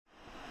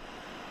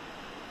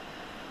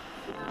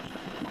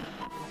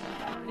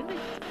Really?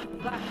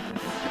 Black.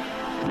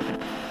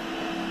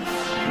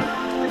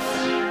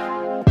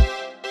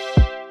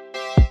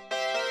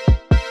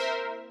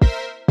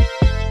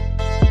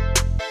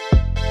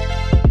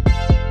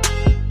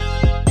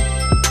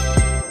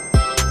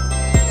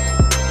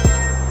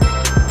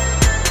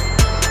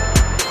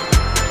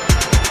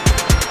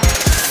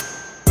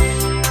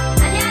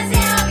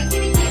 안녕하세요,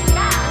 미키미키입니다.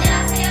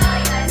 안녕하세요,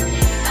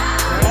 이나연입니다.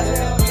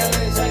 안녕하세요,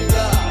 이나연입니다.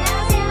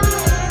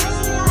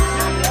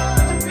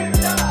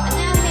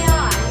 안녕하세요,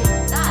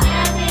 아이입니다.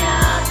 안녕하세요,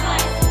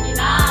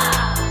 트와이스입니다.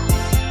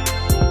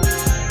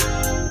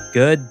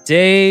 Good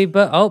day,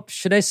 but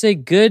should I say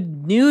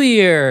good New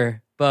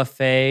Year,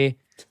 Buffet?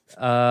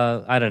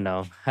 I don't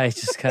know. I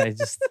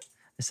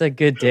said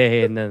good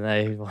day, and then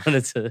I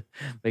wanted to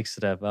mix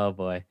it up. Oh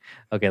boy.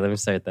 Okay, let me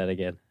start that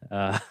again.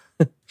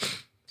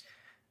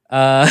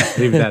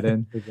 Leave that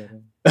in.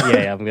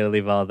 Yeah, I'm gonna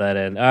leave all that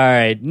in. All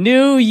right,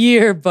 New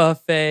Year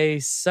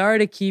Buffet. Sorry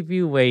to keep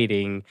you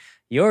waiting.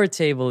 Your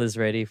table is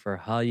ready for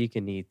All You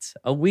Can Eat,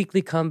 a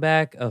weekly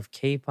comeback of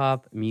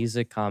K-pop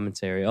music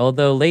commentary.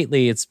 Although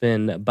lately it's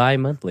been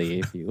bi-monthly,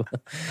 if you will.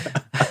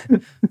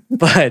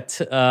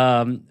 But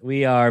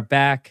we are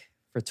back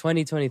for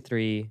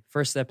 2023,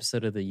 first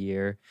episode of the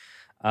year.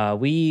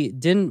 We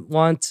didn't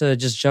want to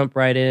just jump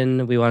right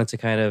in. We wanted to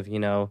kind of,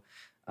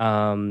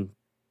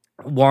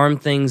 warm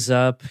things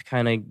up,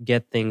 kind of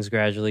get things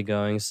gradually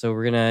going. So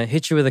we're going to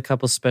hit you with a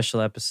couple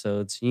special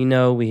episodes.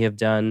 We have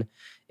done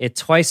it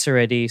twice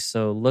already,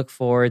 so look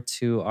forward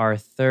to our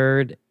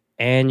third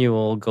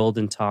annual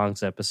Golden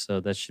Tongs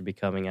episode that should be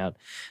coming out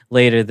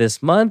later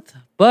this month.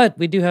 But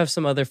we do have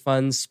some other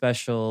fun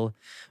special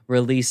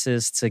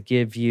releases to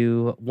give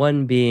you,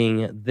 one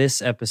being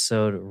this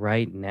episode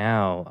right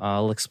now.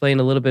 I'll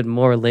explain a little bit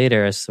more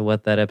later as to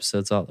what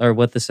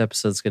what this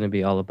episode's going to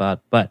be all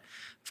about. But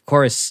of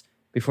course,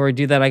 before we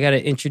do that, I got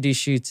to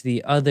introduce you to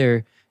the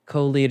other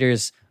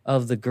co-leaders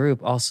of the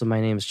group. Also,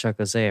 my name is Chuck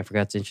Jose. I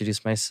forgot to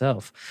introduce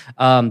myself.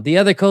 The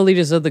other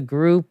co-leaders of the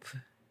group,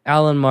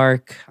 Alan,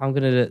 Mark.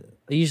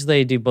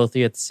 Usually I do both of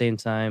you at the same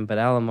time, but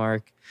Alan,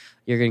 Mark,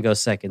 you're going to go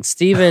second.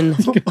 Steven,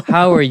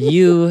 how are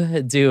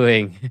you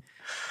doing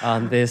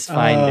on this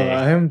fine day?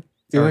 I'm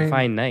doing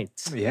fine night.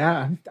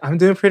 Yeah, I'm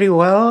doing pretty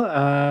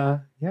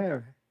well.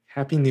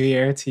 Happy New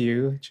Year to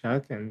you,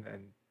 Chuck, and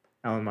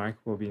Alan Mark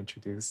will be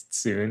introduced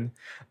soon.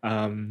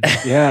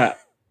 Yeah.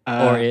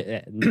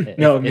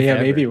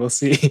 Maybe we'll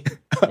see.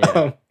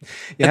 At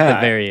the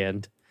very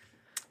end.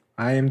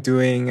 I am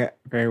doing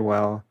very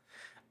well.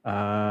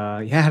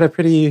 Had a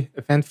pretty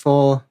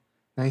eventful,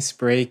 nice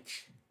break.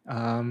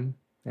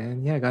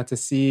 Got to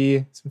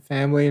see some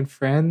family and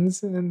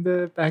friends,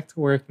 and back to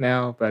work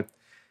now. But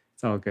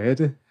it's all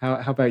good.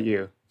 How about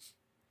you?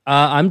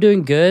 I'm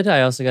doing good.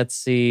 I also got to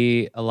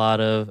see a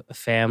lot of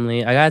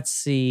family. I got to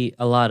see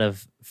a lot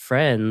of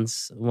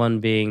friends, one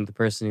being the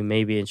person who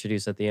may be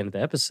introduced at the end of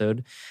the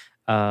episode.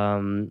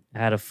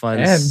 Had a fun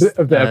end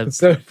of the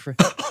episode.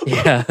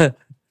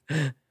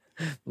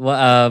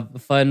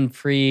 Fun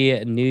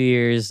pre-New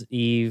Year's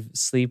Eve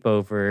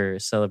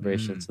sleepover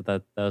celebration. So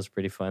that was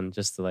pretty fun,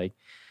 just to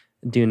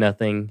do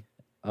nothing.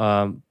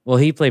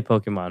 He played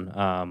Pokemon.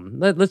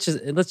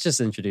 Let's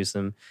just introduce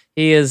him.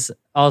 He is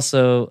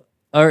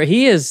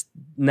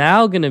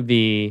now going to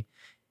be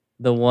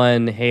the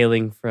one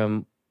hailing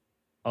from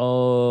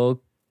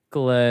Oakland.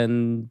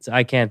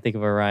 I can't think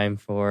of a rhyme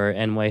for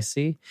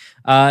NYC.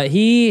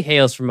 He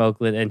hails from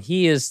Oakland, and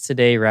he is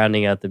today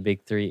rounding out the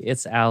big three.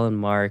 It's Alan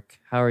Mark.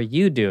 How are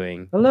you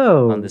doing?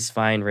 Hello. On this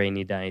fine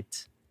rainy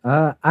night.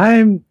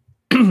 I'm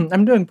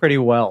doing pretty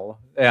well.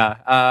 Yeah.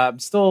 I'm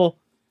still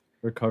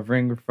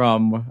recovering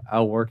from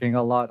working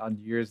a lot on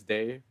New Year's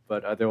Day,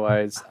 but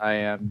otherwise I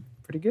am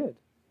pretty good.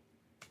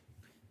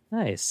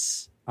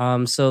 Nice.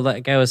 So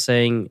like I was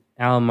saying,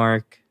 Alan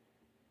Mark,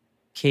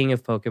 king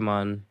of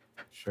Pokemon.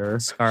 Sure.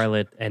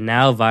 Scarlet and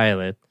now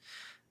Violet,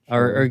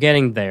 or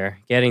getting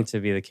to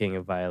be the king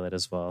of Violet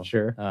as well.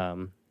 Sure.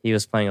 He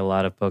was playing a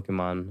lot of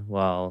Pokemon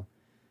while.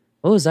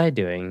 What was I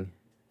doing?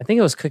 I think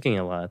I was cooking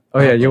a lot. Oh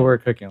yeah, you were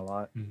cooking a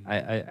lot.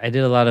 I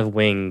did a lot of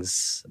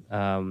wings.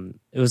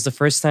 It was the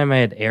first time I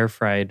had air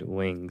fried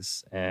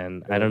wings,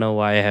 and I don't know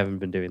why I haven't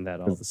been doing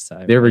that all this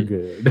time. They were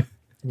good.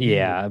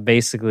 Yeah,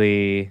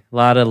 basically a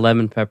lot of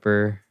lemon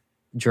pepper,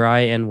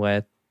 dry and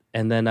wet,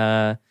 and then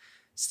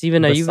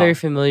Steven, are you very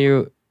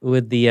familiar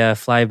with the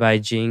Fly by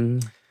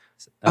Jing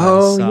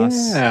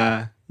sauce?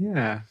 Yeah,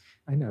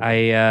 I know. I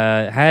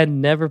had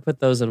never put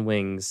those on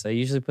wings. I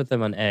usually put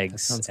them on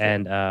eggs,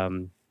 and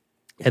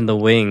the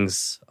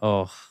wings,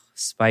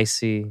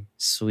 spicy,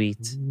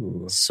 sweet,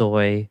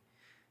 soy,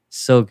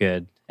 so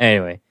good.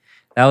 Anyway,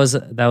 that was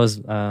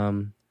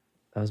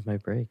my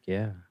break.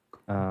 Yeah,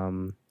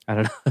 I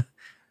don't know,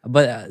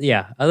 but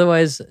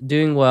otherwise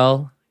doing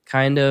well.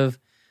 Kind of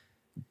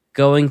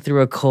going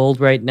through a cold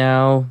right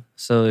now.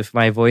 So if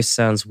my voice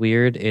sounds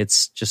weird,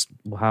 it's just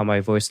how my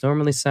voice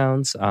normally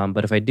sounds.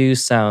 But if I do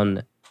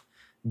sound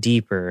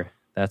deeper,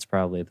 that's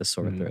probably the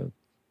sore throat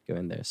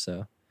going there.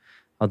 So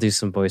I'll do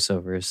some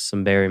voiceovers,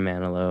 some Barry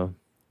Manilow.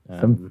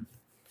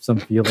 some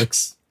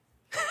Felix.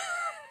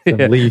 Some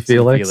Yeah, Lee some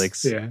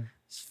Felix. Yeah.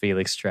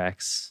 Felix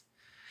tracks.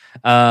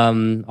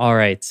 All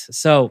right.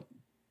 So,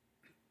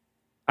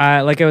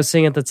 like I was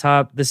saying at the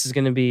top, this is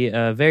going to be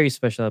a very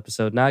special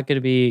episode. Not going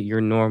to be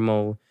your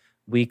normal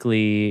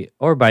weekly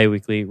or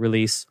bi-weekly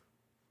release.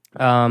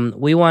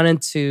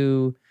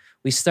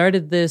 We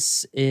started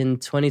this in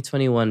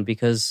 2021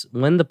 because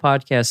when the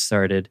podcast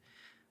started,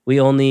 we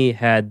only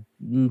had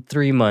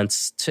 3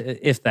 months,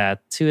 if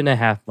that,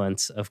 2.5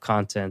 months of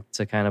content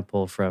to kind of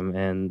pull from.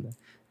 And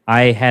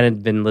I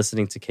hadn't been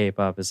listening to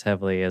K-pop as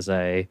heavily as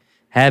I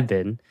had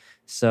been.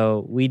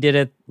 So we did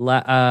it.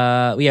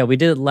 We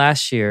did it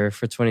last year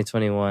for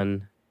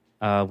 2021,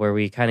 where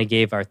we kind of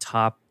gave our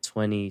top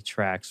 20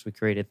 tracks. We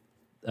created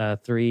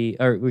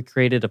we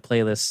created a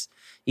playlist,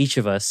 each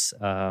of us,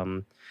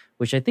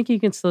 which I think you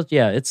can still,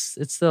 it's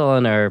still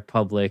on our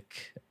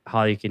public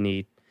All You Can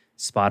Eat,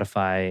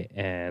 Spotify,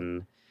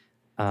 and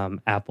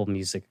Apple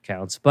Music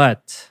accounts.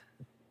 But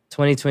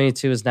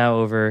 2022 is now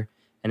over,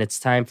 and it's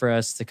time for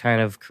us to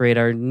kind of create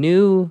our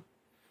new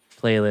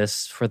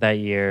playlist for that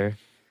year.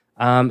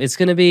 It's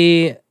going to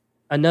be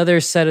another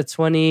set of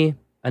 20,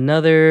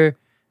 another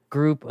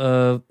group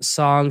of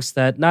songs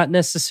that not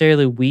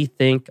necessarily we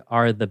think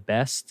are the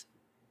best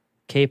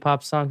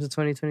K-pop songs of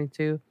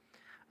 2022,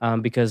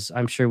 because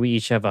I'm sure we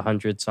each have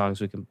 100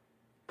 songs we can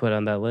put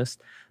on that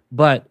list.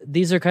 But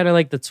these are kind of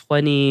like the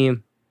 20,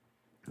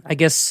 I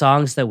guess,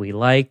 songs that we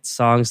liked,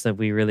 songs that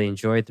we really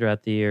enjoyed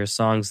throughout the year,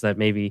 songs that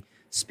maybe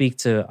speak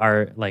to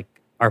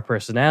our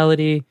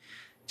personality,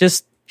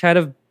 just kind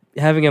of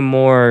having a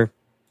more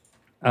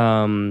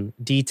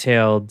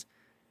detailed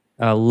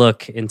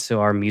look into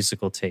our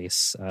musical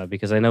tastes,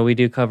 because I know we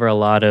do cover a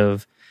lot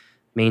of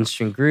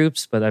mainstream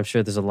groups, but I'm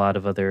sure there's a lot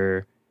of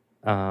other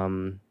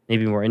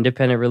maybe more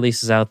independent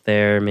releases out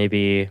there,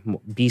 maybe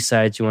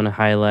B-sides you want to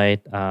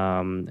highlight,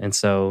 and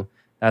so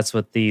that's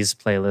what these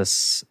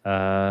playlists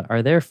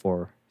are there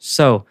for.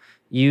 So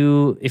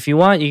if you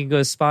want, you can go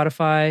to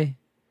Spotify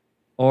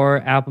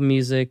or Apple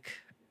Music.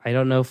 I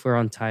don't know if we're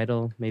on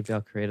Tidal. Maybe I'll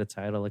create a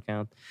Tidal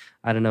account.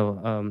 I don't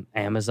know.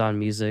 Amazon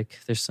Music.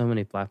 There's so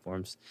many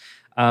platforms.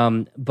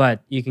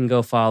 But you can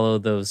go follow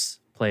those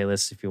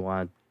playlists if you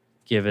want.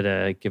 Give it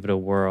a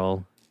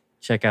whirl.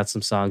 Check out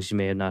some songs you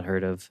may have not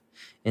heard of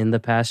in the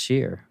past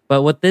year.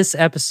 But what this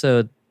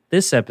episode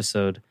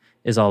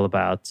is all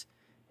about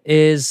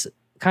is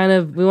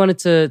we wanted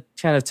to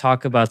kind of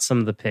talk about some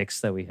of the picks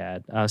that we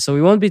had. So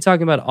we won't be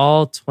talking about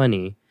all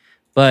 20,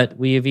 but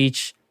we have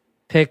each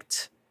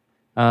picked.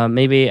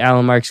 Maybe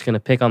Alan Mark's going to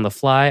pick on the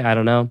fly. I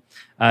don't know.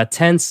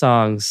 10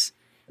 songs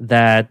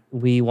that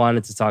we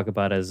wanted to talk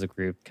about as a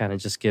group, kind of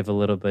just give a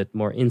little bit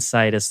more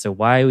insight as to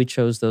why we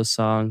chose those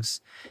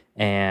songs,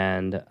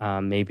 and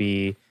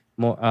maybe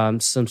more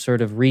some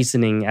sort of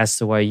reasoning as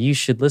to why you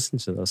should listen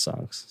to those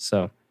songs.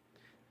 So,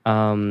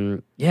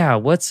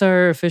 what's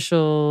our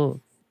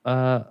official?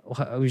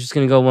 We're just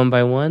going to go one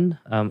by one.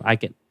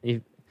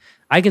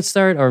 I can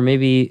start, or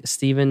maybe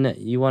Steven,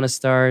 you want to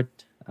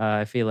start?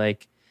 I feel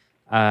like.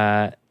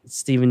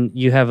 Steven,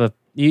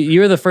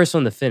 you're the first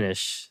one to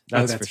finish.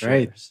 That's for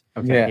right.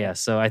 sure. Okay. Yeah.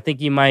 So I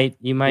think you might.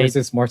 Yours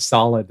is more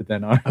solid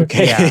than ours.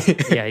 Okay.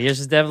 Yeah. Yours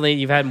is definitely.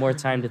 You've had more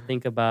time to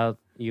think about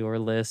your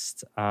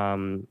list.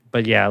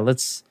 But yeah,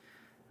 let's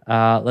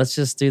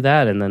just do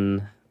that, and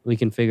then we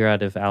can figure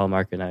out if Alan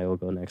Mark and I will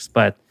go next.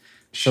 But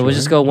so we'll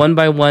just go one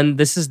by one.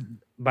 This is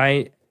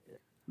by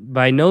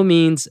no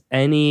means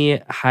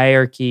any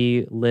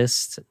hierarchy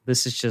list.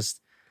 This is just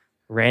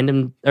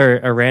random or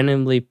a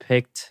randomly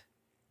picked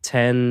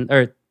 10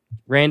 or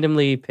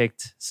randomly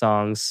picked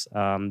songs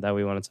that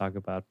we want to talk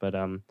about.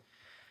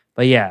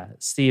 But yeah,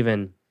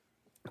 Steven,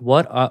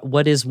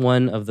 what is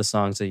one of the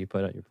songs that you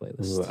put on your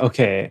playlist?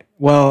 Okay.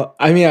 Well,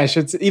 I mean, I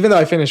should, even though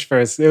I finished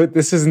first,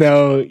 this is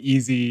no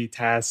easy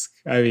task.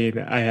 I mean,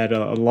 I had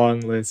a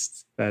long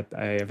list that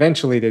I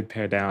eventually did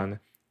pare down,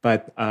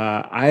 but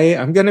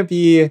I'm going to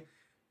be,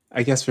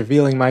 I guess,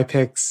 revealing my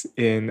picks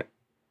in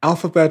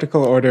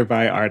alphabetical order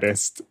by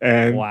artist.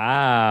 And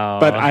Wow.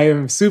 But I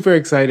am super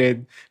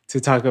excited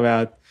to talk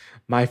about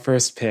my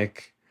first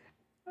pick.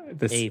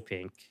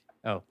 A-Pink.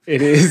 Oh.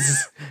 It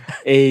is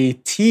a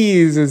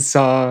Tease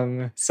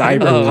song,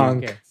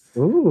 Cyberpunk. okay.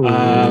 Ooh.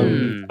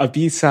 A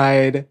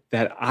B-side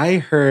that I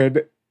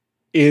heard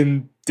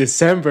in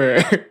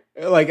December,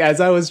 like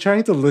as I was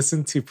trying to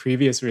listen to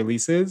previous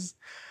releases.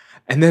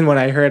 And then when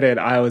I heard it,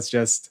 I was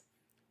just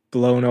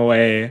blown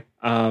away.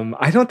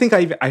 I don't think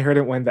I heard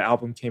it when the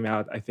album came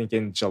out, I think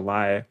in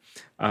July.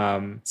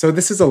 So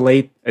this is a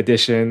late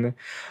edition,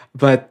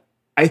 but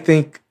I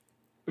think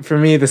for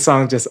me, the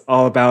song just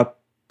all about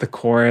the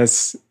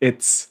chorus.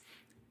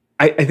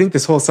 I think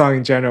this whole song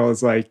in general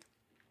is like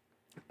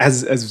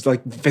as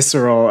like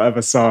visceral of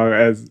a song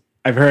as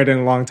I've heard in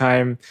a long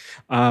time.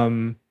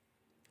 In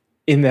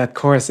that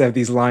chorus, they have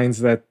these lines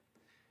that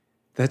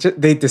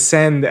they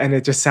descend, and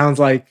it just sounds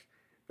like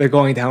they're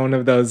going down one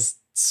of those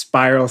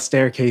spiral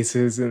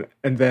staircases, and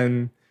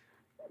then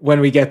when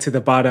we get to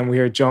the bottom, we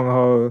hear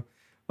Jongho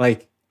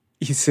like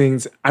he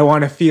sings, "I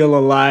want to feel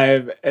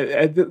alive."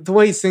 And the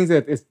way he sings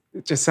it,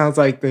 it just sounds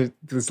like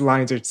those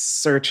lines are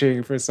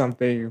searching for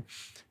something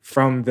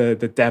from the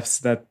depths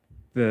that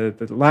the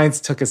lines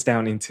took us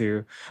down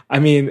into. I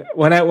mean,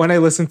 when I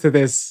listen to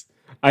this,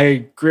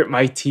 I grit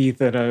my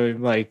teeth and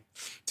I'm like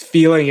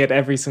feeling it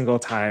every single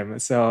time.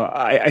 So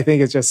I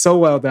think it's just so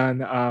well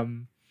done.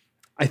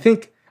 I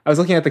think I was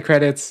looking at the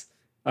credits.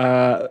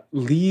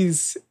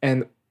 Lees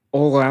and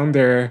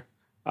Olander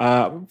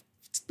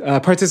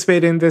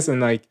participate in this,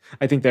 and like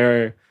I think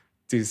they're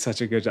do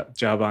such a good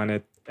job on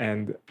it.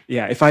 And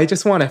yeah, if I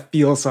just want to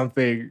feel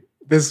something,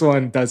 this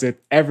one does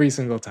it every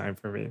single time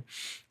for me.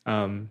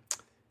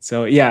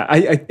 So yeah,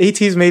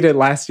 AT's made it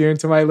last year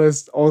into my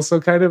list. Also,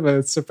 kind of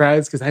a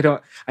surprise because I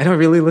don't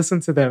really listen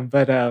to them,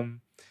 but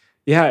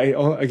yeah,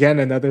 again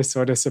another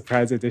sort of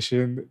surprise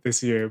edition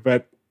this year.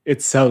 But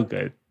it's so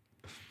good.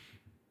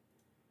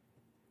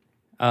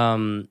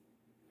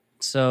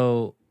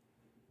 So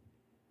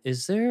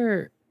is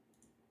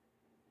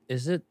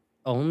it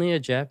only a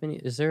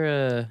Japanese? Is there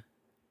a?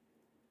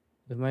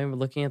 Am I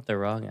looking at the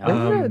wrong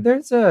album?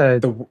 There's a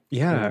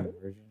Yeah,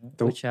 version.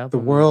 Which album?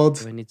 the world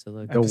Do I need to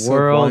look? The episode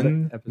world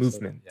one episode,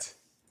 movement. yeah.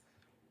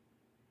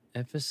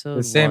 Episode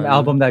The same 1.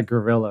 album that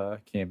Gorilla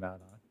came out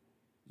on.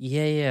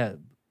 Yeah.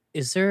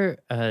 Is there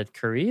a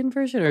Korean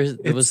version, or was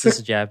It's this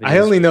a Japanese? I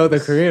only know the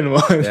release? Korean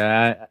one.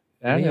 Yeah,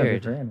 I know the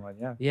Weird. Korean one.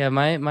 Yeah. Yeah,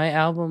 my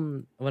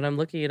album. When I'm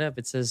looking it up,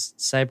 it says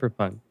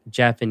Cyberpunk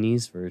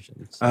Japanese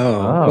versions. Oh,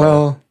 Oh.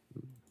 well,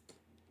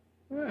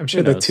 I'm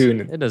sure the knows?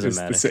 tune It doesn't is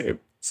matter. the same.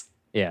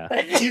 Yeah,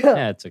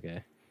 yeah, it's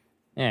okay.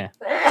 Yeah,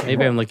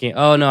 maybe I'm looking.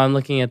 Oh no, I'm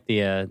looking at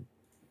the.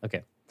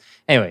 Okay.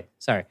 Anyway,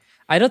 sorry.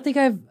 I don't think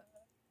I've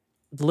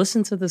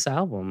listened to this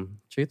album.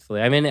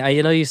 Truthfully, I mean,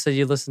 you said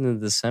you listened in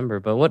December,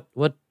 but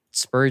what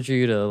spurred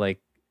you to like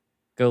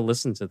go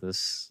listen to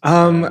this?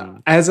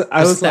 As I Just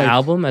was the like,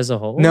 album as a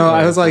whole. no,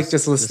 I or was like this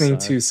just listening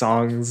song? to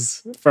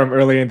songs from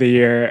earlier in the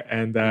year,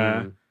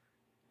 and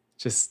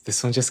just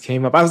this one just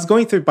came up. I was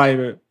going through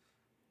by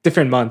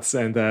different months,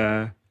 and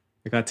I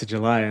got to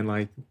July, and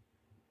like,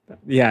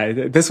 yeah,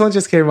 this one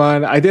just came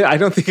on. I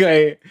don't think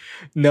I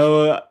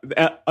know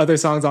other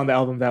songs on the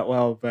album that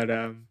well, but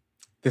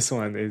this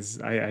one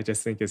is I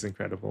just think is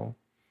incredible.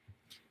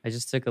 I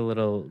just took a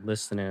little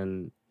listen,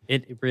 and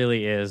it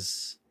really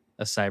is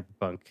a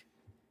cyberpunk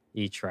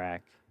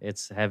track.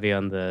 It's heavy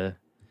on the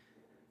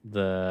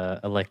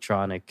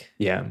electronic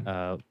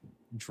Yeah.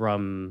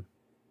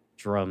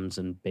 drums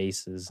and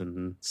basses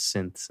and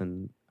synths,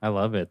 and I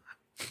love it.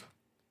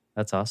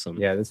 That's awesome.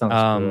 Yeah, this sounds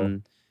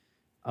cool.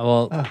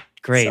 Well, Ah,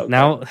 great. so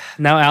now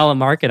Alan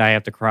Mark and I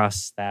have to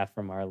cross that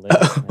from our list.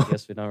 I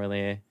guess we don't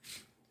really.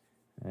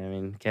 I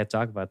mean, can't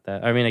talk about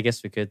that. I mean, I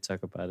guess we could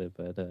talk about it,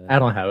 but I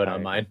don't have it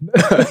on alright. mine.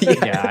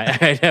 Yeah,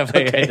 I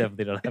definitely, Okay. I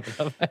definitely don't have it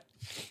on mine.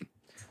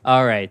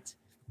 All right.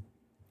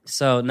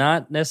 So,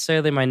 not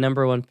necessarily my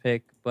number one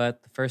pick,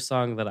 but the first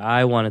song that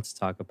I wanted to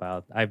talk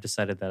about, I've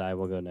decided that I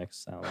will go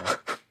next.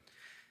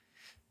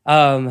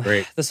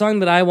 Great. The song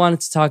that I wanted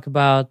to talk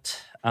about,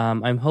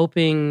 I'm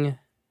hoping,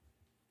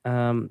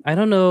 I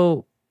don't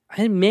know,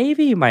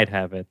 maybe you might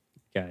have it,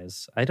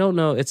 guys. I don't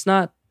know. It's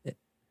not,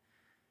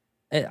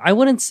 I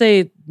wouldn't say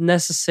it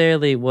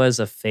necessarily was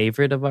a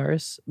favorite of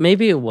ours.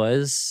 Maybe it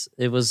was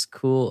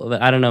cool,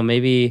 but I don't know.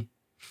 Maybe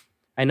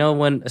I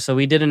know so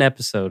we did an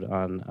episode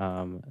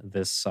on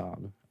this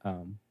song,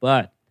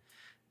 but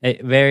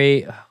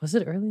was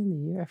it early in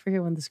the year? I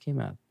forget when this came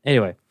out.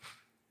 Anyway,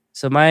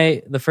 so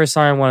the first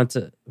song I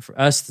wanted for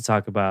us to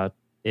talk about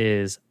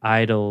is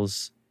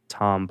Idol's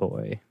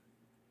Tomboy.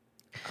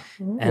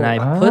 And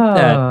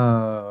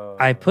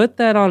I put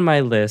that on my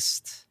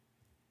list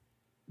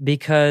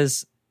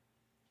because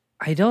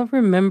I don't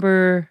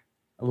remember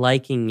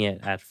liking it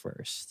at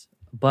first,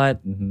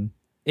 but Mhm.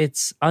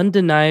 it's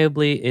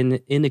undeniably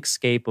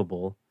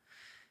inescapable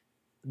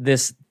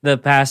the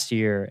past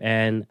year,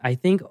 and I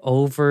think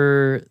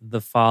over the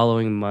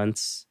following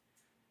months,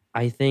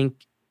 I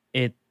think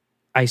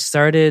I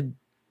started,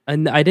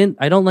 and I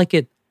don't like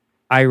it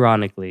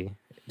ironically,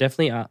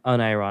 definitely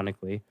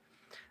unironically.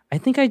 I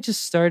think I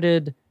just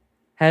started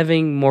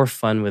having more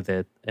fun with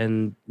it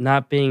and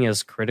not being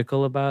as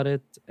critical about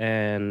it.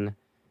 And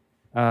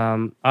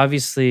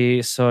obviously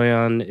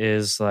Soyeon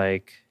is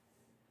like,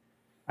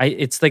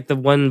 it's like the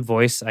one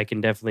voice I can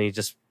definitely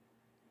just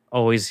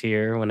always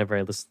hear whenever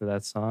I listen to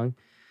that song.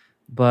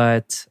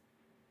 But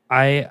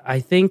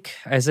I think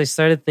as I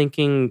started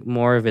thinking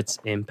more of its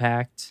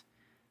impact,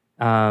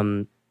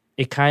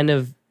 it kind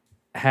of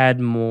had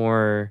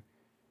more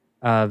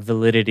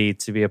validity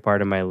to be a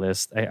part of my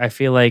list. I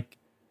feel like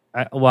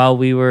while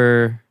we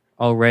were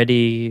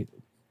already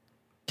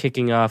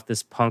kicking off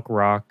this punk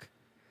rock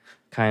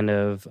kind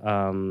of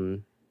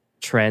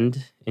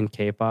trend in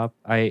K-pop,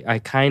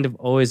 I kind of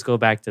always go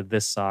back to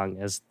this song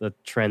as the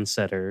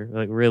trendsetter,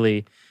 like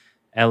really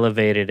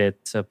elevated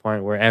it to a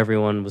point where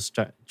everyone was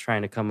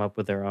trying to come up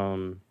with their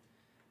own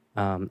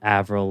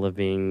Avril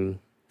Lavigne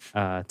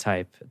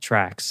type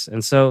tracks.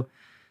 And so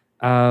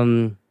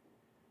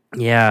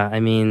yeah, I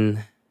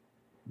mean,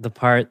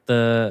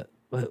 the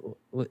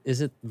what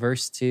is it?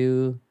 Verse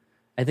 2.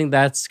 I think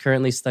that's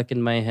currently stuck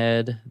in my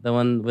head. The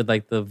one with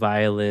like the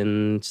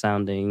violin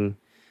sounding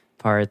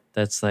part.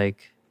 That's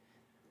like,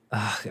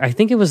 I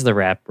think it was the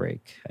rap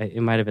break.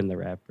 It might have been the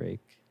rap break.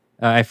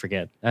 I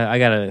forget. I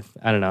gotta.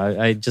 I don't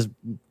know.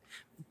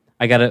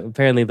 I gotta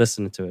apparently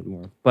listen to it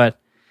more. But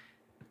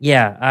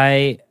yeah,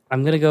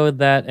 I'm gonna go with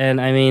that. And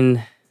I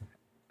mean,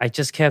 I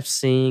just kept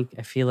seeing.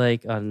 I feel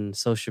like on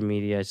social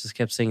media, I just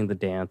kept seeing the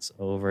dance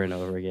over and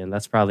over again.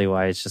 That's probably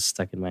why it's just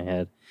stuck in my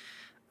head.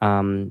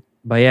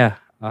 But yeah.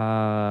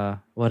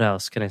 What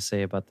else can I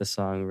say about this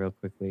song real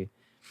quickly?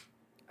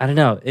 I don't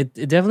know. It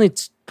definitely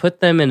put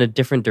them in a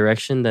different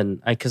direction than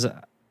because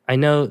I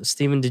know,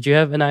 Steven, did you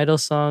have an Idol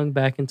song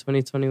back in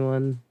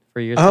 2021 for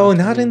your Oh, top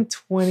not 20? in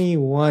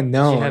 21. Did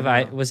No. you have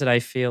no. was it I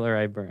Feel or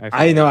I Burn?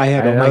 I know I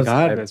had. Oh That my was-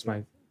 God, I- that's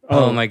my.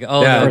 Oh my god.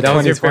 Oh, Yeah, no, that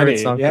was your favorite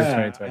 2020. song for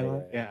Yeah,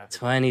 2020. yeah.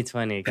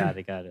 2020. Got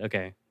it.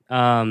 Okay.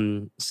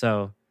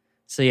 So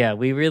yeah,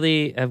 we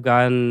really have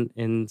gone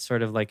in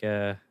sort of like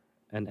an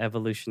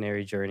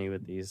evolutionary journey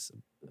with these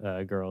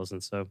girls,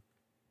 and so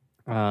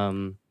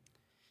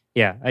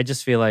yeah, I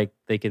just feel like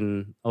they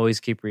can always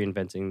keep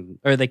reinventing,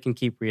 or they can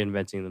keep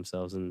reinventing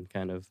themselves, and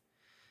kind of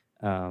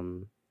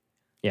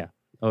yeah,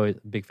 always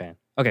a big fan.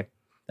 Okay,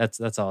 that's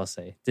all I'll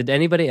say. Did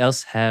anybody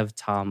else have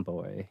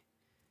Tomboy?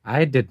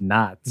 I did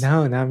not.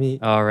 No, not me.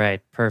 All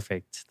right,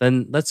 perfect.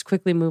 Then let's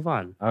quickly move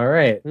on. All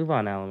right. Move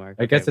on, Alamark.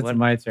 I guess Okay, it's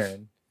my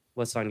turn.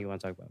 what song do you want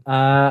to talk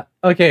about?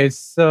 Okay,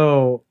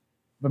 so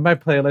with my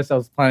playlist, I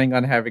was planning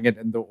on having it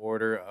in the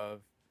order of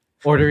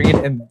ordering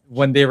it and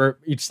when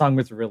each song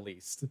was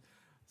released.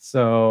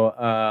 So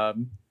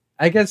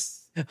I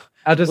guess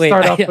I'll just Wait,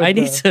 start off with I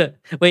need to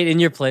wait in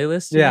your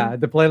playlist. yeah,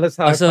 the playlist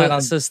how Oh, I plan so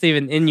on so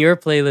Steven, in your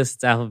playlist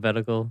it's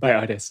alphabetical. By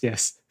artist,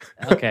 yes.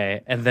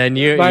 Okay, and then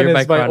you're mine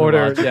by is by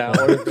order, chronological.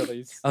 yeah, order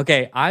release.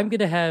 Okay, I'm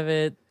gonna have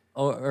it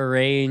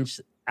arranged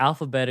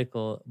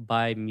alphabetical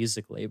by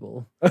music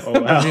label.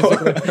 Oh wow.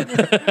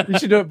 You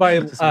should do it by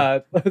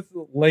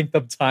length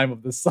of time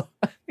of the song.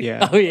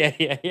 Yeah. Oh yeah.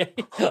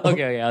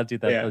 Okay, I'll do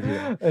that. Yeah. I'll do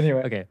that.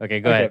 Anyway, Okay, go Okay.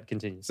 ahead,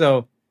 continue.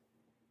 so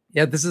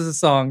yeah, this is a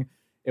song.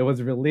 It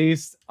was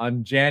released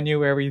on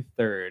January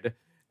 3rd,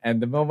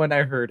 and the moment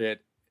I heard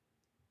it,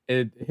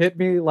 it hit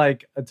me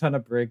like a ton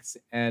of bricks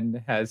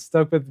and has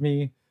stuck with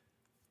me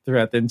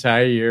throughout the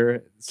entire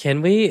year.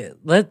 Can we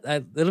let?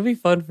 It'll be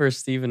fun for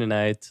Steven and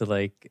I to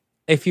like,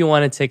 if you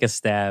want to take a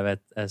stab at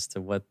as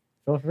to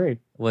Feel free.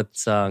 what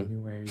song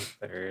January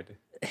 3rd.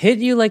 hit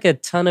you like a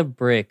ton of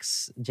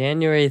bricks.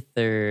 January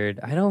 3rd.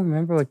 I don't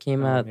remember what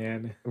came Oh, out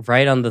man.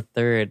 right on the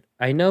 3rd.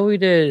 I know we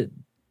did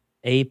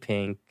A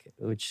Pink,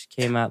 which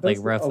came out like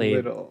That's roughly a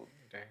little.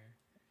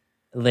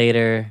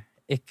 later.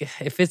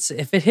 If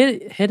it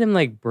hit him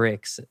like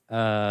bricks,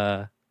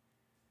 I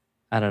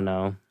don't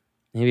know,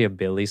 maybe a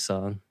Billy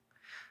song,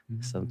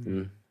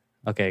 something.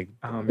 Okay,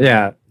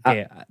 Yeah.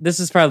 okay. This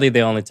is probably the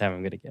only time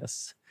I'm gonna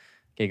guess.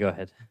 Okay, go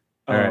ahead.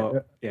 Oh,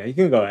 Alright. yeah, you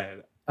can go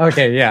ahead.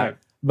 Okay, yeah. Yeah.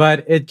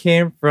 But it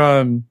came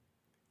from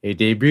a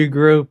debut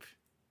group,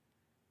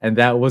 and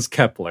that was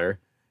Kepler.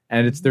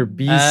 And it's their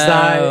B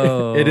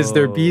side. It is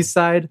their Oh. B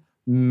side,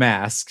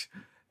 Mask.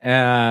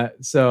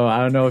 So I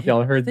don't know if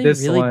y'all heard They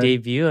this really one.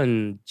 debut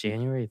on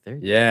January 3rd.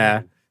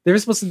 Yeah. They were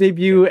supposed to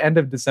debut end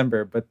of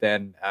December, but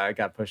then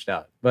got pushed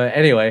out. But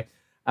anyway,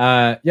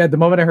 yeah, the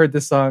moment I heard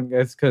this song,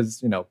 it's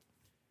because,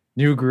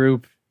 new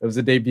group. It was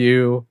a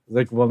debut. I was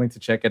like willing to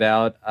check it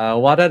out.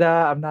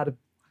 Wadada, I'm not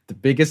the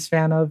biggest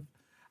fan of,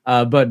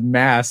 but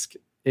Mask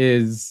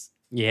is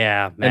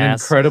Yeah, an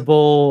Mask.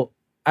 incredible.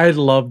 I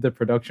love the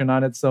production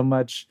on it so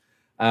much.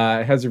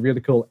 It has a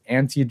really cool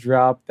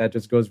anti-drop that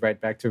just goes right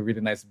back to a really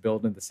nice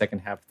build in the second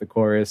half of the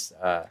chorus.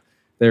 The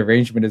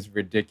arrangement is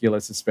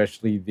ridiculous,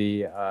 especially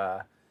the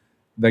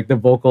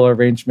vocal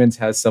arrangements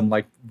has some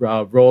like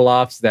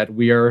roll-offs that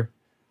we are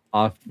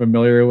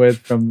familiar with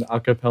from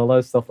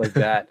acapella, stuff like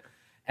that.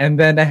 And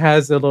then it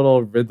has a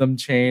little rhythm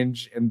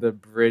change in the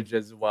bridge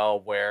as well,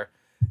 where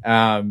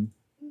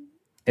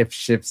it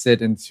shifts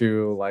it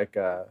into like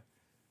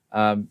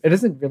it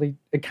doesn't really,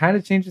 it kind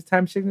of changes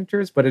time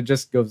signatures, but it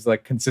just goes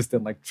like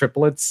consistent like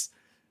triplets.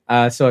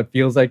 So it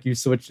feels like you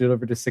switched it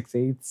over to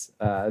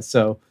 6/8.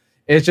 So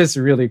it's just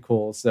really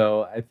cool.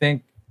 So I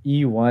think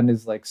E1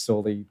 is like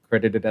solely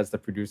credited as the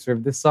producer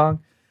of this song.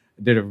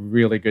 Did a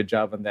really good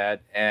job on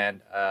that. And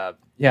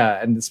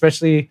yeah, and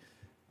especially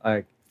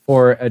like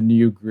for a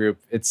new group,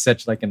 it's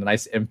such like a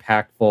nice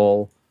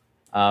impactful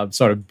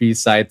sort of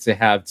B-side to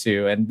have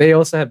too. And they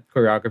also have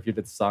choreography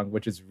to the song,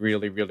 which is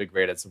really, really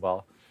great as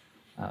well.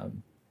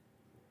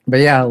 But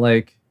yeah,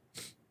 like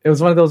it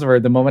was one of those where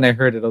the moment I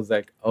heard it, I was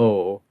like,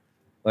 oh,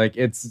 like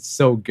it's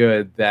so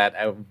good that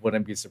I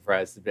wouldn't be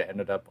surprised if it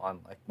ended up on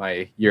like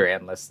my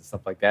year-end list and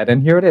stuff like that.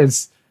 And here it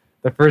is,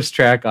 the first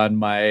track on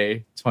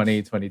my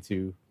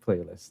 2022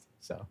 playlist.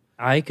 So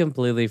I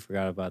completely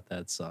forgot about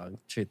that song.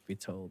 Truth be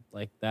told,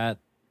 like that,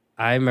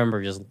 I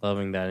remember just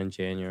loving that in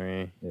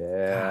January. How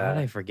did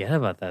I forget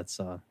about that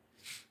song?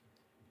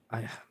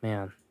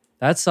 Man,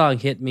 that song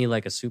hit me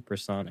like a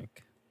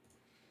supersonic.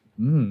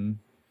 Mm.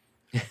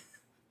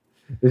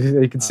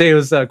 You can say it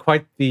was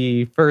quite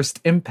the first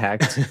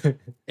impact.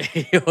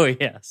 Oh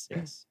yes.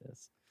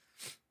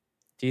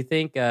 Do you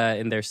think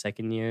in their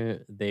second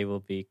year they will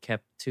be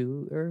kept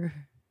to, or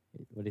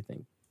what do you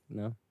think?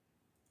 No,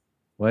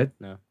 What?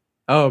 No.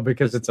 Oh,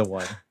 because it's a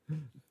one.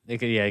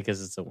 yeah,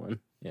 because it's a one.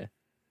 Yeah.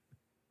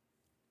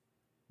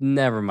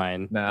 Never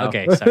mind. No.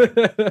 Okay, sorry.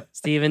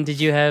 Steven,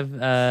 did you have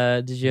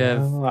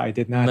No, I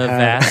did not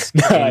Mavask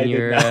have. No, I in did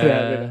your not have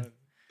it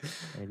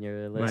on in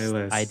your my list?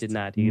 list. I did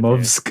not either.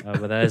 Movsk.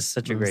 But that is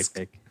such a great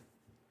Movsk.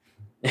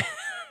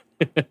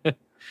 pick.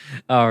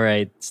 All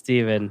right,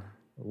 Steven,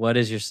 what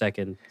is your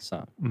second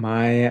song?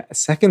 My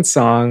second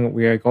song,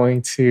 we are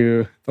going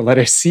to the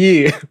letter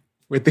C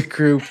with the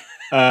group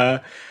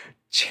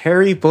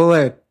Cherry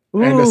Bullet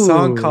and a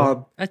song Ooh.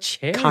 called A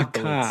cherry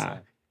Kaka.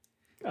 bullet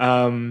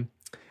song.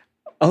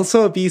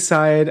 Also a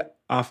B-side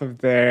off of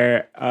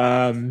their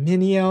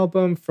mini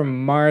album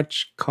from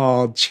March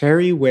called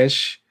Cherry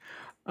Wish.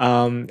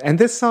 And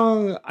this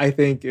song, I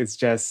think, is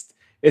just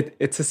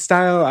it's a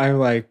style I'm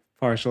like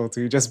partial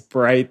to, just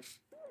bright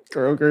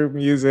girl group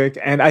music.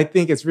 And I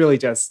think it's really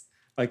just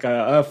like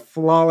a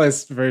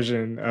flawless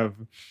version of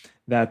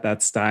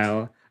that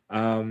style.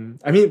 I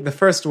mean, the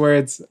first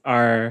words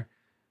are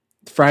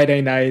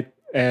Friday night,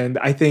 and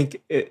I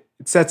think it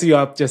sets you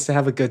up just to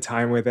have a good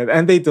time with it.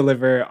 And they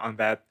deliver on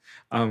that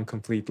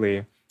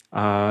completely.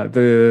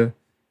 The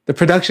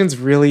production's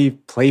really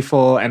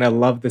playful, and I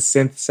love the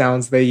synth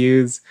sounds they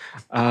use.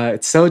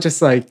 It's so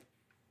just like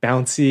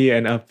bouncy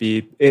and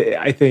upbeat.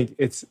 I think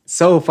it's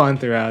so fun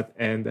throughout,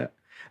 and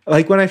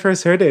like when I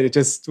first heard it, it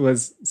just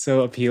was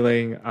so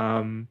appealing.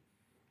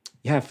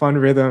 Yeah, fun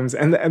rhythms,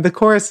 and the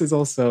chorus is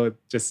also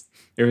just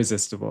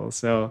irresistible.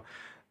 So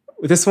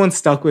this one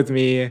stuck with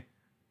me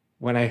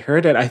when I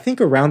heard it. I think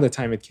around the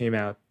time it came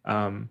out.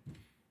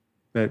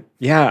 But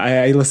yeah,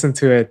 I listened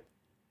to it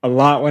a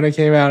lot when it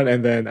came out,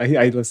 and then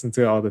I listened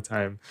to it all the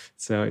time.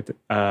 So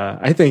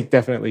I think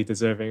definitely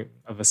deserving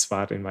of a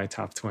spot in my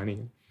top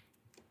 20.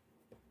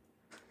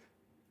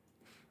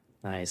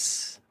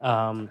 Nice.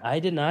 I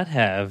did not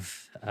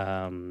have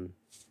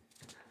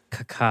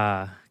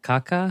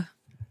Kaka.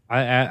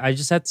 I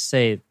just have to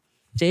say,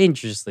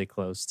 dangerously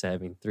close to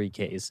having 3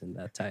 Ks in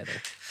that title.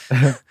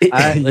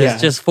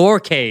 It's just 4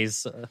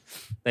 Ks.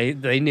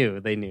 They knew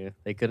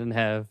they couldn't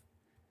have.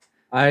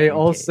 I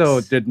also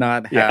case. did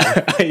not have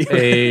Yeah, I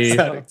was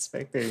not a.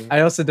 expecting.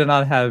 I also did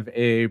not have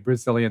a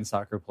Brazilian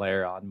soccer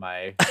player on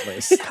my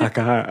list.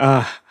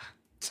 Kaka.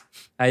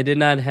 I did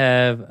not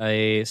have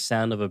a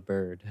sound of a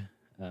bird.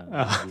 On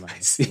I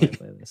see. my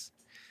playlist.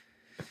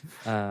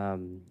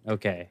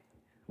 Okay,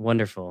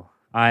 wonderful.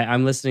 I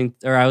was listening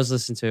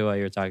to what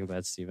you were talking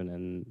about, Stephen,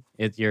 and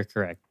you're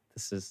correct.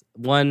 This is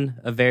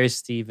a very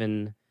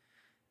Stephen-esque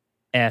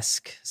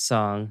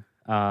song,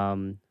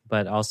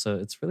 but also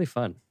it's really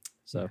fun.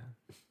 So,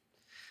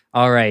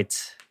 all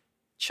right,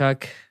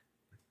 Chuck,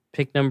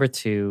 pick number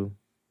 2.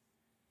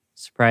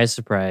 Surprise,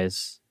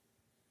 surprise.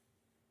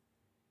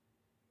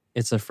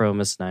 It's a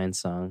Fromus 9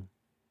 song,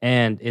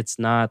 and it's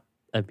not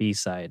a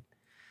B-side.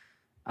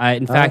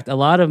 In fact, a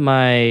lot of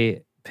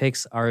my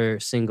picks are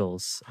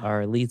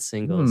lead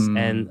singles.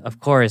 And of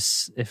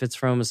course, if it's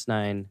Fromus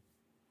 9,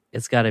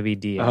 it's got to be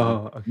DM.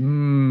 Oh, okay.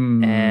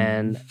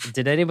 And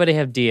did anybody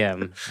have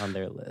DM on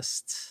their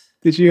list?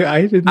 Did you?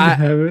 I didn't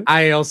have it.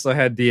 I also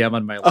had DM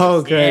on my list.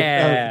 Oh, good.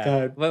 Yeah.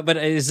 Oh, God. But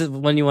is it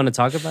one you want to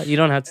talk about? You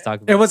don't have to talk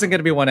about It wasn't going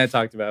to be one I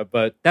talked about,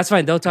 but That's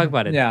fine. Don't talk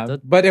about it. yeah,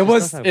 Don't- but it just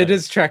was. don't talk about It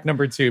is track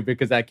number 2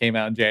 because that came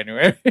out in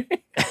January.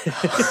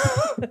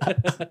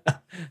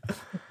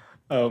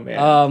 Oh,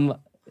 man.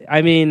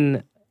 I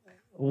mean,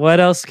 what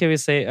else can we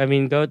say? I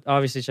mean, go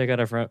obviously check out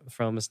our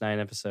Fromus 9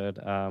 episode.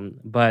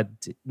 But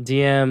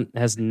DM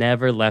has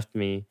never left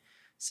me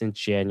since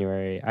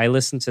January. I've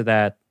listened to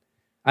that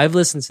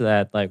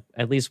like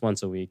at least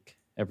once a week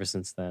ever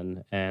since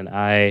then. And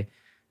I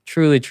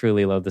truly,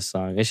 truly love this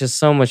song. It's just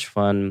so much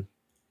fun.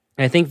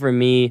 I think for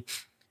me,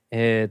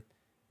 it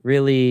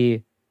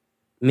really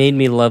made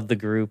me love the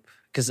group.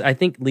 Because I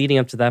think leading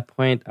up to that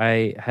point,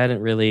 I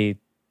hadn't really...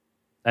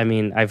 I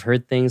mean, I've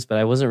heard things, but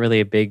I wasn't really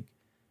a big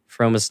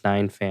Fromus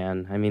 9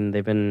 fan. I mean,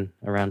 they've been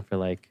around for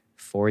like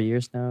 4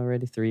 years now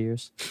already, 3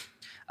 years.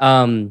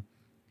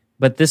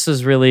 But this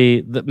was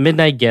really... The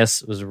Midnight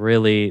Guest was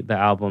really the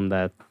album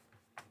that...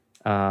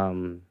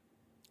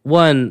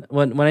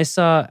 when I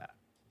saw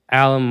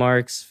Alan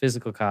Mark's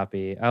physical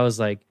copy, I was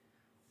like,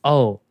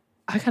 oh,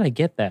 I gotta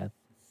get that.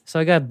 So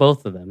I got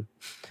both of them.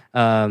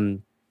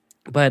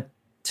 But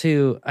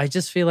two, I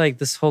just feel like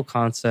this whole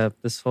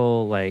concept, this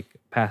whole like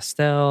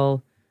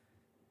pastel,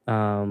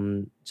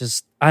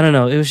 just I don't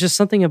know. It was just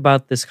something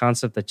about this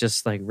concept that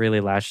just like really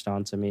latched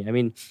on to me. I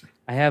mean,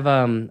 I have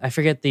I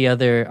forget the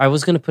other. I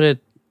was gonna put it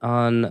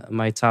on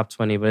my top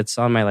 20, but it's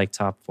on my like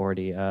top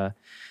 40.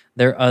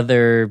 Their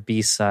other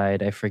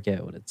B-side, I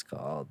forget what it's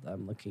called.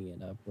 I'm looking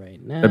it up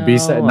right now. The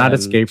B-side, not I'm-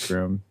 Escape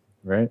Room,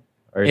 right?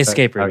 Or is that-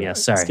 Escape Room, okay.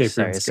 yes. Sorry, Escape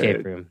sorry, Room's Escape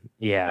good. Room.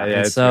 Yeah. Yeah, and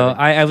it's so really-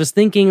 I was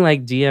thinking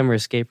like DM or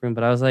Escape Room,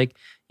 but I was like,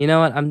 you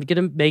know what? I'm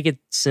gonna make it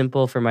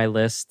simple for my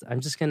list.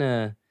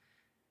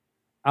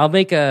 I'll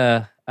make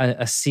a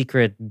a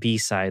secret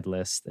B-side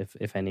list,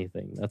 if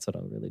anything. That's what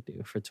I'll really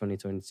do for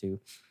 2022.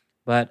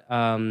 But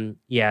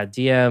yeah,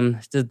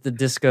 DM, the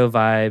disco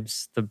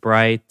vibes, the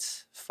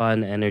bright,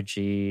 fun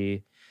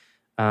energy,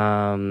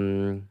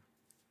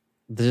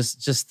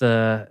 just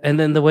the, and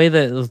then the way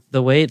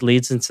it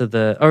leads into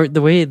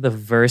the way the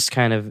verse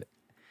kind of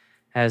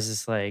has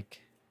this like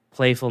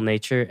playful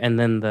nature, and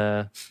then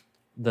the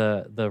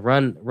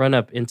run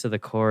up into the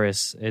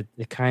chorus, it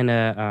kind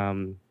of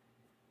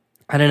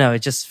I don't know,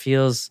 it just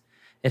feels,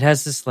 it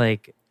has this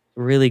like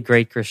really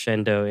great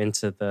crescendo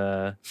into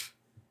the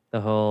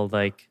whole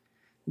like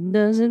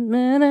doesn't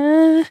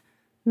matter,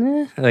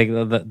 like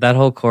that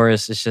whole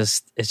chorus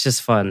is it's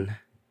just fun.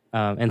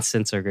 And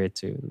synths are great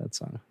too in that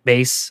song.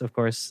 Bass, of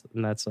course,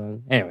 in that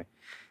song. Anyway,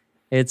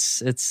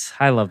 it's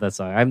I love that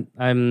song.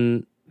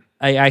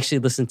 I actually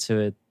listened to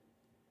it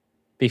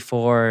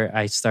before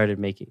I started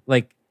making,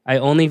 like, I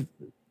only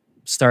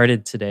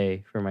started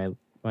today for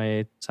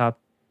my top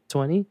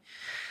 20,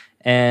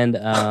 and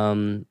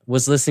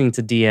was listening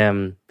to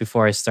DM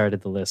before I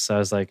started the list. So I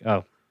was like,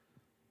 oh,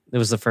 it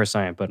was the first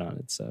song I put on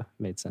it, so it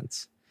made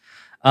sense.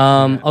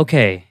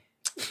 Okay.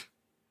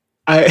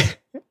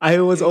 I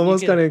was You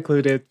almost can- gonna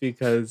include it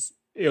because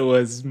it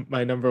was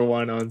my number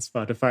one on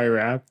Spotify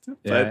Wrapped.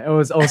 Yeah, it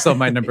was also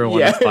my number one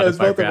Yeah, on it was Spotify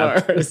both of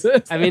Wrapped. ours.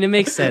 I mean, it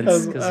makes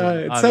sense because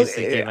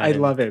obviously came out I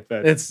in- love it,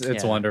 but It's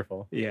Yeah.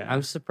 wonderful. yeah.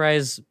 I'm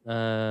surprised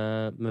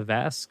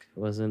Mavask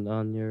wasn't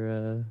on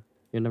your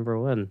number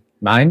one,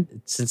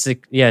 Mine? since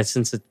it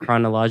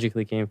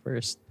chronologically came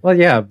first. Well,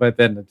 yeah, but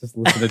then just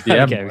listen to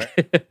DM more.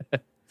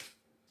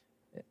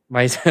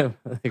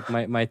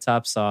 Okay. my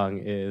top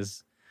song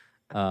is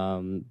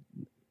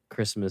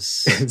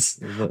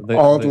Christmas.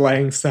 Auld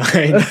Lang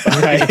Syne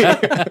by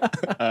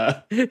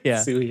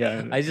Yeah.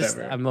 Suhyun.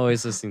 whatever. I'm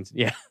always listening to,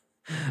 yeah.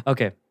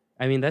 Okay.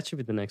 I mean, that should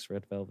be the next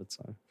Red Velvet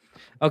song.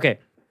 Okay.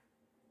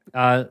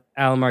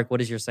 Alan Mark,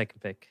 what is your second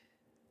pick?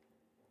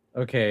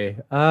 Okay.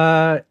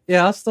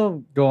 Yeah, I'll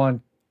still go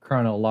on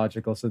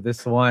chronological. So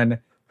this one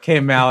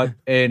came out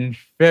in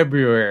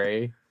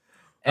February.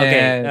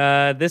 Okay.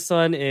 And This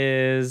one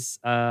is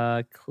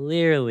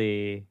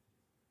clearly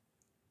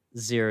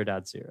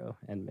 0.0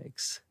 and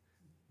mix.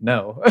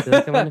 no. Did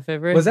it come out in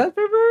February? Was that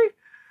February?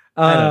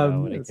 I don't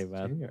know when It's it came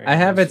out. January. I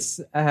have it.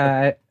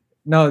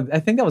 No, I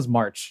think that was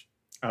March.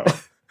 Oh,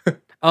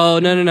 Oh,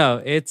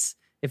 no.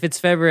 If it's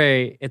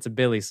February, it's a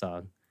Billy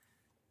song.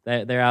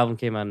 Their album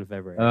came out in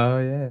February. Oh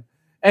yeah.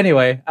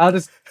 Anyway, I'll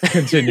just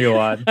continue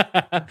on.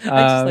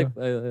 I like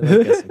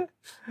guessing.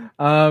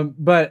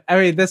 But I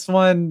mean, this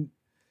one,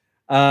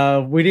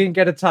 we didn't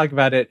get to talk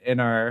about it in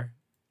our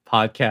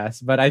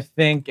podcast, but I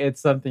think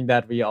it's something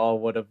that we all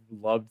would have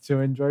loved to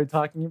enjoy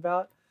talking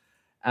about.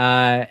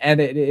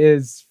 And it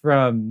is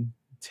from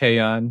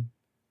Taeyeon.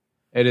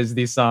 It is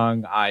the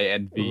song "I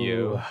Envy You,"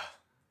 Ooh.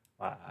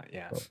 Wow,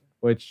 yeah.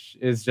 which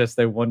is just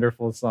a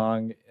wonderful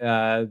song.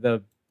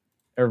 The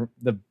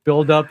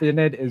build up in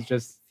it is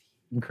just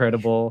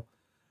incredible.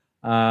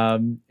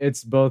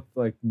 It's both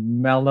like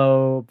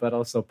mellow but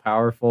also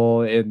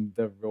powerful in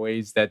the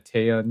ways that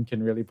Taeyeon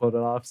can really pull it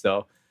off.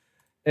 So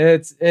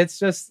it's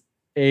just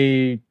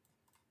a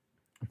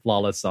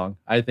flawless song.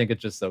 I think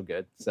it's just so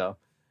good. So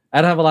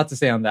I don't have a lot to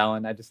say on that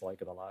one. I just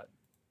like it a lot.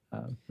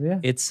 Yeah.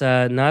 It's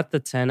not the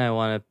 10 I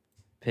want to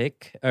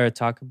pick or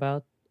talk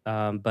about,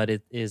 but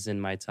it is in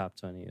my top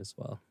 20 as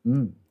well.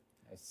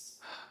 Nice.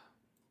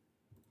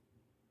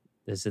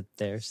 Is it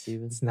there,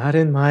 Steven? It's not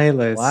in my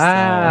list.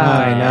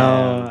 Wow. I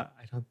know.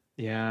 I don't.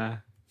 Yeah.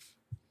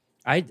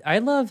 I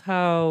love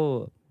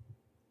how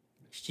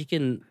she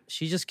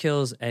just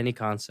kills any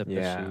concept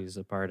Yeah. that she's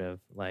a part of.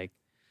 Like,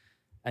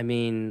 I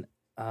mean,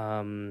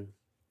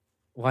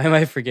 why am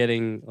I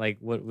forgetting like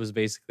what was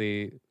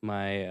basically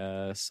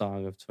my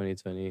song of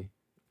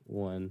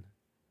 2021?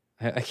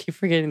 I keep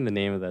forgetting the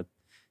name of that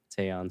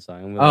Taeyeon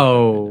song. I'm gonna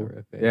Oh, find it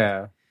real quick.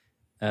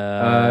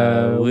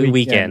 yeah.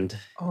 Weekend.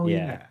 Oh Yeah.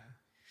 yeah.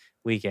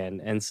 Weekend.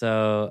 And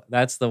so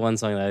that's the one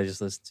song that I just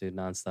listen to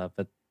nonstop.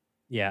 But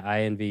yeah,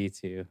 I envy you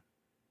too.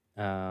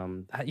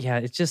 Yeah,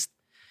 it's just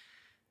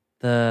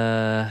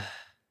I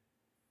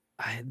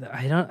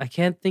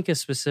can't think of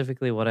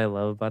specifically what I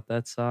love about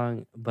that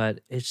song, but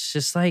it's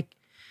just like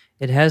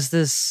it has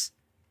this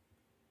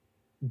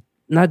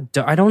I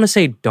don't want to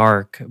say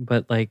dark,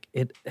 but like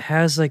it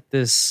has like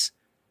this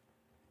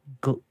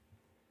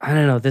I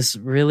don't know, this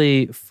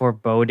really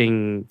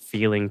foreboding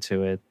feeling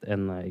to it,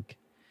 and like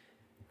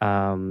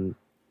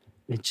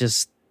it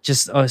just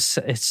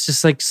it's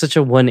just like such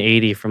a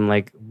 180 from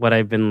like what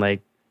I've been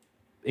like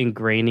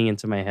ingraining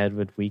into my head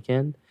with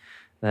Weekend,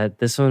 that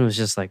this one was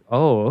just like,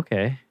 oh,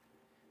 okay,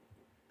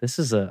 this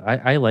is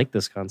I like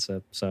this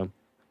concept. So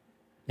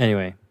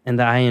anyway, and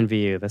the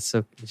INVU, it's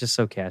just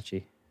so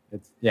catchy.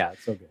 It's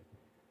so good.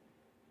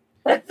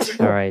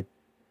 All right,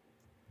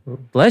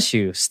 bless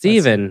you,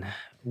 Steven.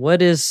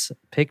 What is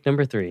pick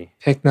number 3?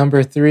 Pick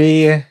number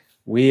 3.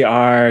 We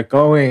are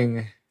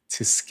going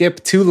to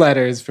skip 2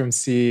 letters from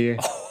C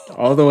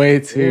all the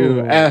way to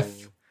Ooh.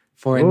 F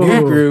for a new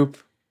Ooh. group.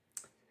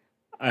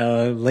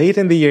 Late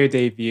in the year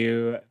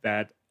debut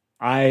that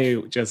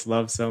I just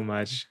love so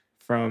much.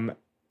 From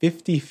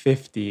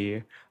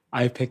 50/50,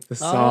 I picked the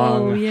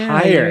song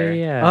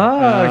Higher.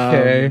 Oh,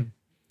 okay.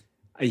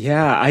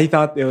 Yeah, I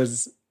thought it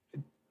was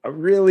a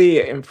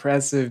really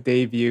impressive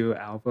debut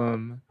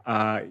album.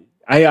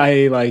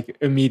 I like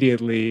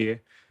immediately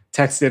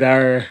texted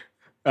our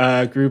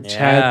group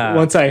chat Yeah.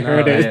 once I No,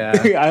 heard it.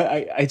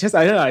 yeah. I don't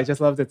know, I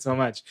just loved it so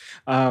much.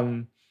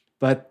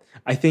 But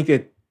I think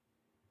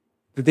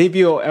the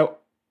debut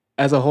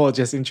as a whole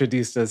just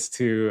introduced us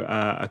to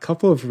a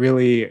couple of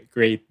really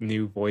great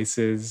new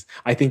voices.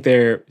 I think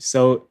they're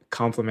so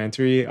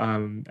complementary.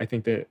 I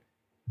think that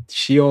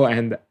Shio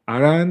and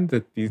Aran,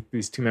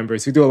 these two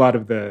members who do a lot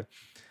of the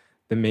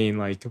main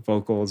like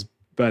vocals,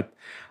 but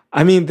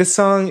I mean this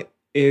song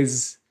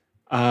is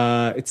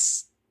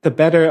it's the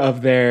better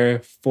of their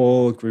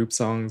full group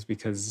songs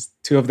because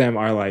two of them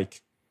are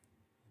like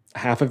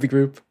half of the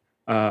group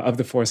of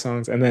the four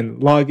songs, and then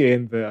Log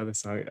In, the other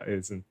song,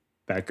 isn't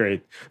that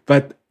great.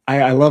 But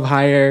I love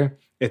Higher.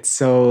 It's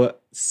so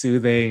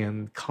soothing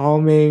and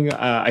calming.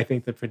 I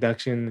think the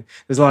production,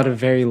 there's a lot of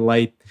very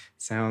light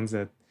sounds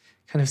that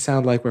kind of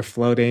sound like we're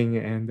floating,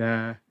 and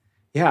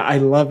yeah, I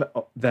love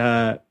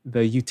the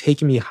 "You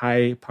Take Me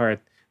High" part,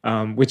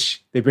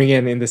 which they bring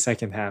in the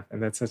second half,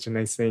 and that's such a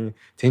nice thing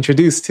to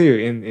introduce too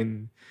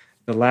in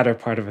the latter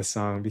part of a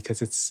song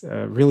because it's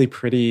a really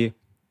pretty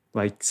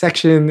like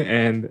section,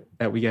 and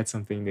that we get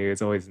something new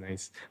is always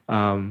nice.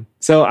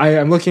 So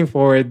I'm looking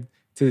forward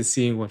to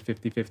seeing what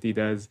 50/50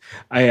 does.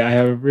 I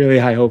have really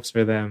high hopes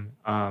for them.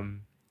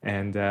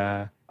 And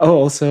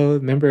also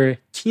remember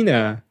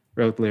Kina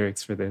wrote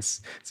lyrics for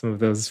this, some of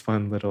those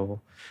fun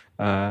little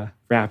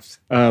rap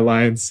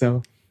lines.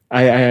 So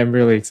I am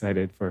really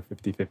excited for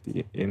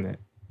 50/50 in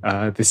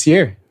it this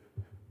year.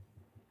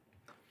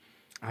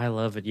 I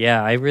love it.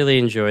 Yeah, I really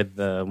enjoyed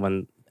the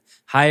one.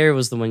 Higher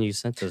was the one you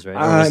sent us, right?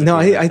 Or was it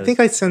No, the- I think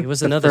I sent it was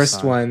the another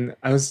first song. one.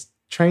 I was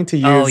trying to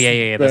use Oh,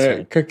 yeah, that's the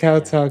right. Kakao Yeah.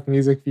 Talk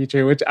music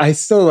feature, which I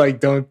still like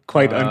don't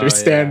quite Oh,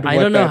 understand. yeah. I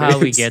what don't know that how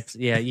we is. get.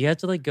 Yeah, you have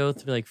to like go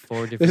through like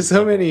 4 different. There's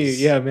so many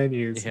levels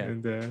menus, Yeah.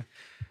 and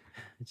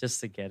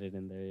just to get it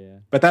in there. Yeah,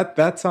 but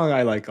that song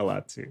I like a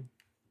lot too.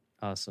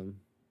 awesome.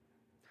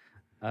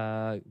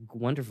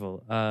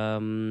 Wonderful.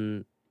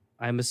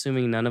 I'm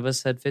assuming none of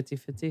us had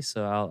 50/50,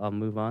 so I'll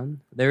move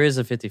on. There is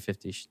a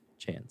 50/50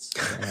 chance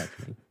of that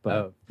happening, but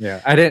Oh,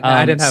 yeah. I didn't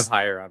have s-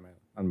 Higher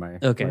on my.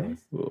 Okay. playlist.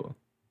 Cool.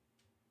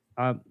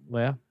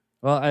 well,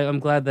 I'm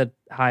glad that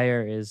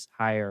Higher is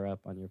higher up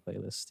on your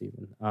playlist,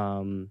 Stephen.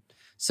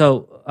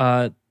 So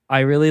I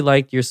really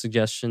liked your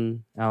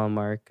suggestion, Alan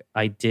Mark.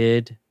 I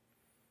did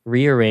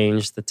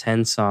rearrange the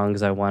 10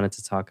 songs I wanted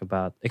to talk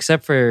about,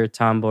 except for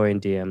Tomboy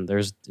and DM.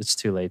 It's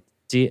too late.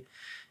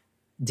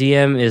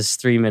 DM is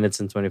 3 minutes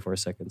and 24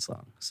 seconds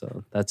long,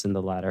 so that's in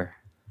the latter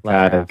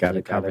half of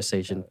the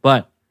conversation.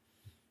 But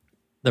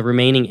the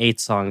remaining 8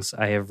 songs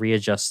I have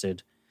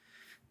readjusted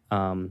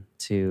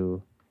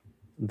to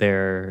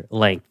their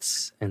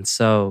lengths, and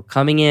so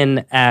coming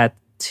in at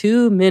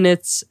 2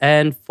 minutes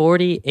and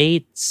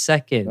 48 Oh my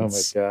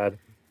seconds god.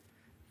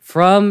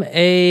 from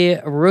a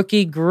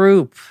rookie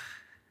group.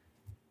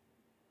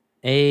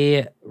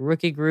 A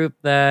rookie group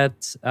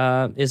that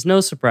is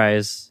no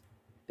surprise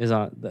is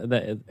on.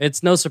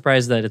 It's no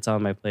surprise that it's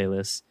on my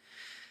playlist.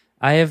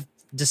 I have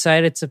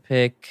decided to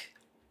pick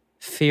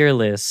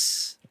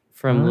 "Fearless"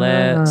 from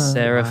Le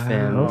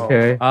Seraphim wow.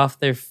 Okay. off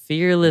their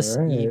Fearless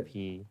All right.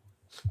 EP.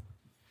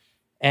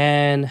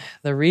 And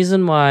the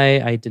reason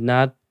why I did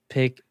not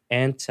pick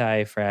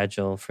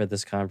Anti-Fragile for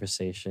this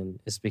conversation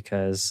is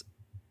because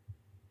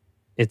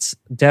it's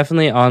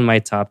definitely on my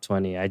top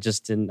 20. I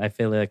just didn't. I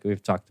feel like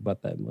we've talked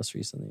about that most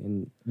recently,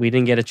 and we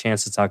didn't get a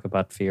chance to talk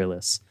about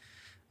Fearless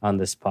on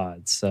this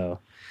pod. So,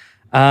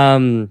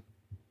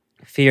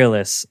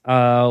 Fearless.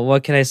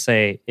 What can I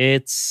say?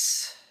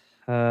 It's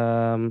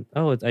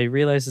I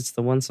realize it's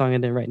the one song I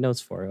didn't write notes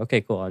for.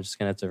 Okay, cool. I'm just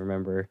gonna have to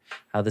remember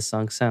how this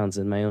song sounds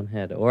in my own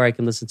head, or I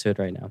can listen to it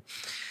right now.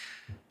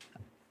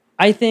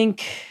 I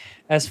think,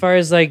 as far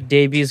as like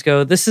debuts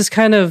go, this is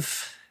kind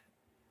of.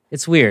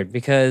 It's weird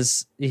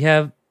because you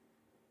have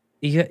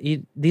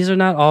these are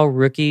not all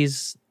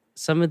rookies.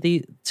 Some of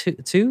the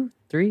two.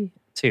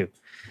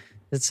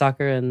 It's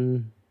Soccer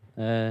and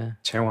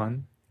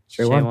Chaewon.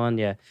 Chaewon,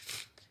 yeah.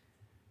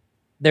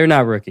 They're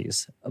not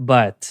rookies,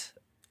 but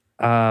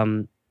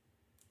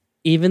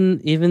even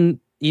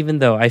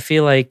though I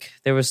feel like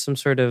there was some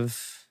sort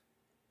of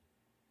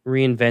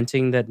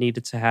reinventing that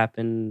needed to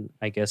happen,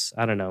 I guess,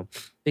 I don't know,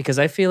 because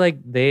I feel like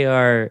they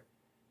are,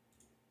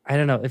 I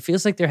don't know, it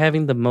feels like they're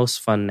having the most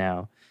fun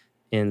now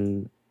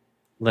in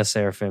Les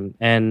Seraphim.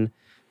 And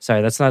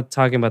sorry, that's not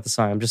talking about the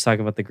song, I'm just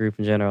talking about the group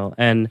in general.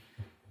 And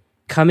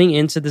coming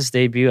into this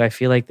debut, I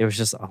feel like there was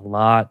just a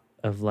lot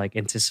of like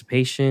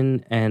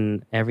anticipation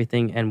and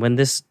everything. And when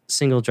this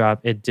single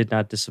dropped, it did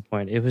not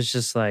disappoint. It was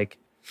just like,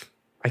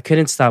 I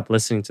couldn't stop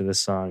listening to this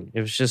song.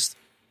 It was just,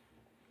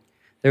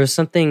 there was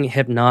something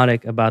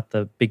hypnotic about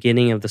the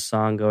beginning of the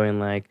song going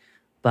like,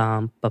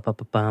 bum, ba, ba,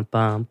 ba, bum,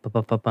 bum, ba,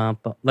 ba, ba, bum,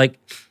 bum. Like,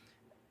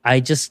 I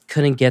just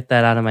couldn't get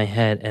that out of my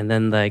head. And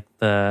then like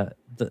the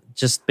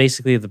just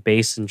basically the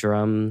bass and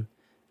drum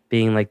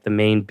being like the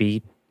main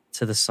beat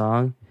to the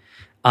song.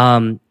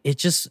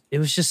 It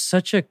was just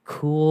such a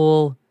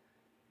cool.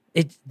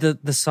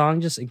 The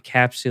song just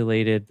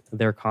encapsulated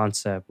their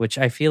concept, which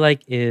I feel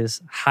like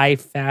is high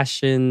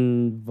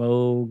fashion,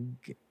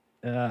 Vogue.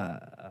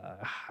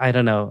 I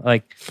don't know,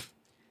 like.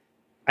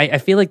 I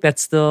feel like that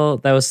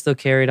was still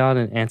carried on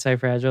in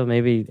Anti-Fragile.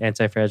 Maybe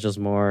Anti-Fragile's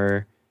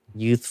more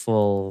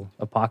youthful,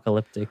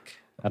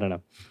 apocalyptic. I don't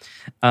know.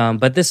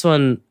 But this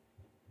one,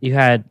 you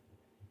had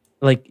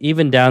like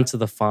even down to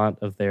the font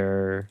of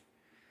their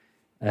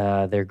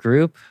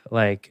group,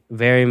 like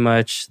very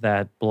much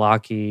that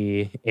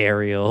blocky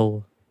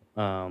Arial,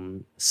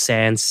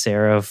 sans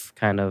serif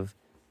kind of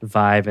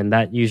vibe, and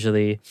that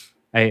usually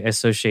I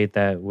associate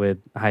that with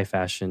high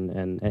fashion.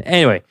 And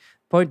anyway,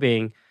 point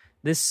being,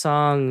 this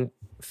song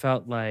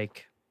felt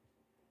like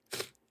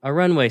a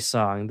runway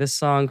song. This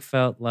song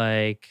felt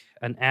like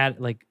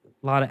like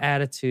a lot of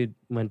attitude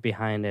went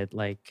behind it.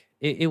 Like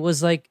it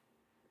was like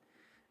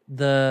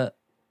the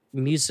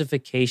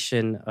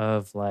musification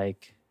of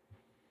like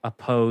a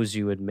pose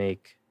you would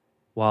make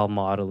while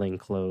modeling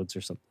clothes or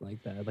something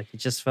like that. Like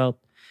it just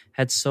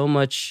had so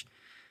much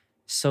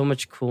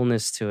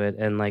coolness to it,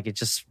 and like it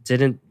just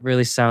didn't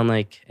really sound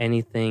like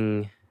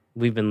anything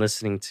we've been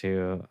listening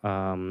to.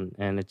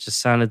 And it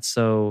just sounded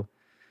so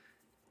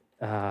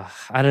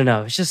I don't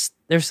know. It's just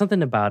there's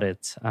something about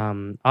it.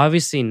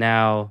 Obviously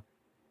now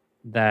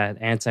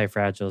that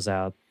Anti-Fragile's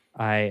out,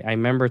 I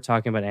remember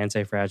talking about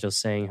Anti-Fragile,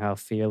 saying how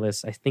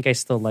Fearless. I think I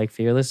still like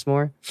Fearless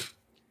more,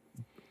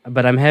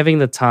 but I'm having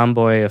the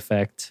tomboy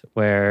effect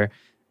where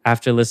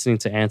after listening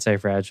to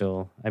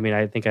Anti-Fragile, I mean,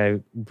 I think I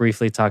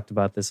briefly talked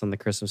about this on the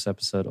Christmas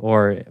episode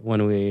or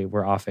when we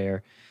were off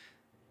air.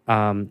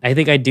 I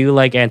think I do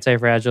like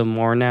Anti-Fragile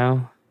more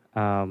now,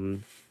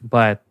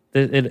 but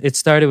it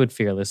started with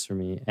Fearless for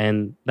me,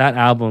 and that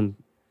album,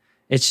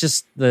 it's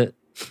just the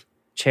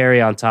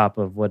cherry on top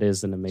of what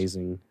is an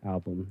amazing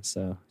album.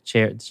 So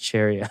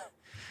cherry.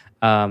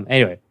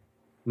 Anyway,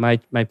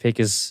 my pick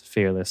is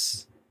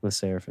Fearless, LE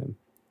SSERAFIM.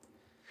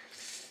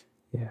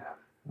 Yeah.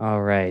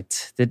 All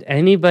right. Did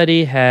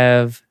anybody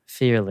have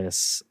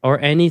Fearless or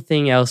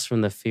anything else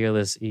from the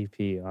Fearless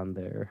EP on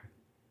there?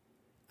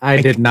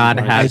 I did not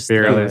I have just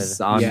Fearless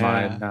did. on Yeah.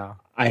 mine. No.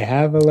 I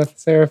have a LE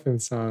SSERAFIM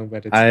song,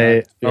 but it's I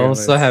not Fearless.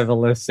 also have a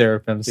LE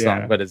SSERAFIM song,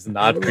 Yeah. but it's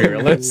not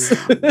Fearless.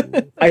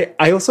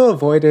 I also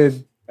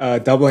avoided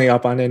doubling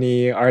up on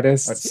any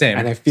artists. Same.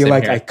 And I feel Same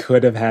like here. I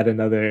could have had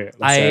another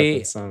LE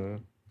SSERAFIM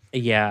song.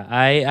 Yeah,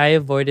 I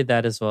avoided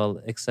that as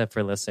well, except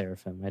for LE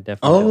SSERAFIM. I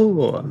definitely.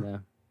 Oh.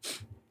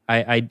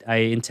 I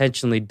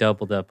intentionally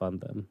doubled up on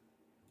them.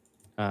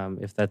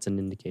 If that's an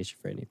indication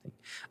for anything.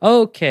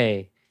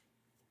 Okay.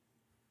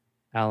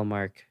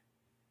 Alamark,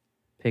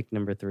 pick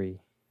number 3.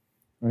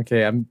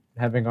 Okay, I'm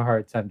having a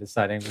hard time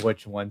deciding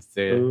which ones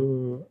to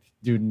Ooh.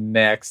 do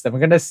next. I'm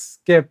gonna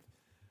skip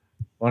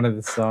one of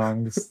the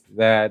songs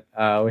that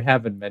we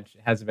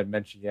hasn't been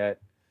mentioned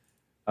yet,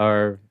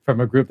 or from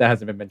a group that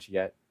hasn't been mentioned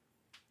yet.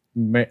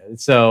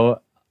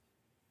 So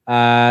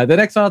the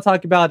next one I'll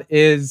talk about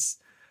is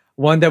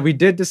one that we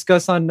did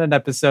discuss on an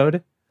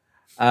episode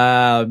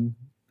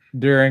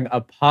during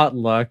a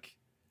potluck,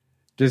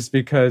 just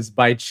because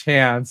by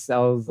chance I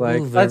was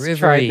like, Ooh, the let's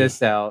try Reverie.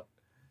 this out.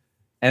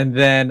 And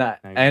then I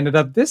ended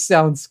up, this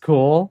sounds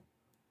cool.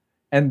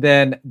 And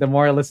then the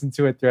more I listened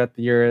to it throughout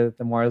the year,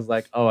 the more I was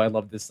like, oh, I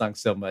love this song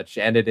so much.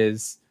 And it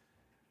is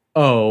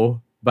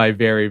Oh by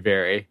Very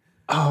Very.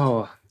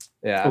 Oh.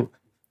 Yeah. Cool.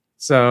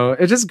 So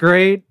it's just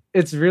great.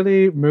 It's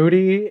really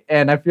moody.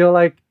 And I feel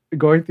like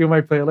going through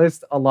my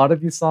playlist, a lot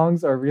of these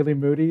songs are really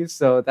moody.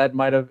 So that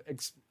might have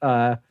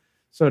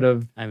sort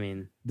of I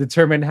mean,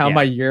 determined how Yeah.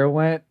 my year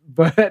went.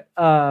 But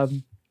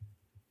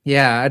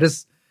yeah, I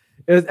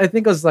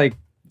think it was like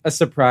a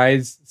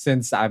surprise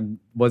since I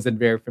wasn't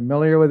very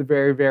familiar with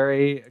Very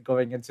Very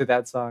going into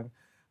that song.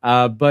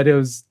 But it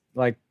was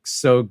like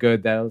so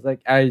good that I was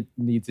like, I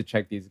need to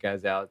check these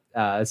guys out.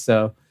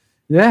 So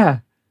yeah,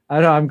 I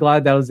don't know. I'm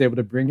glad that I was able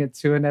to bring it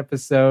to an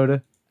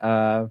episode.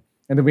 And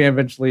then we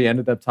eventually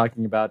ended up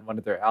talking about one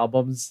of their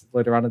albums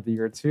later on in the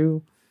year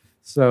too.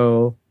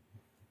 So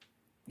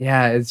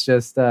yeah, it's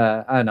just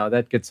I don't know,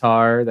 that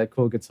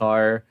cool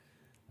guitar,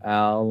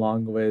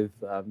 along with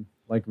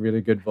like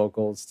really good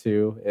vocals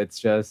too. It's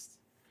just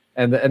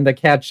and the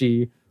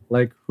catchy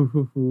like hoo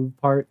hoo hoo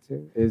part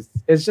too is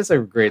just a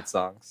great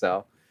song.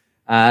 So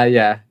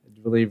yeah,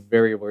 really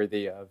very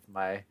worthy of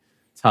my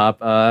top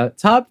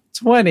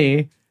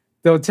 20.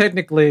 Though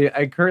technically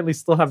I currently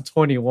still have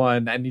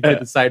 21. I need to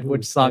decide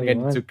which song I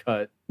 21. need to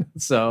cut.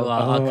 So well,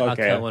 I'll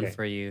okay, cut one okay.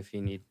 for you if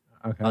you need.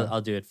 okay.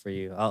 I'll do it for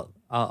you.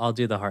 I'll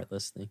do the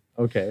heartless thing.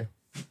 Okay.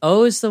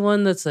 Oh, it's the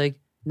one that's like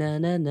na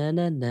na na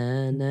na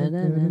na na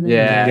na na.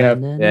 Yeah, Yep.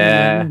 na, na,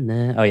 yeah. na,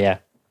 na. Oh yeah,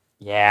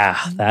 yeah.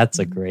 That's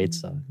a great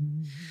song.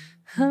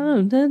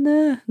 Oh, na,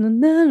 na, na,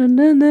 na,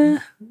 na, na.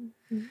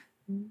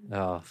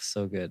 Oh,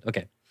 so good.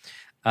 Okay.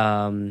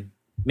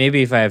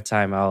 Maybe if I have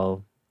time,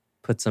 I'll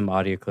put some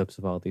audio clips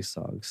of all these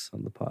songs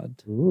on the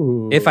pod.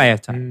 Ooh. If I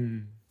have time.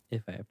 Mm.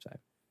 If I have time.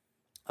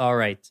 All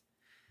right,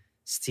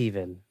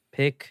 Steven,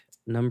 pick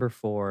number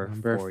 4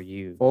 Number for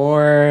you.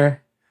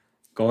 4,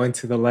 going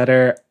to the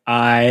letter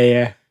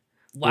I.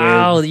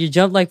 Wow, with- you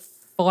jumped like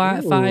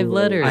five Ooh.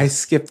 letters. I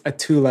skipped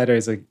 2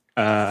 letters. Oh,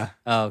 F,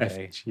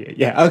 okay. G, A.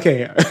 Yeah,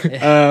 okay.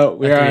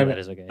 We're 3 on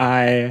letters, okay.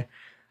 I,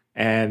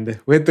 and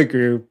with the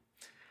group,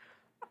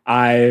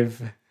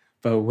 I've.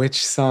 But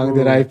which song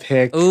did Ooh. I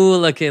pick?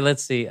 Ooh, okay,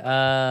 let's see.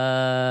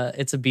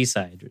 It's a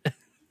B-side.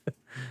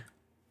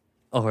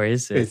 Or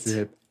is it? Is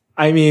it?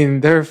 I mean,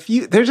 there are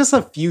there's just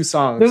a few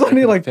songs. There's I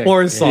only could like pick.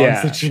 4 songs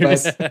Yeah, to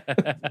choose.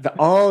 but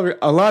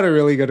a lot of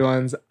really good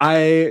ones.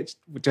 I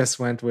just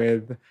went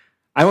with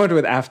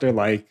After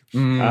Like.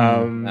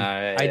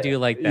 I do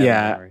like that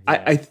Yeah, more.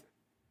 I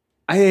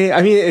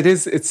mean,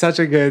 it's such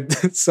a good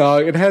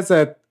song. It has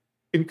that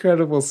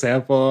incredible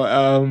sample.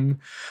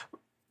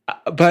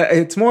 But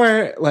it's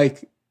more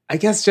like, I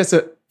guess, just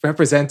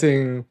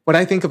representing what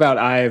I think about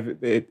IVE.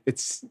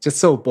 It's just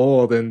so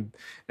bold and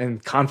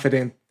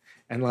confident,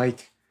 and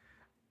like,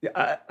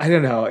 I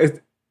don't know.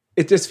 It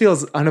just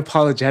feels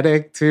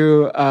unapologetic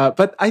too.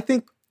 But I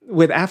think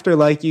with After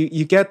Like,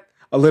 you get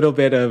a little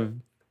bit of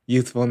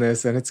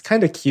youthfulness, and it's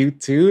kind of cute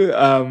too.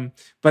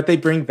 But they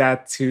bring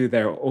that to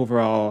their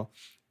overall,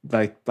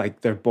 like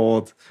their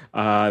bold,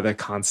 their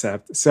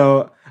concept.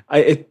 So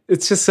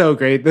it's just so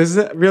great. There's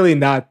really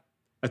not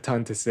a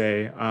ton to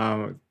say.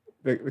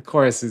 The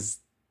chorus is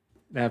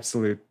an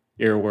absolute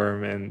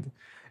earworm, and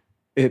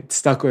it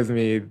stuck with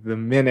me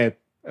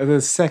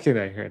the second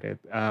I heard it.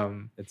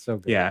 It's so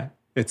good. Yeah,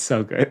 it's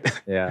so good.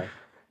 Yeah.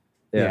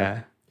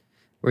 Yeah.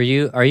 Are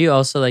you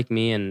also like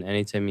me, and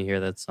anytime you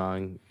hear that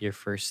song, your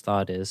first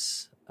thought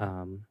is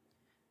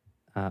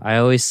I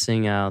always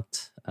sing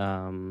out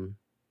obviously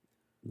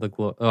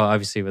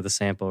with the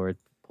sample where it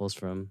pulls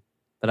from,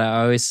 but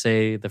I always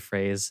say the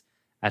phrase,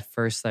 "At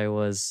first I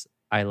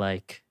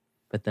like,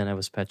 but then I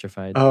was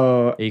petrified."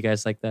 Oh, Are you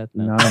guys like that?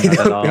 No, I not at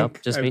don't all.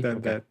 think Just I've me? done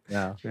Okay.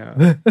 that. Yeah.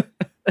 No.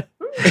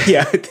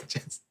 Yeah,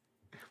 just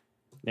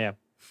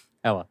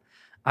Oh well,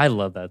 I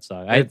love that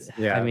song. I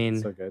mean,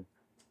 so good.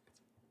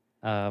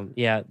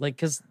 yeah, like,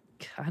 because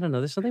I don't know,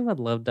 there's something about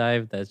Love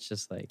Dive that's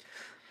just like,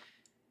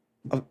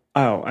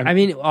 I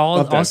mean,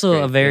 Love Dive's also a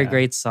great, very yeah.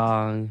 great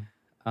song,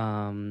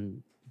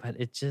 but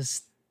it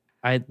just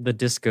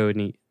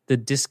the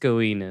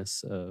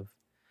disco-iness of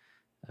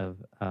Yeah.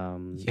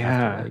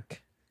 After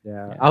Like.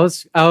 Yeah.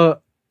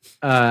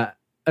 Yeah.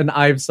 An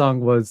IVE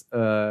song was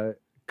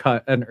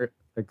cut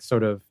like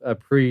sort of a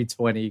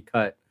pre-20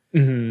 cut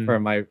Mhm.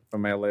 from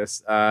my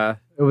list. It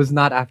was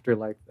not After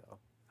Like though.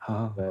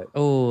 Oh, But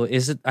Oh,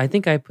 is it? I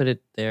think I put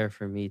it there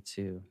for me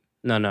too.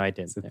 No, I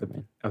didn't. is it Never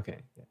mind. okay.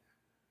 Yeah.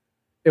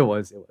 it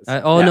was. No,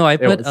 Yeah, I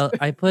it put was.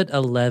 I put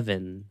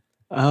 11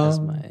 as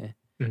Oh. my.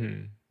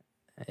 Mhm.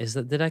 Is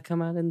that? Did I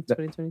come out in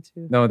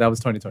 2022? No, that was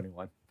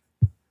 2021.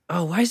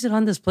 Oh, why is it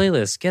on this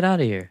playlist? Get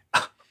out of here.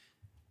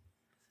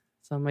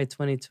 It's on my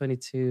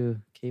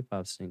 2022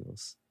 K-pop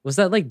singles. Was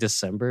that like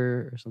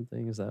December or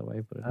something? Is that why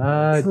I put it?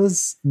 on? It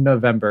was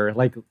November,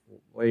 like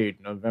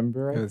late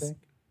November, It I was- think.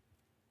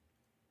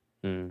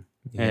 Hmm.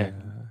 Yeah.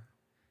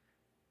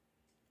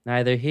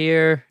 Neither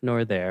here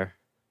nor there.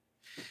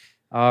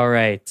 All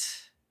right.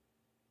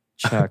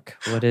 Chuck,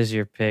 what is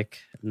your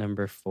pick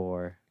number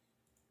 4?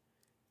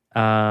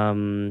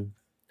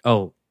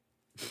 Oh.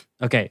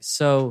 Okay,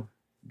 so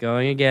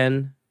going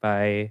again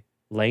by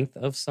length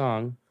of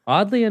song.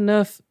 Oddly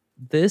enough,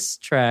 this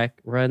track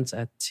runs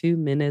at 2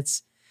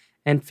 minutes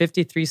and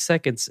 53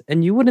 seconds.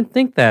 And you wouldn't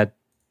think that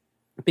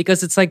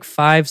because it's like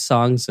 5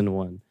 songs in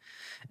one.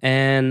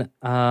 And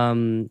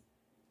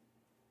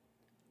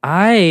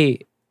I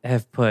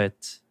have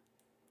put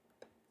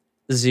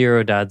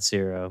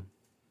 0.0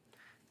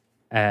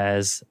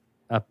 as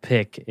a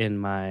pick in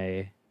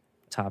my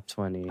top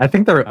 20. I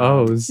think they're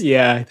O's.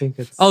 Yeah, I think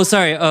it's. Oh,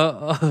 sorry.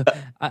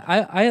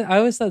 I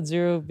always thought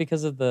 0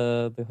 because of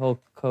the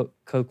whole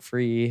Coke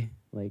free,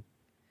 like,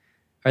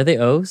 are they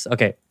O's?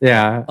 Okay.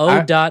 Yeah.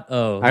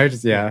 O.O. I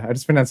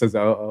just pronounce it as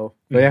O.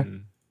 But yeah.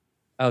 Mhm.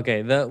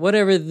 Okay, the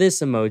whatever this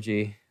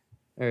emoji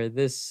or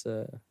this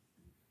ooh.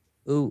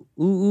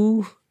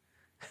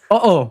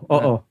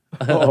 Oh.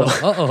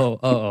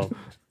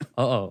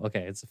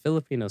 Okay, it's a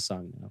Filipino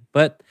song now.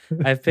 But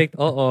I've picked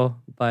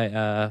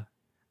by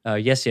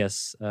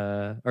yes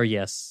or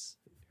yes,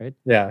 right?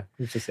 Yeah.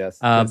 It's just yes.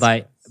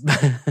 By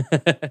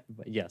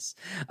yes.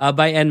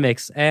 By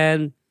NMIX.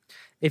 And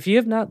if you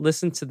have not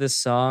listened to this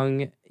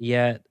song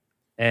yet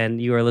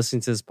and you are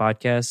listening to this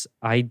podcast,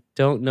 I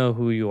don't know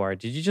who you are.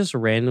 Did you just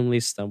randomly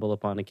stumble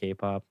upon a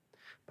K-pop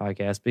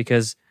podcast?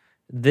 Because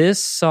this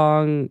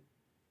song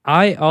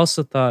I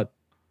also thought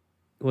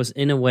was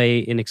in a way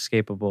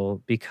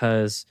inescapable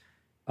because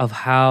of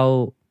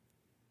how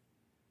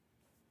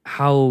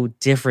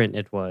different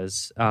it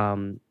was.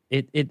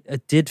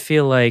 It did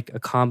feel like a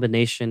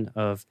combination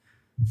of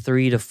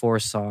 3 to 4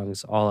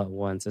 songs all at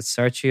once. It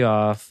starts you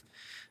off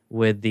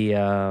with the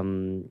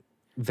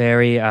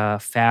very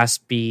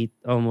fast beat,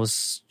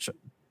 almost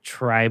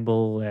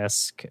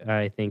tribal-esque,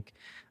 I think,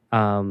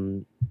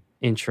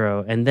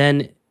 intro. And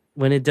then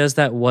when it does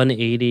that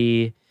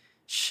 180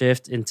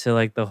 shift into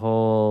like the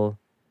whole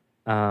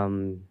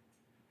um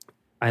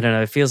I don't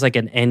know, it feels like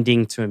an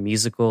ending to a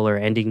musical or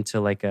ending to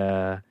like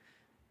a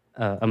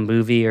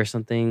movie or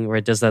something where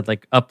it does that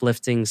like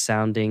uplifting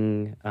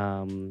sounding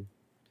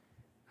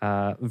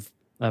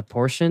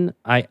portion.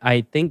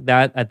 I think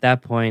that at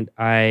that point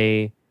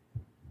I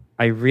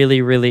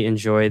really really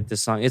enjoyed the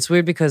song. It's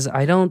weird because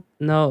I don't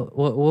know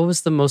what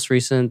was the most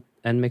recent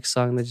NMIX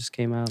song that just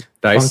came out.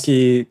 Dice.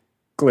 Funky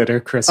glitter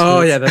Christmas.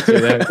 Oh yeah, that's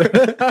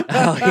it.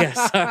 Oh yeah,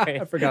 sorry.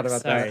 I forgot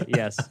about Sorry.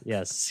 that.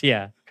 Yes,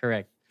 yeah,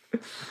 correct.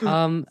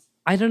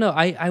 I don't know.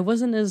 I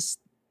wasn't as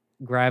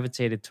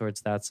gravitated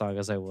towards that song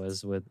as I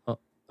was with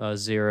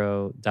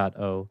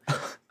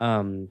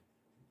 0.0.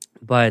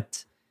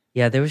 But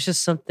yeah, there was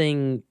just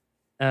something.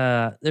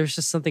 There was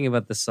just something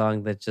about the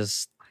song that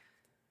just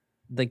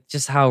like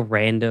just how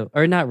random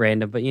or not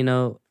random, but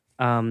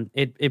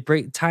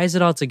it ties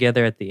it all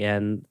together at the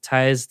end.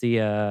 Ties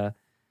the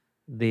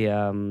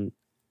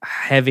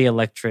heavy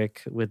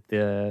electric with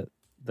the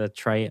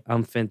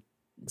triumphant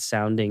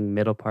sounding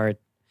middle part.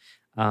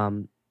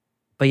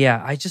 But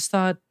yeah, I just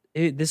thought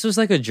this was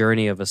like a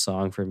journey of a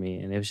song for me,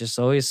 and it was just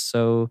always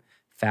so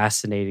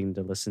fascinating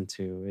to listen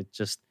to. It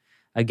just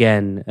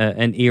again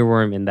an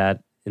earworm in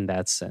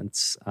that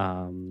sense.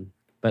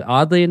 But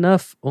oddly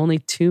enough, only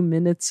 2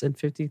 minutes and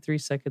 53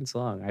 seconds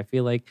long. I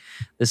feel like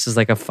this is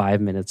like a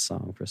 5-minute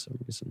song for some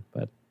reason.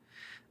 But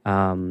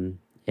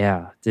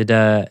yeah, did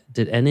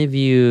any of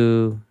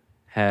you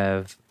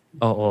have?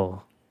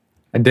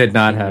 I did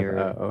not In have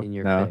your- in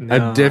your no. pick.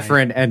 No, A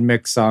different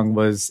NMIX song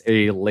was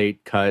a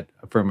late cut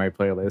for my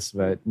playlist,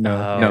 but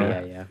no,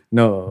 Yeah,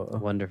 no.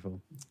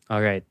 wonderful.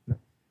 All right,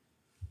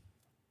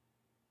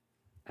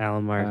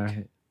 Alan Mark, All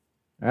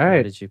what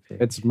right, did you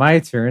pick? it's my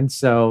turn.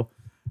 So,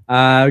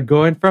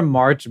 going from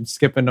March, I'm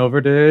skipping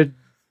over to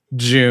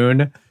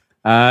June,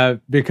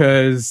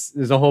 because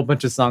there's a whole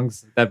bunch of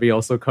songs that we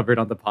also covered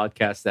on the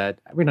podcast that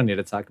we don't need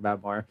to talk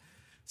about more.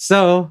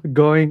 So,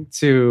 going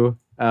to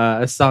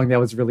a song that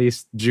was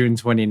released June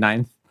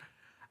 29th,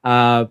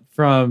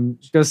 from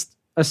just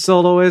a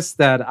soloist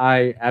that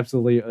I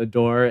absolutely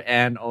adore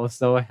and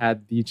also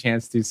had the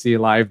chance to see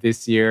live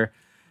this year.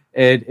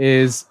 It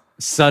is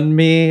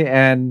Sunmi,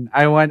 and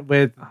I went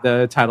with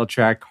the title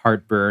track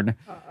Heartburn,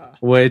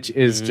 which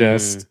is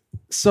just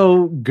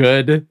so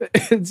good.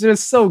 It's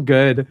just so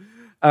good.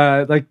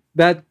 Like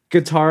that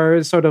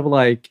guitar sort of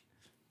like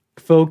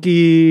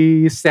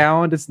folky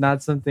sound is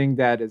not something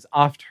that is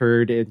oft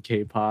heard in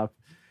K-pop.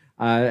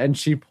 And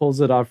she pulls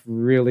it off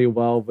really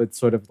well with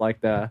sort of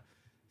like the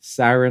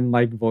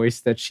siren-like voice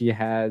that she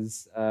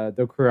has.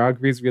 The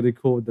choreography is really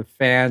cool with the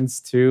fans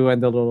too,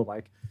 and the little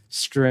like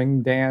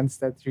string dance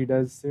that she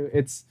does too.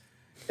 It's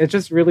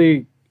just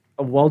really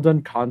a well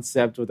done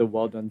concept with a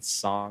well done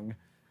song,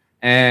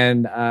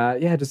 and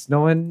yeah, just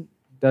no one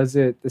does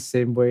it the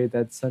same way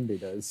that Sunday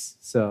does.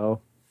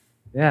 So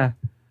yeah,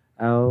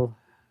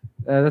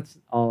 that's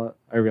all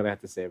I really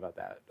have to say about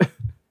that.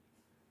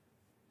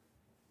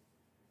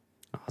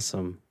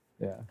 Awesome.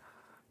 Yeah.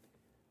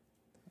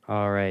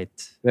 All right.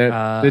 That-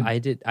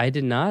 I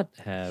did not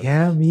have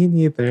Yeah, me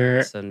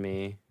neither.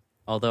 Sunmi,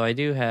 although I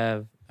do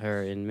have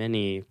her in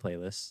many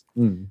playlists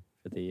Mm.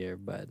 for the year,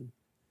 but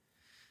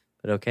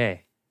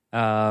okay.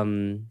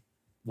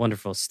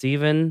 Wonderful.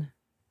 Steven,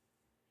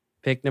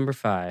 pick number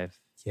 5.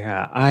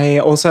 Yeah, I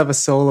also have a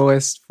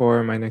soloist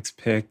for my next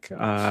pick.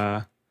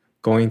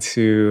 Going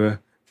to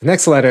the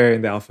next letter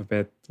in the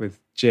alphabet with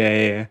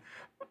J.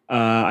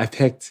 I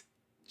picked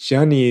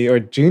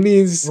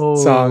Juni's Oh.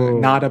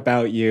 song "Not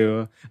About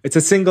You." It's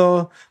a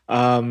single.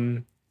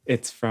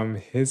 It's from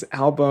his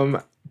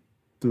album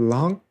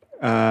Blanc,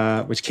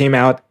 which came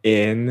out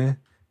in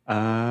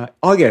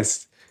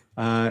August.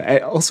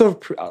 Also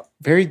a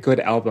very good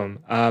album.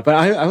 But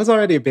I was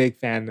already a big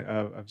fan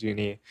of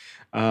Juni.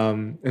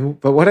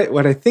 But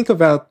what I think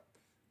about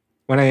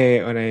when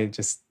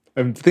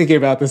I'm thinking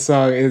about the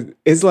song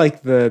is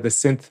like the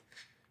synth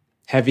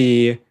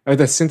heavy or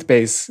the synth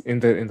bass in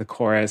the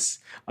chorus,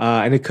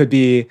 and it could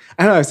be,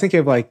 I don't know, I was thinking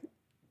of like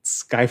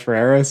Sky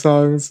Ferreira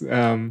songs,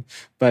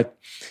 but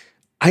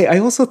I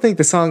also think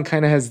the song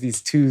kind of has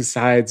these two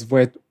sides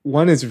where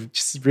one is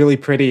just really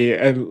pretty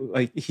and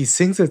like he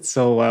sings it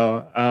so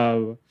well.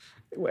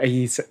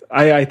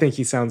 I think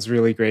he sounds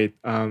really great,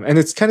 and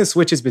it's kind of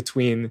switches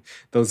between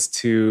those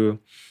two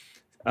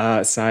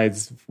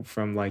sides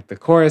from like the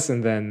chorus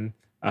and then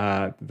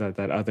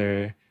that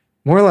other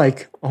more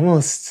like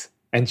almost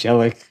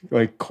angelic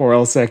like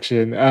choral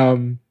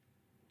section.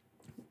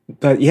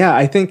 But yeah,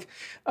 I think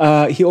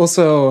he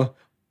also,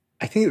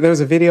 I think there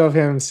was a video of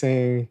him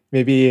saying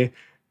maybe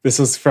this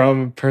was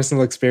from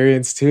personal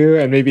experience too,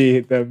 and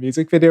maybe the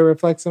music video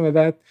reflects some of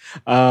that.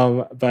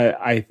 But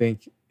I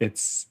think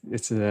it's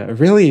a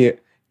really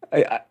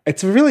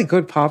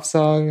good pop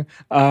song.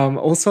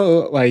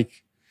 Also,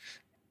 like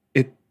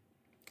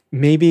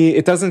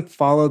it doesn't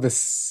follow the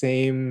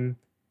same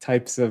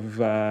types of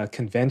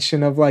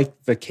convention of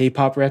like the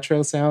K-pop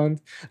retro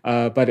sound,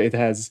 but it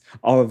has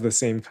all of the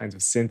same kinds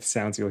of synth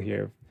sounds you'll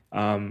hear.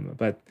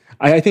 But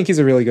I think he's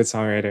a really good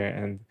songwriter,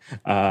 and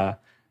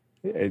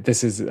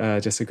this is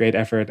just a great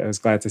effort. I was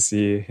glad to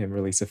see him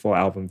release a full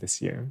album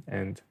this year,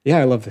 and yeah,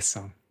 I love this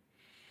song.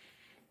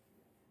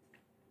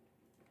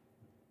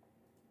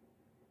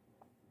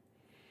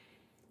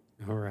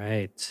 All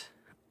right.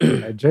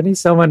 Jenny's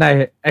someone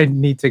I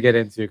need to get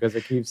into because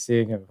I keep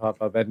seeing him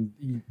pop up,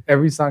 and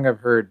every song I've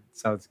heard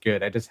sounds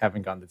good. I just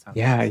haven't gone the time.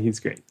 Yeah, he's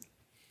great.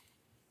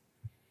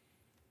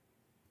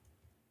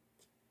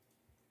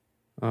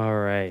 All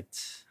right.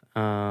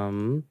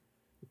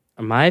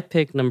 My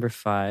pick number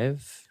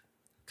 5,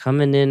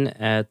 coming in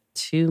at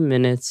 2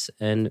 minutes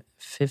and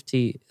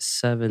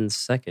 57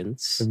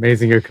 seconds. It's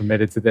amazing you're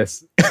committed to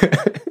this.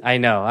 I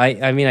know.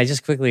 I mean, I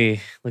just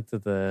quickly looked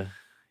at the.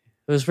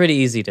 It was pretty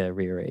easy to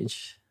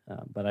rearrange,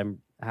 but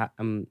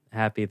I'm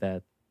happy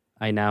that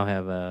I now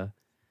have a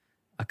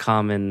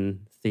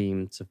common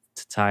theme to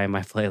tie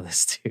my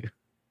playlist to.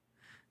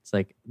 It's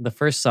like the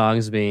first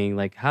songs being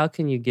like, how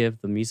can you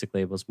give the music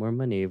labels more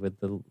money with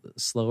the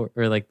slower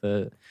or like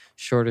the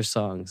shorter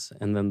songs,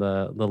 and then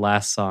the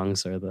last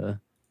songs are the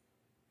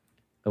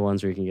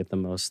ones where you can get the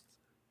most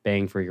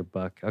bang for your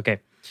buck. Okay.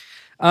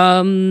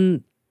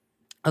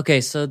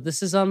 Okay, so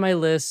this is on my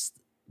list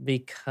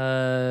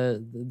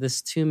because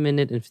this 2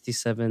 minute and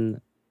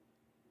 57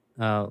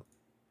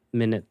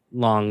 minute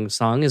long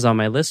song is on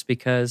my list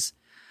because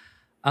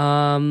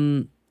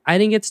I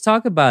didn't get to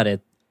talk about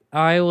it.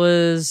 I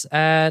was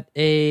at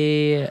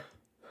a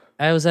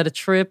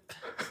trip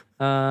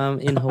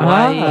in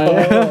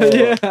Hawaii.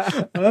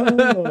 Yeah.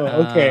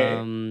 Oh,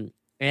 okay.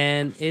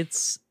 And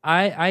it's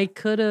I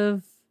could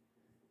have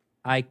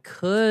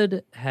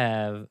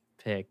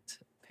picked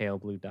Pale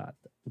Blue Dot,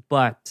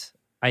 but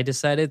I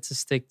decided to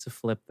stick to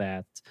Flip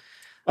That.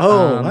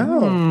 Oh,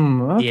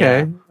 wow. Okay.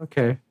 Yeah.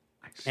 Okay.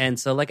 And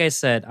so, like I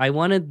said, I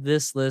wanted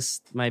this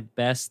list, my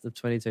best of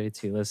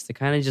 2022 list, to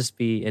kind of just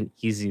be an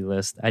easy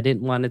list. I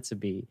didn't want it to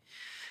be,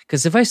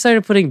 because if I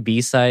started putting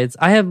B-sides,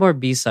 I have more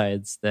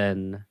B-sides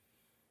than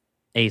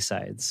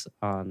A-sides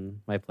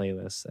on my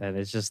playlist. And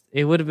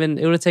it would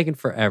have taken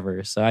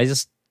forever. So I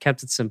just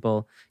kept it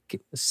simple,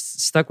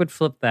 stuck with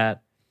Flip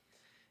That.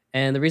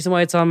 And the reason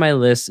why it's on my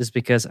list is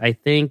because I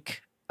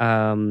think,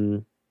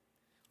 well,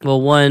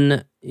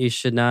 one, you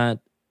should not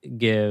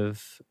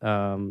give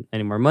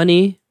any more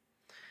money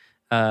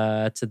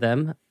to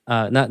them,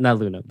 not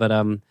Luna,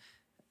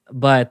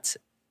 but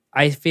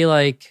I feel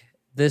like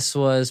this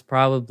was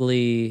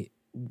probably,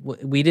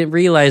 we didn't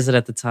realize it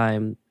at the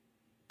time,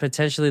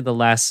 potentially the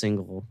last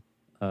single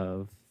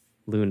of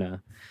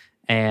Luna,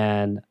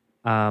 and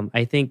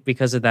I think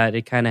because of that,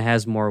 it kind of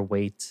has more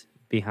weight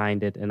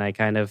behind it, and I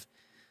kind of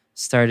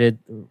started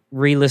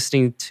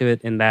re-listening to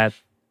it in that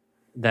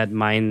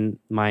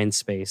mind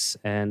space,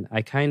 and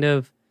I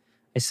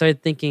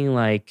started thinking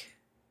like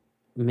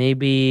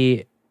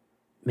maybe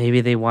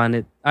they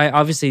wanted.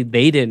 Obviously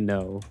they didn't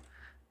know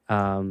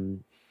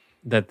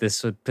that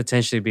this would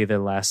potentially be their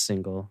last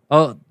single.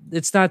 Oh,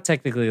 it's not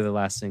technically the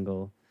last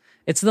single.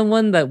 It's the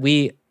one that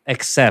we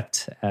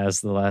accept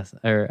as the last.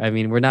 Or I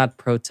mean, we're not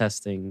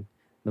protesting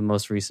the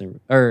most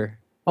recent. Or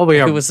Oh,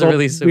 we are. It was the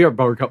release of- We are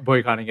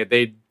boycotting it.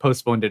 They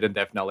postponed it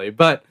indefinitely,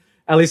 but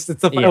at least it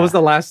Yeah. was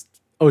the last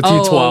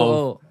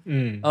OT12.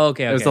 Mm.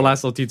 Okay. It was the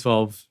last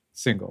OT12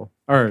 single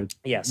or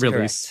Yes,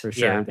 release correct. for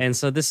sure. Yeah, and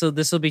so this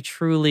will be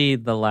truly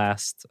the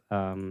last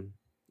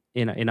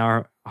in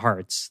our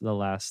hearts, the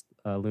last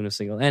Luna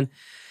single,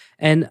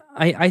 and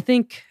I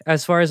think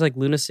as far as like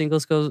Luna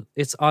singles goes,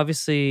 it's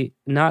obviously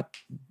not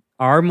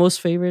our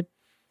most favorite.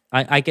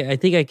 I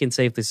think I can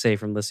safely say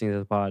from listening to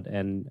the pod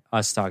and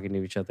us talking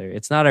to each other,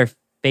 it's not our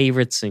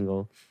favorite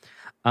single,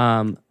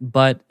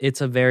 but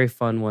it's a very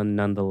fun one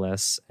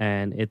nonetheless,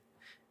 and it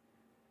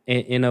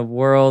in a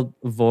world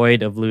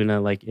void of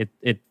Luna, like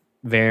it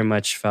very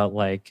much felt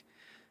like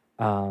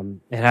it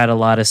had a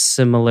lot of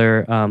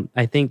similar.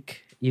 I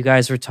think you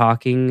guys were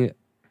talking,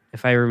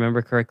 if I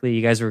remember correctly,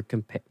 you guys were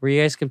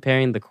you guys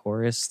comparing the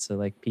chorus to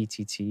like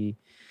PTT,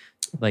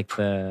 like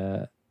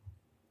the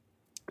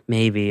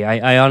maybe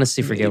I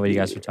honestly forget what you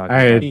guys were talking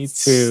about. Me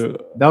too.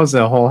 That was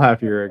a whole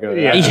half year ago.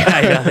 Yeah.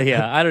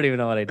 Yeah. I don't even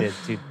know what I did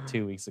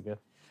two weeks ago.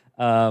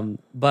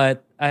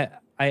 But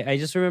I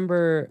just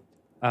remember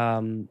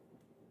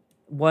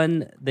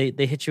one,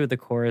 they hit you with the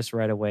chorus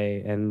right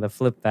away, and the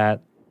Flip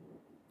That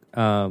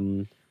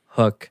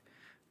hook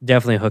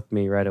definitely hooked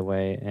me right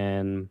away.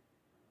 And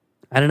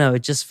I don't know,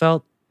 it just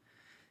felt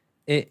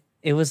it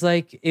was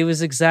like it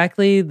was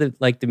exactly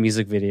the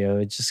music video.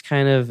 It just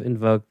kind of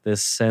invoked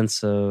this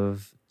sense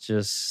of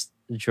just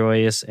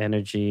joyous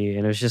energy,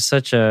 and it was just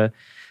such a.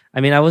 I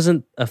mean, I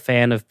wasn't a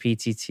fan of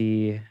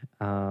PTT,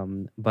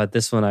 but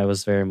this one I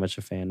was very much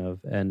a fan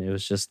of, and it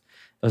was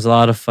a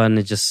lot of fun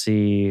to just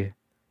see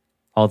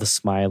all the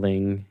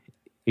smiling,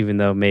 even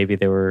though maybe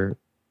there were,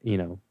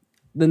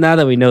 now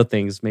that we know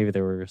things, maybe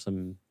there were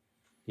some,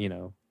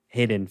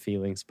 hidden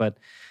feelings, but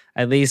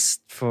at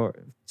least for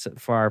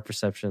our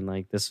perception,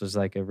 like this was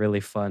like a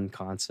really fun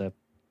concept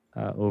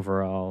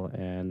overall,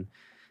 and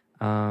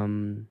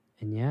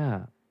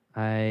yeah,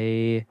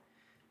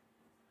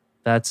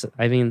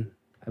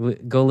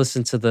 go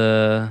listen to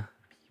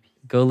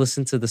go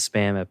listen to the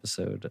spam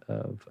episode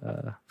of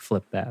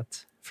Flip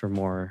That for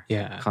more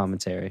Yeah.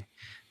 commentary.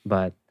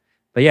 But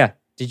yeah,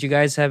 did you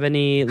guys have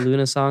any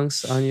Luna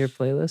songs on your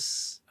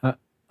playlists?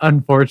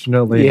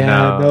 Unfortunately,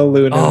 Yeah, no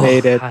Luna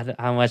made it.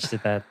 How much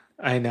did that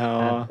I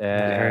know.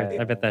 that hurt?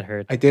 Yeah. I bet that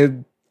hurt. I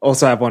did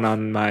also have one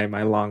on my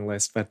long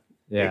list, but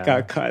Yeah. it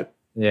got cut.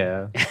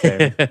 Yeah.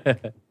 Same.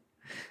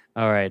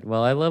 All right.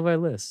 Well, I love our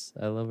list.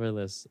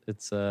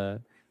 It's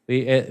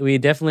we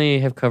definitely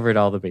have covered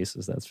all the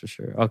bases. That's for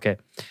sure. Okay,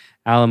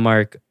 Alan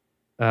Mark.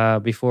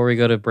 Before we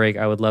go to break,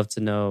 I would love to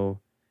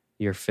know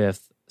your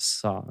fifth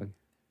song.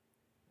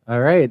 All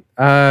right.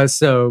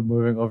 So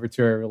moving over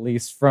to a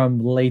release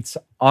from late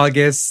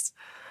August.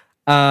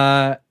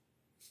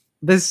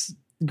 This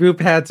group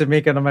had to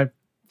make it on my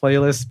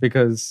playlist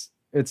because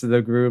it's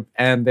the group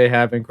and they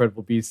have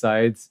incredible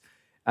B-sides,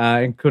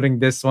 including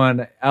this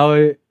one.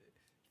 I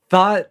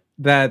thought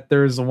that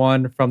there's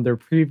one from their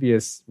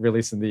previous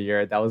release in the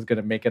year that was going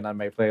to make it on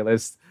my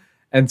playlist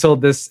until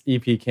this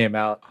EP came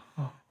out.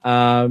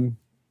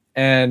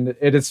 And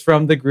it is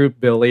from the group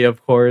Billy,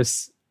 of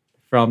course,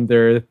 from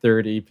their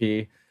third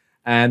EP.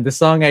 And the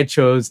song I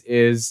chose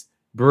is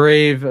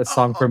Brave, a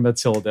song from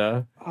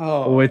Matilda,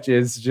 Oh, which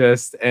is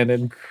just an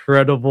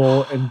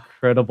incredible,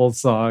 incredible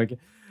song.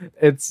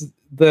 It's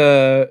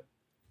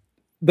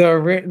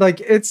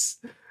it's,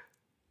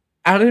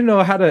 I don't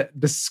know how to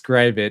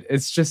describe it.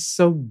 It's just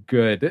so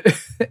good.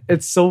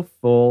 It's so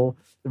full,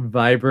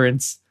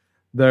 vibrant.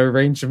 The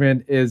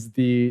arrangement is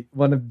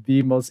one of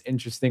the most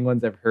interesting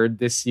ones I've heard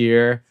this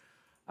year.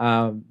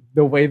 The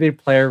way they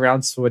play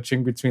around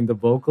switching between the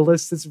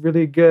vocalists is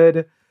really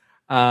good.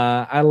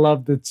 I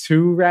love the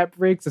two rap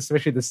breaks,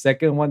 especially the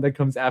second one that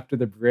comes after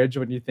the bridge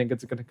when you think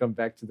it's going to come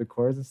back to the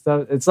chorus and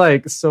stuff. It's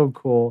like so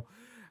cool.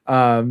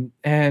 And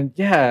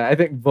yeah, I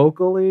think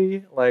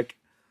vocally, like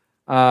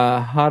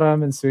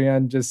Haram and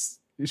Suyeon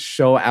just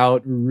show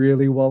out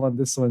really well on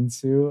this one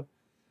too.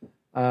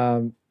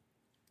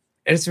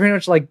 It's very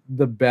much like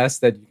the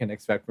best that you can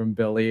expect from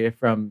Billy,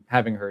 from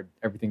having heard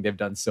everything they've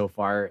done so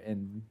far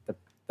in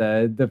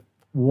the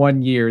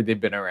 1 year they've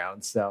been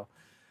around. So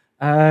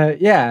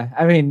yeah,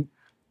 I mean,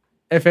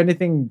 if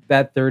anything,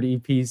 that third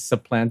EP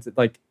supplants it,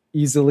 like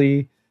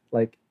easily,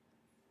 like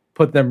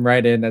put them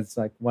right in as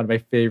like one of my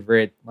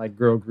favorite like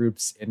girl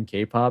groups in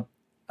K-pop.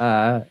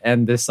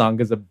 And this song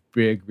is a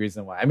big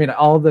reason why. I mean,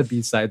 all the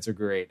B-sides are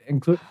great,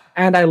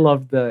 and I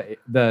love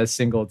the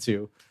single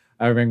too,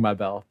 Ring My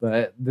Bell.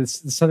 But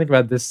there's something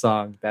about this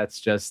song that's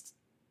just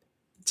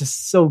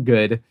so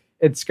good.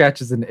 It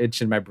scratches an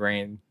itch in my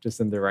brain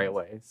just in the right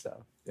way.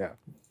 So yeah.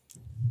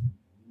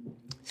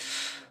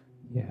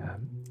 yeah.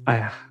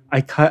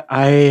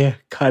 I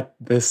cut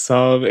this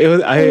song. It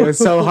was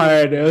so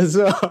hard. It was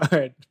so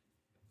hard.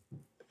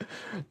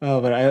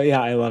 Oh, but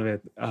I love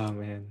it. Oh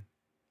man.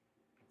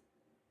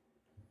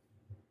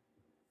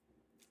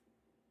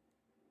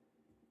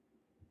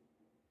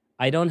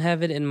 I don't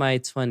have it in my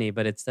 20,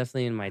 but it's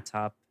definitely in my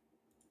top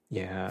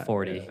Yeah.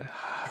 40.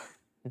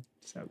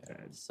 So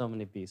good. So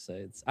many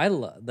B-sides. I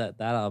love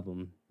that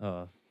album.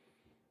 Oh,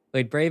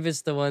 wait, Brave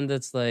is the one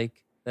that's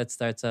like that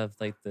starts off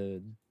like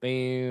the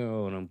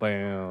bam,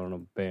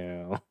 bam,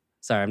 bam.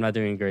 Sorry, I'm not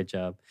doing a great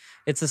job.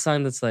 It's a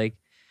song that's like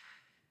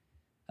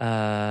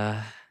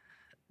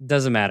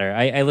doesn't matter.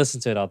 I listen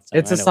to it all the time.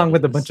 It's a song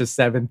with a bunch of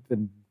seventh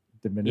and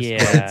diminished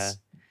chords.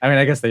 I mean,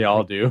 I guess they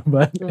all do,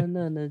 but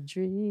a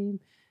dream.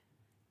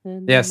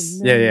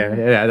 yes,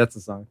 yeah. That's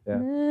the song.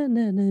 Yeah.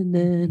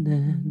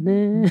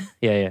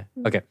 Yeah.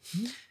 Okay.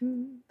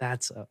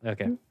 That's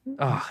okay.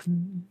 Oh,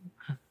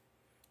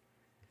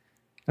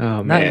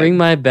 Oh not man. Ring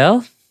My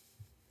Bell.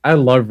 I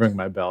love Ring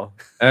My Bell.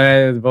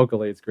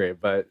 Vocally, it's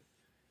great, but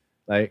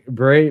like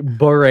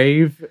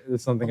Brave,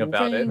 there's something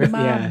about it. Ring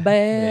my Yeah.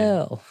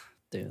 bell.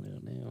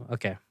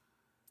 Okay.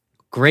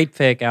 Great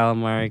pick, Alan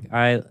Mark.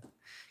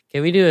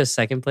 Can we do a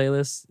second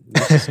playlist?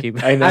 Let's just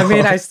keep. I know. I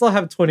mean, I still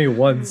have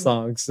 21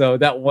 songs, so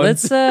that one.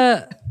 Let's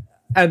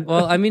and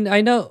well, I mean,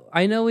 I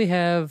know we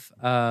have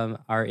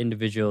our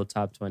individual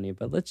top 20,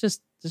 but let's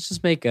just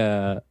make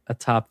a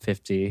top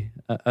 50,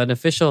 an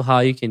official How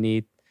You Can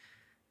Eat.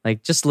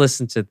 Like, just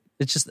listen to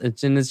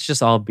it's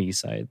just all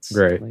B-sides.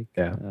 Great, Like,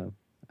 yeah.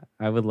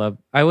 I would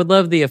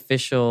love the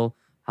official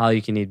How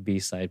You Can Eat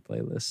B-side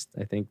playlist.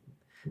 I think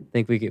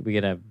we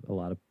could have a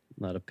lot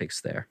of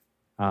picks there.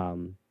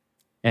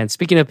 And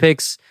speaking of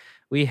picks,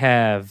 we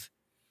have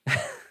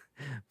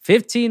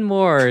 15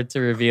 more to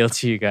reveal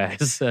to you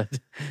guys.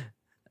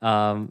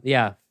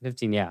 Yeah,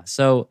 15. Yeah.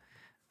 So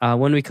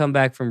when we come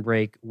back from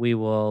break, we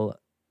will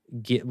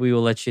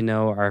let you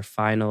know our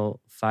final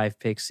 5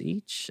 picks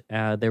each.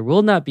 There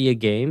will not be a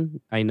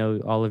game. I know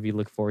all of you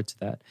look forward to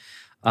that.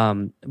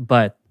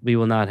 But we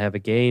will not have a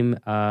game,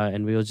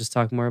 and we will just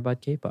talk more about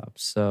K-pop.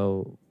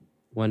 So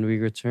when we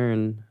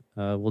return,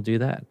 we'll do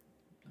that.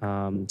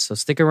 So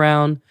stick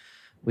around.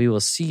 We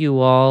will see you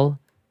all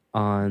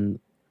on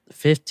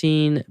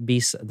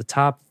the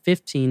top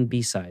 15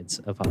 B-sides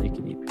of How You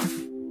Can Eat.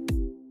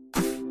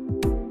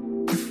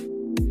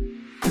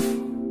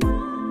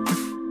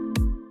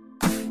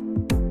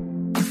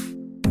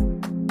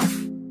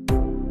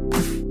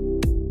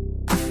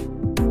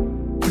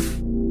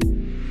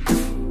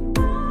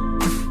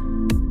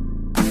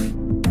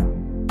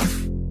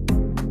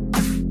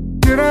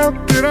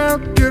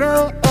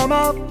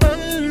 my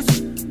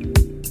face.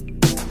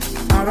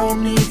 I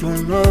don't need your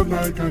love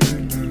like I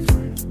did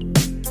before.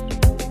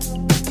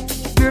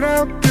 Get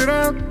out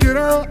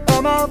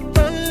of my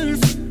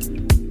face.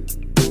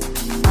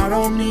 I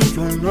don't need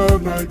your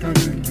love like I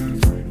did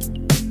before.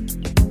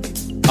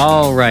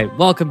 All right,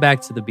 welcome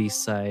back to the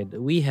B-side.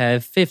 We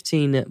have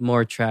 15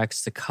 more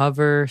tracks to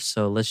cover,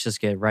 so let's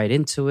just get right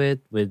into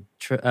it with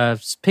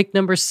pick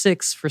number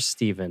 6 for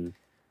Steven.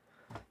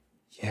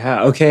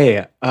 Yeah,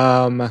 okay.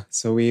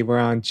 So we were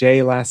on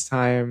J last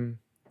time.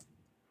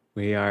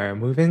 We are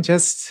moving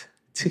just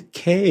to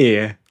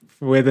K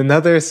with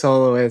another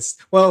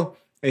soloist. Well,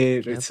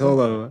 a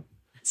solo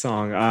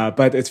song,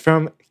 but it's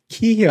from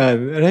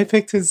Kihyun, and I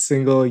picked his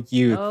single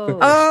 "Youth."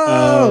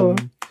 Oh.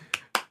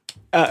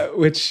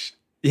 Which,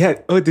 yeah.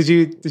 Oh, did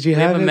you We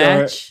have have a it, or-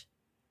 match.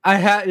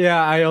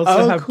 I also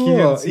Oh, have cool.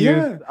 Kian's Youth,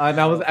 Yeah.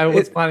 and I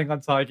was planning on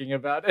talking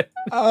about it.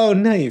 Oh,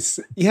 nice.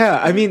 Yeah,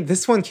 I mean,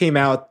 this one came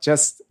out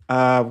just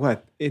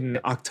in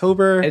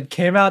October. It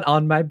came out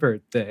on my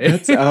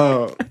birthday.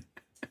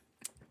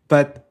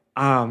 But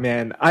oh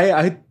man,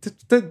 I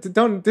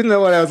didn't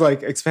know what I was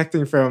like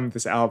expecting from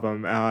this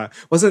album.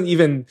 Wasn't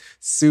even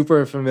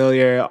super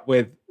familiar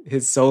with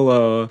his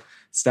solo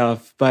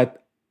stuff,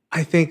 but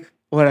I think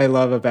what I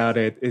love about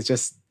it is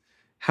just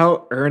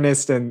how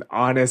earnest and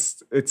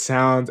honest it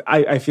sounds.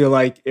 I feel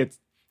like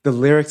the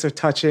lyrics are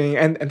touching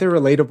and they're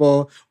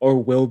relatable or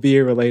will be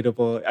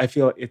relatable. I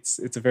feel it's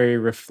a very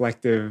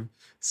reflective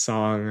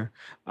song,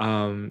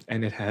 and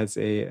it has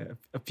a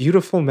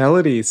beautiful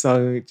melody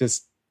sung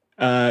just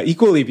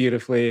equally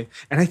beautifully.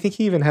 And I think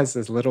he even has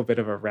this little bit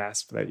of a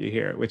rasp that you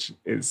hear, which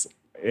is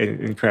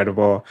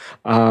incredible.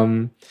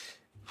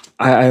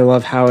 I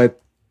love how the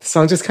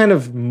song just kind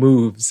of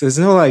moves. There's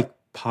no like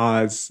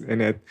pause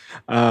in it.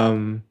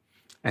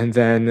 And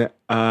then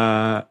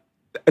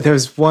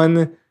there's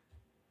one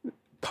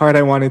part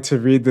I wanted to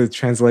read the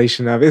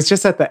translation of. It's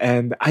just at the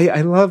end.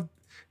 I love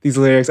these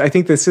lyrics. I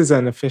think this is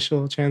an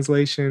official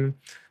translation,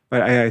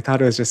 but I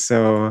thought it was just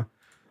so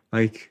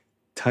like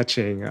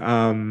touching.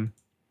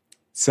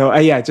 So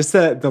yeah, just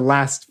the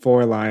last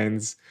 4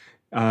 lines.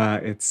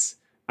 It's,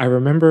 I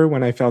remember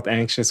when I felt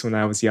anxious when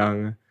I was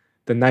young,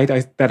 the night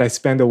that I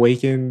spent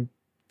awakened,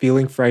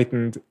 feeling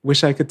frightened,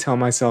 wish I could tell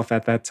myself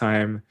at that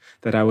time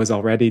that I was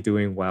already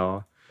doing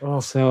well.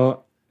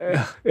 So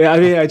yeah, I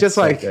mean, I just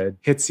So like good.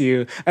 hits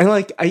you. And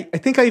like, I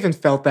think I even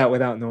felt that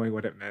without knowing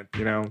what it meant,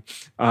 you know?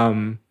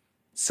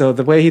 So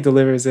the way he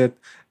delivers it,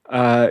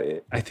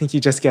 I think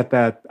you just get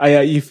that.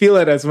 You feel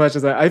it as much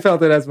as I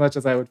felt it as much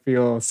as I would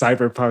feel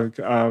Cyberpunk.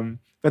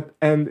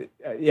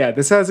 Yeah,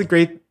 this has a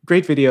great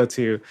video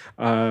too.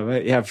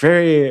 But yeah,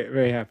 very,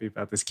 very happy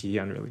about this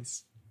Kihyun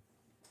release.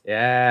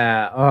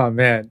 Yeah. Oh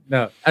man.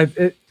 No.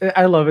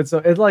 I love it. So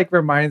it like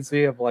reminds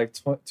me of like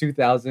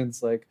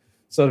 2000s like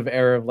sort of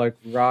era of like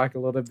rock a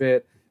little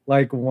bit.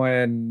 Like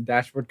when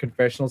Dashboard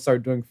Confessional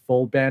started doing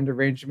full band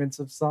arrangements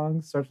of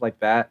songs, sort of like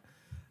that.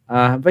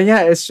 But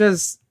yeah, it's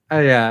just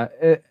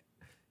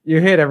you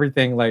hit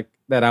everything like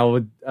that I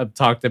would have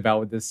talked about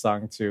with this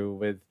song too,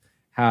 with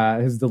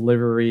his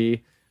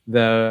delivery,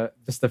 the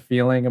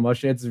feeling,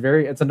 emotion.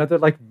 It's another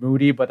like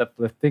moody but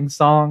uplifting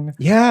song.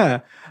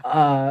 Yeah.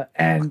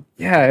 And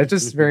yeah, it's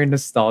just very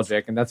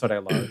nostalgic, and that's what I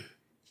love.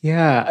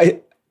 Yeah.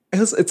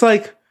 It's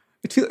like,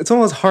 it's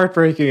almost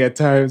heartbreaking at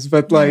times,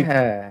 but like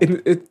Yeah.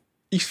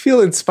 you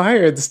feel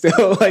inspired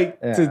still, like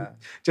Yeah. to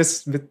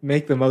just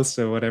make the most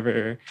of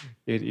whatever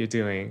you're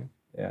doing.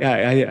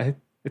 Yeah. Yeah,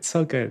 it's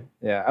so good.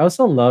 Yeah, I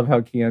also love how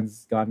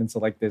Kian's gone into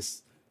like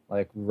this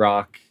like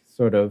rock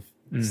sort of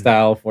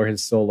style for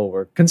his solo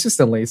work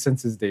consistently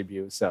since his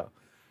debut. So,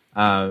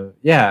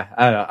 yeah,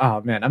 I don't know.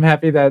 Oh man, I'm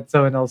happy that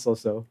someone else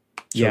also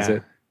chose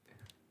it.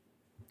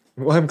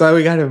 Well, I'm glad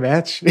we got a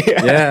match.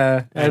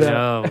 Yeah, I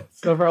know.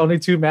 So far, only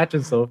 2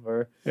 matches so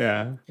far.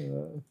 Yeah.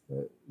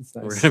 But it's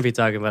We're nice. going to be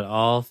talking about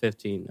all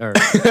 15 or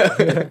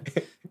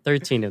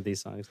 13 of these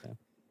songs now.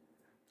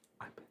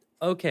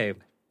 Okay.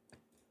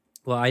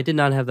 Well, I did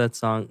not have that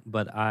song,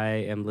 but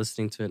I am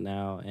listening to it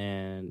now,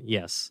 and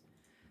yes,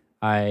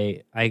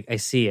 I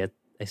see it.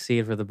 I see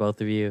it for the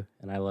both of you,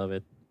 and I love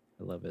it.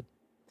 I love it.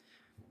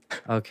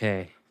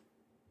 Okay.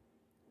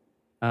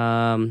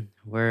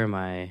 Where am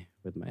I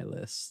with my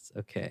list?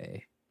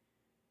 Okay.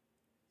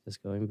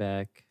 Just going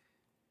back.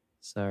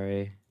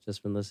 Sorry,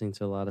 just been listening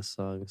to a lot of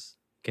songs.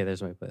 Okay,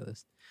 there's my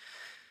playlist.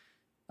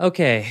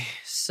 Okay,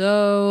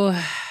 so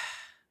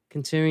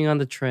continuing on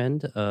the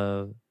trend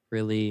of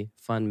really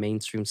fun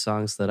mainstream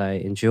songs that I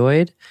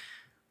enjoyed.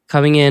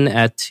 Coming in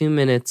at 2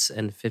 minutes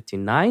and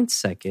 59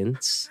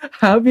 seconds.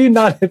 How have you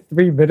not hit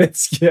 3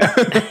 minutes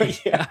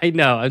yet? Yeah, I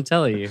know. I'm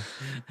telling you.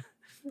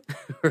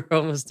 We're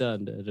almost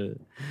done.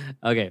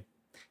 Okay.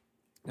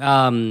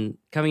 Coming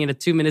in at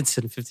 2 minutes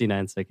and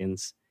 59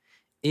 seconds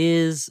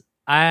is,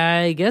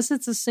 I guess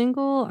it's a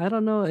single. I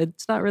don't know.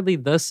 It's not really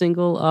the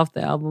single off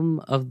the album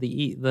of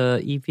the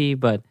EP,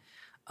 but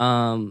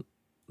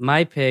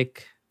my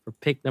pick for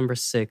pick number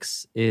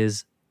 6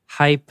 is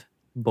Hype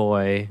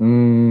Boy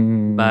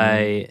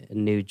by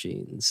New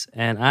Jeans.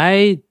 And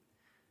I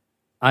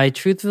I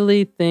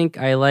truthfully think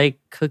I like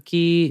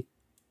Cookie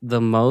the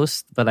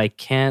most, but I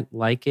can't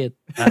like it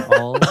at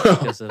all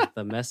because of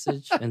the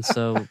message. And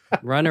so,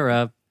 runner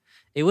up,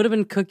 it would have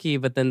been Cookie,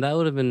 but then that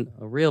would have been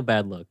a real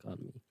bad look on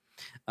me.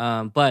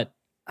 But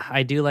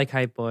I do like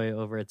Hype Boy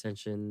over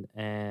Attention,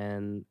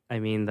 and I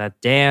mean that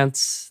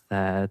dance,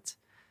 that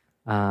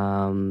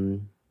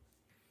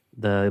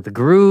the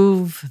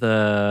groove,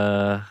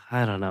 the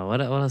I don't know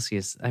what else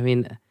is. I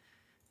mean,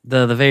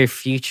 the very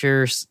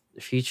future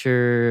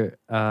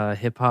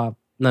hip hop.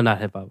 No, not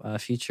hip hop.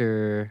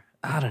 Future.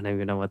 I don't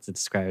even know what to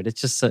describe it.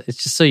 It's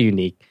just so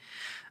unique.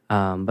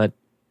 But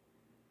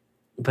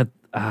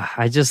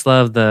I just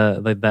love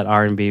that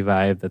R&B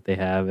vibe that they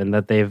have, and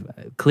that they've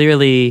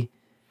clearly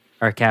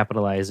are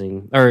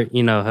capitalizing, or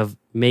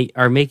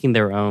are making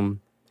their own.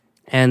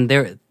 And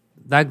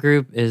that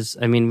group is.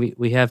 I mean,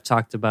 we have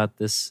talked about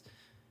this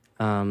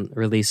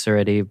release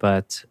already,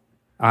 but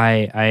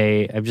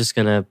I'm just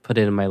gonna put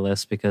it in my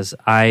list because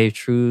I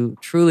truly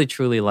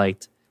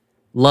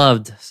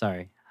loved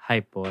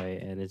Hype Boy,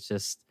 and it's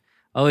just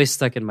always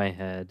stuck in my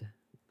head.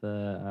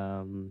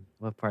 The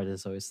what part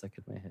is always stuck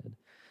in my head?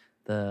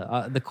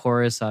 The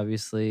chorus,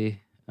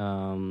 obviously.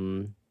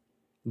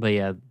 But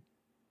yeah,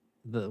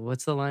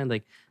 what's the line,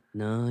 like?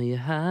 No, you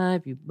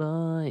hype, you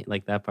boy,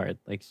 like that part,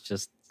 like it's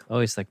just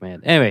always stuck in my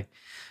head. Anyway,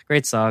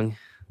 great song.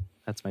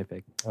 That's my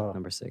pick,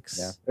 number 6.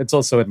 Yeah, it's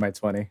also in my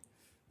 20.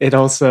 It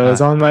also is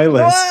on my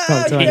list.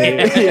 Top 20.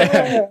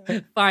 Yeah.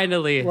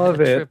 Finally, Love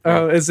a it. triple.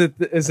 Oh, is it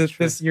true.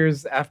 this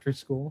year's After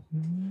School?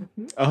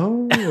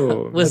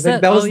 Oh, Was I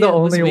think that- that was oh, the yeah,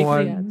 was only Weekly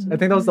one. After? I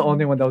think that was the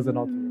only one that was in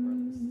all 3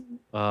 rooms.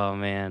 Oh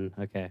man,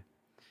 okay.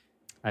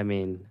 I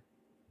mean,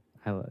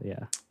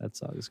 yeah, that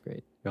song is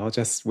great.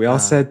 we all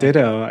said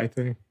ditto, I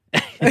think.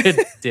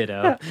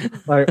 Ditto.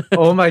 Like,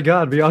 oh my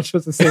god, we all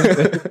chose the same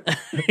thing.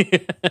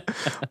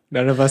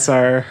 None of us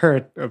are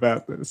hurt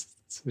about this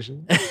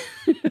decision.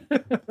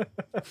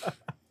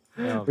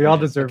 Oh, We all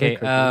man. deserve a Okay.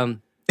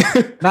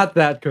 cookie. Not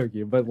that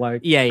cookie, but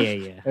like, Yeah.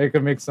 I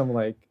could make some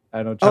like,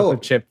 I don't know, chocolate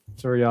Oh. chip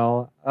for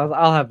y'all.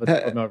 I'll have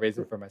a no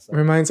raisin for myself.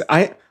 Reminds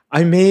I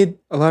made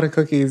a lot of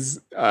cookies,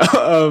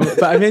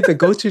 but I made the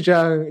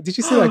gochujang. Did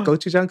you see that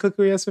gochujang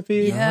cookie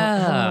recipe?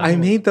 Yeah. I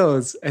made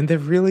those, and they're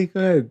really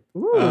good.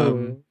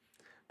 Ooh.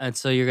 And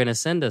so you're gonna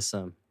send us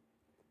some.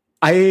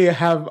 I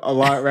have a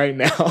lot right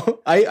now.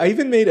 I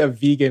even made a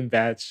vegan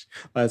batch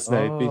last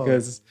night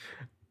because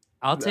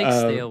I'll take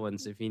stale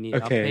ones if you need.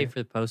 I'll okay. pay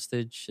for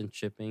postage and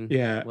shipping.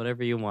 Yeah.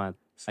 Whatever you want.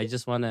 I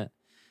just wanna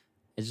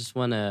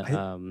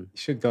you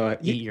should go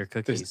eat your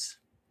cookies.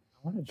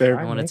 They're-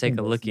 I want to take a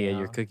lookie at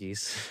your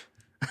cookies.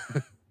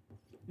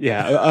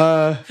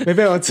 Yeah,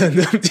 maybe I won't send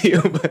them to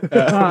you,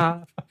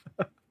 but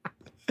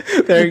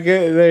they're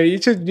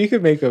good. You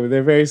can make them.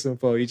 They're very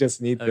simple. You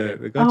just need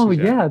Okay. the Oh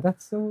gochujang. yeah,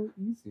 that's so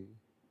easy.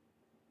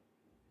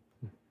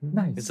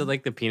 Nice. Is it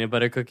like the peanut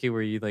butter cookie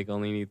where you like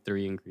only need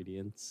 3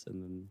 ingredients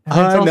and then It's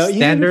all no, you need a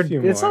standard.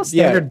 few It's all more.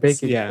 standard Yeah,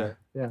 baking. yeah. stuff.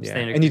 Yeah. Yeah,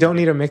 Standard and you don't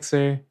cookie. need a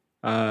mixer.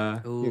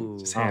 You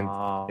just hand.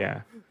 Aw.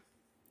 Yeah,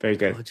 very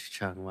good.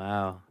 gochujang?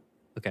 Wow.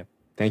 Okay.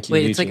 Thank you.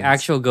 Wait, it's like Eugenes.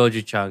 actual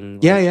gochujang.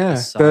 Yeah, like, yeah, The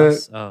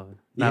sauce. Oh,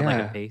 not like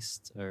yeah. a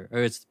paste, or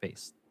it's the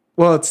paste.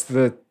 Well, it's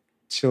the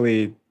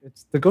chili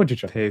It's the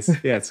gochujang. paste.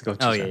 Yeah, it's gochujang.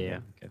 Oh yeah.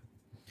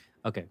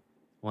 Okay.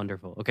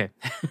 Wonderful. Okay.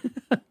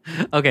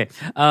 Okay.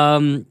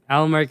 Alan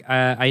Mark,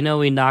 I know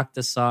we knocked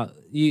the song.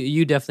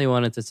 You definitely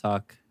wanted to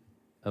talk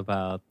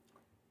about,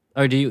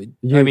 or do you?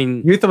 I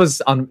mean, youth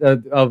was on.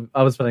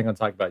 I was planning on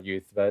talking about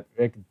youth, but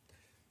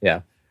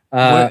yeah.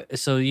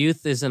 so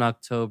Youth is in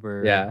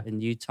October. Yeah.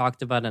 And you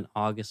talked about an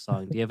August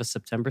song. Do you have a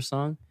September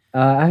song?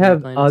 I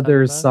have planning to talk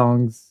other about?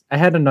 songs. I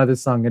had another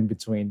song in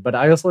between, but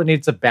I also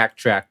need to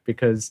backtrack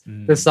because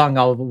the song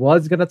I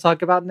was gonna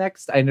talk about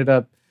next, I ended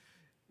up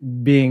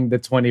being the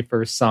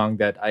 21st song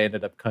that I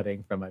ended up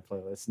cutting from my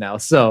playlist now.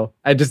 So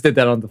I just did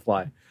that on the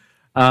fly.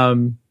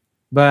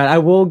 But I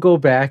will go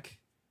back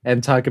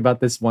and talk about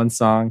this one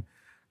song.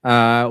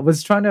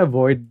 Was trying to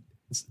avoid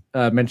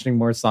mentioning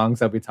more songs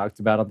that we talked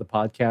about on the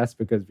podcast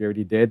because we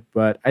already did.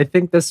 But I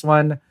think this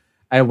one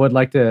I would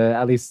like to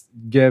at least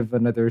give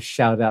another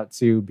shout out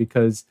to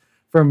because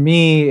for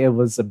me, it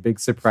was a big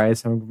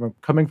surprise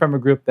coming from a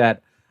group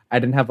that I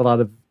didn't have a lot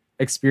of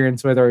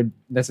experience with or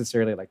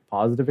necessarily like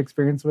positive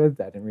experience with.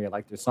 I didn't really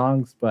like their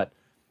songs, but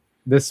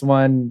this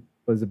one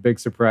was a big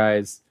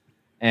surprise,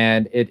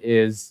 and it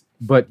is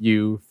But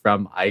You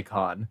from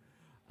Icon.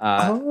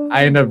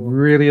 I end up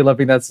really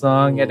loving that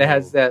song, and it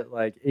has that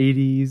like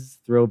 80s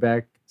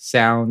throwback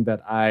sound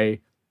that I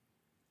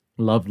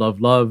love.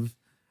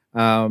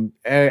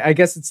 I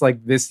guess it's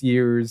like this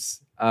year's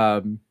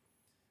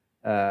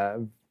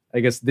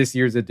this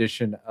year's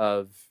edition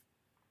of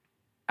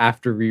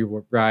After We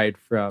Ride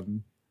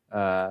from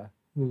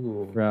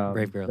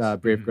Brave Girls.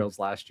 Brave Girls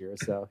last year.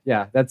 So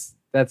yeah, that's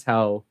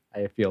how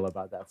I feel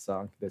about that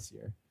song this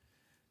year.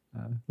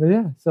 But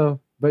yeah, so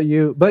but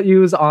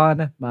you's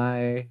on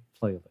my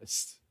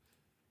playlist.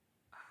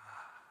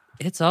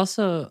 It's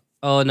also.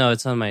 Oh no,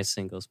 it's on my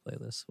singles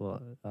playlist.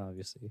 Well,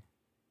 obviously,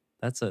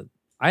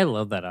 I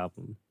love that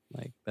album.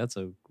 Like that's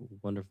a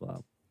wonderful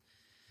album.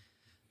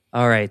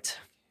 All right.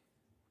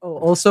 Oh,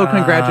 also, Uh,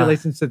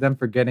 congratulations to them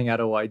for getting out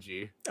of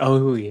YG.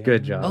 Oh yeah.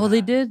 Good job. Oh,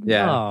 they did?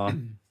 Yeah. Oh,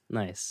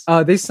 nice.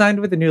 They signed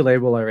with a new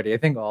label already. I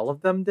think all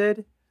of them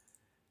did.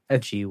 I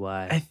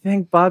GY.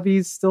 think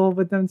Bobby's still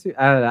with them too.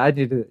 I don't know. I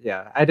did.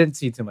 Yeah, I didn't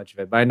see too much of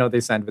it, but I know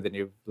they signed with a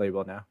new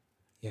label now.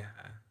 Yeah.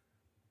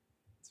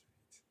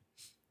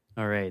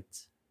 All right.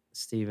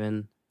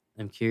 Steven,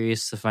 I'm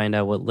curious to find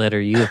out what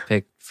letter you have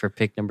picked for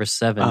pick number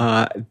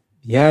 7.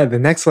 Yeah, the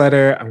next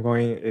letter I'm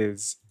going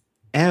is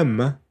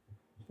M,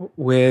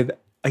 with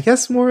I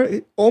guess more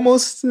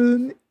almost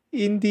an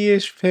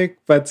indie-ish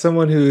pick, but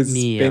someone who's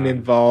been Neon.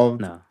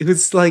 involved, No.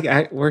 who's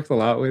like worked a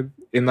lot with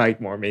in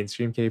like more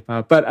mainstream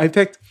K-pop. But I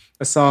picked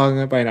a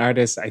song by an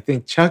artist. I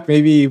think Chuck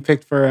maybe you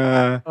picked for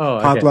Oh,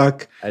 okay.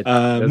 Potluck.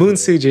 Those Moon were-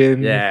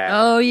 Soojin. Yeah.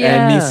 Oh,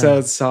 yeah. And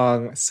Miso's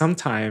song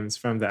 "Sometimes"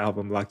 from the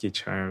album Lucky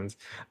Charms.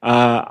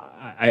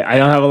 I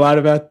don't have a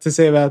lot to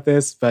say about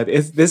this, but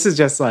this is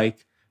just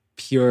like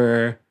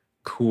pure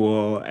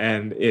cool,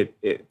 and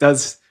it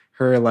does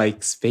her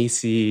like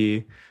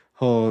spacey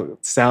whole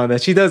sound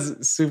that she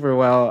does super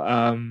well.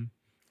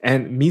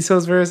 And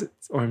Miso's verse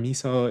or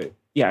Miso,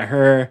 yeah,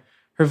 her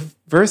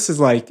verse is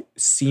like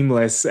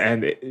seamless,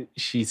 and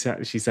she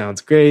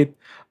sounds great.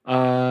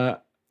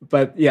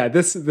 But yeah,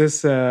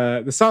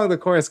 the song, the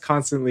chorus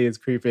constantly is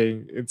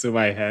creeping into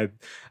my head.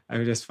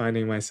 I'm just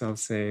finding myself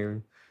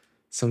saying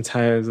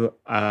sometimes,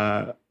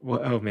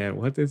 oh man,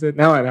 what is it?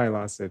 Now I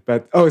lost it.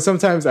 But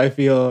sometimes I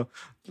feel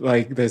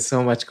like there's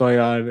so much going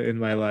on in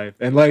my life,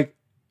 and like,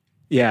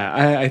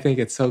 yeah, I think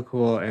it's so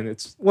cool, and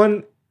it's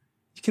one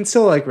you can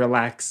still like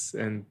relax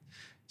and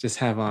just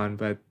have on,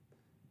 but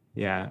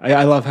yeah,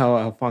 I love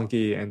how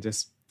funky and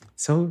just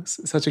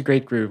such a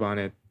great groove on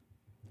it.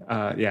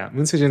 Yeah,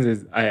 Moon Soojin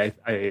is I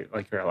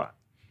like her a lot.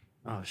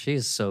 Oh,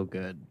 she's so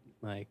good.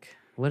 Like,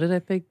 what did I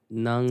pick?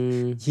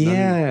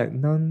 Yeah,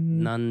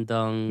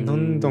 Nundong.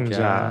 Nondongja.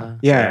 Yeah.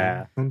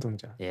 Yeah,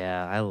 Nondongja.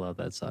 Yeah, I love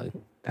that song.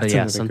 But That's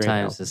yeah, another great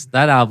sometimes album. it's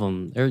that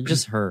album, or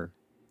just her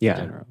in Yeah.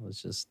 general,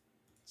 it's just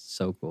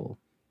so cool.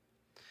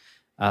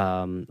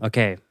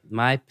 Okay,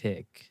 my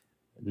pick,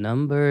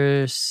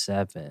 number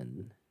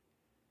 7.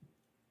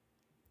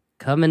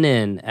 Coming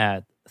in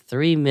at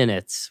 3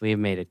 minutes. We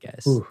made it,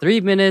 guys. Ooh.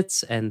 3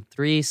 minutes and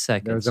 3 There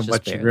seconds. wasn't just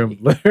much barely. room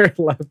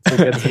left to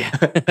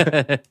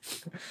get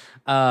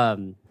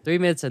to. 3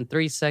 minutes and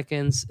 3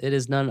 seconds. It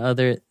is none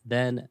other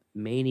than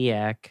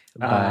Maniac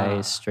by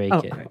Stray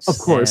Oh, Kids. of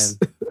course.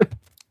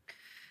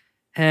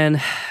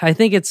 And I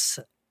think it's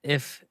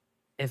if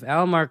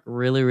Almark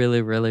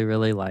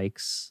really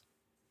likes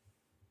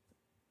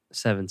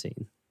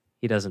 17,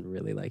 he doesn't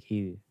really like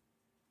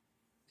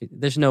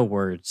there's no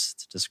words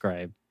to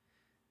describe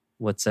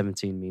what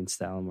 17 means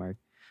to Almark.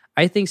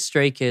 I think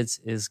Stray Kids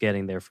is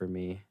getting there for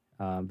me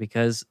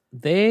because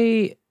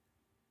I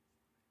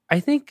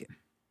think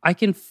I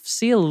can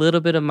see a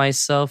little bit of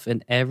myself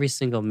in every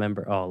single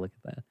member. Oh, look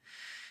at that.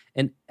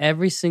 In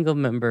every single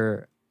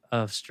member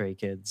of Stray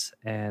Kids.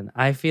 And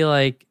I feel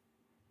like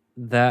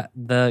that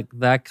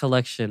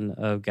collection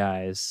of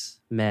guys,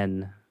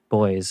 men,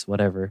 boys,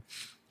 whatever,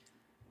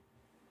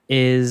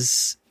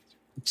 is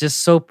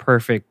just so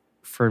perfect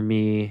for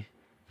me.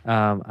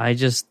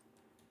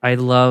 I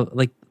love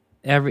like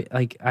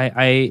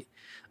I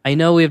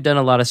know we've done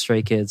a lot of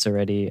Stray Kids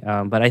already,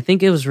 but I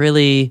think it was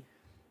really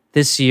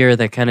this year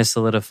that kind of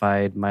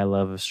solidified my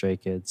love of Stray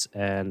Kids,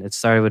 and it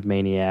started with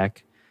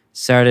Maniac,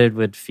 started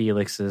with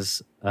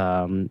Felix's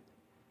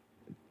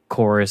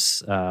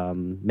chorus,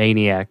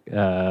 Maniac,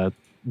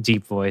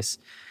 deep voice.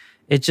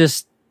 It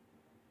just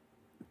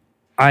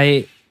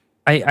I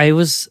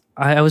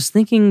was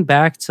thinking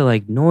back to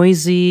like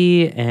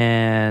Noisy,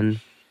 and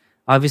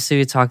obviously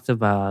we talked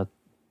about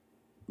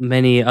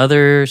many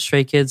other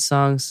Stray Kids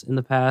songs in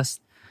the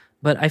past,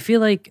 but I feel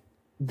like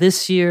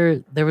this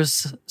year there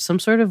was some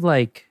sort of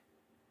like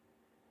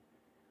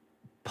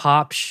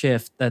pop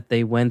shift that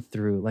they went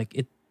through. Like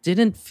it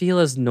didn't feel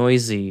as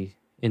noisy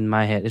in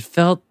my head. It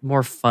felt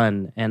more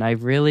fun, and I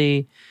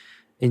really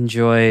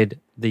enjoyed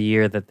the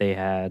year that they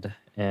had.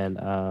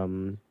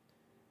 And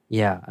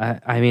yeah,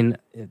 I mean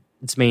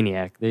it's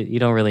Maniac. You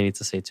don't really need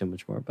to say too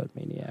much more about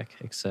Maniac,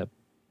 except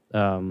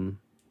how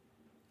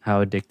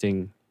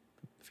addicting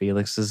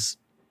Felix's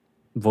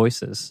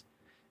voices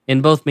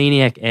in both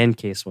Maniac and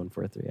Case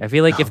 143. I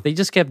feel like if they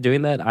just kept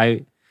doing that,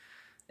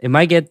 it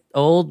might get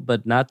old,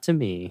 but not to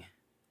me.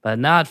 But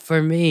not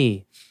for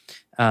me.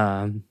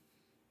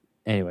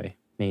 Anyway,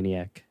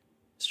 Maniac,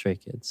 Stray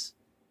Kids,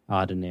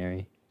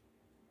 Ordinary.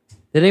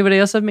 Did anybody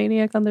else have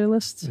Maniac on their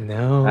list?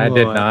 No, I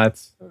did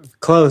not.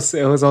 Close.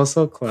 It was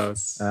also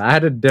close. I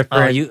had a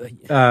different.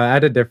 Oh, I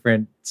had a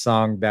different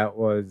song that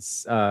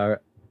was a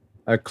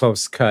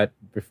close cut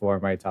before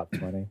my top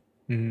 20.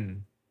 Mm.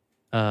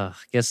 I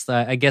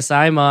guess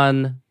I'm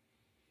on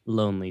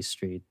Lonely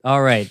Street.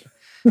 All right,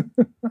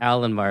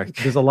 Alan Mark.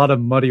 There's a lot of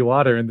muddy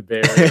water in the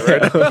Bay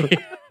Area. Right?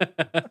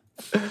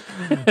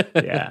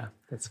 Yeah,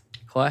 that's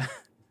What?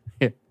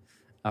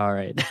 All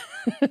right.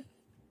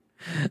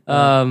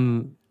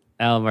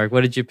 Alan Mark,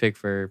 what did you pick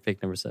for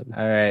pick number 7?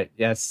 All right.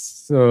 Yes.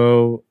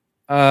 So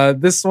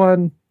this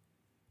one,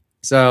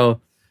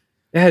 So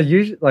yeah,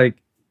 usually like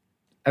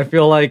I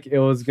feel like it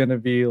was gonna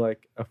be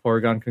like a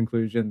foregone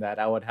conclusion that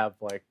I would have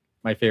like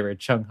my favorite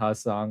Chungha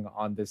song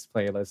on this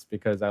playlist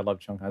because I love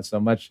Chungha so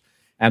much,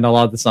 and a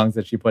lot of the songs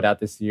that she put out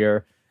this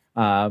year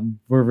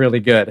were really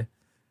good.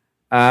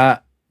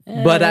 But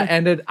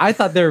I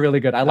thought they were really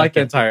good. I like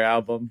the Okay. entire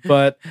album,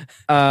 but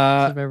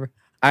Remember?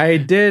 I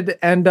did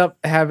end up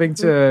having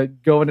to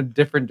go in a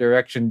different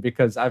direction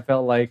because I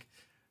felt like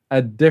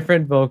a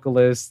different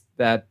vocalist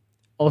that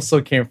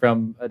also came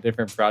from a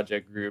different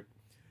project group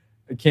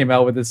came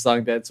out with a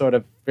song that sort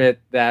of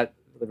fit that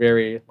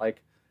very like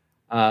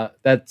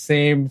that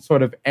same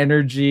sort of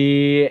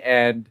energy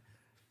and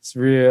it's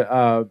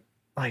real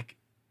like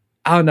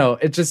I don't know,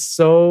 it's just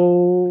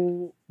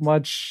so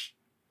much.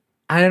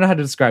 I don't know how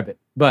to describe it,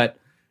 but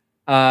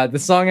the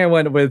song I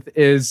went with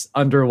is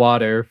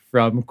Underwater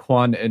from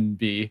Kwon and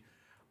B.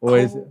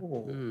 With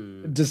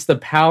Hmm. just the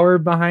power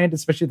behind,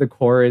 especially the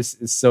chorus,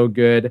 is so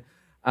good.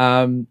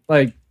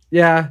 Like,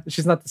 yeah,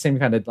 she's not the same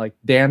kind of like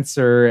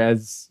dancer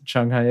as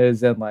Chungha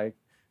is, and like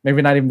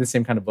maybe not even the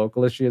same kind of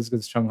vocalist she is,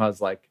 because Chungha's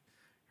like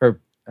her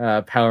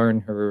power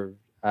and her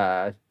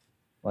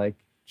like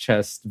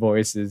chest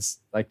voice is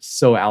like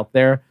so out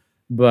there.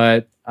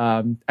 But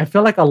I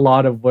feel like a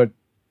lot of what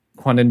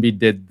Kwon and B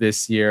did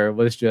this year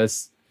was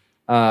just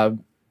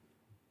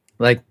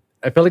like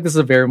I feel like this is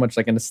a very much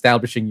like an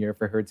establishing year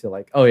for her to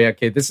like, oh yeah,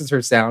 okay, this is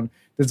her sound,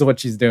 this is what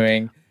she's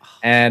doing,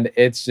 and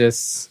it's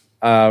just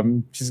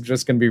she's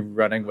just gonna be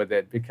running with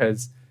it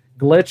because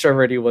Glitch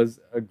already was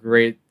a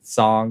great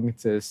song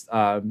to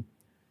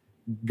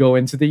go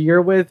into the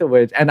year with,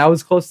 which and I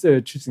was close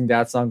to choosing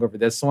that song over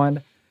this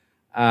one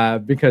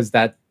because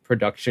that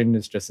production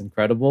is just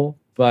incredible,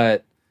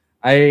 but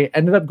I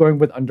ended up going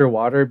with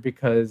Underwater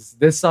because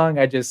this song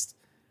I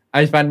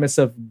find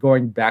myself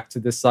going back to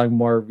this song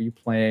more,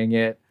 replaying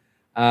it.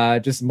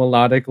 Just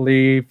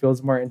melodically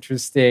feels more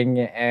interesting,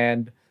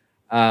 and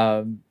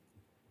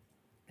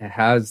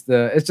it's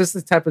just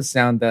the type of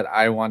sound that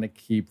I want to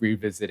keep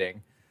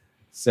revisiting.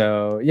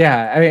 So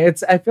yeah, I mean,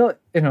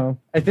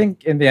 I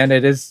think in the end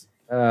it is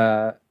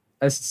a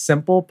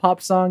simple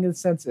pop song in a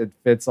sense. It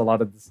fits a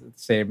lot of the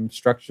same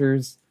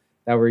structures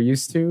that we're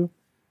used to,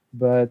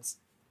 but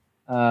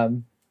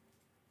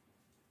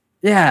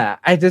yeah,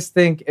 I just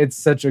think it's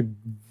such a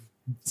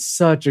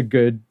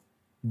good,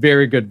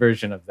 very good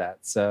version of that.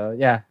 So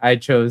yeah, I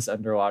chose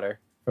Underwater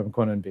from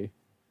Kwon B.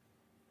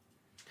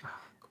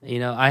 You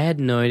know, I had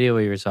no idea what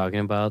you were talking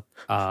about.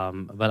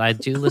 But I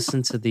do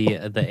listen to the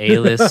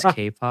A-list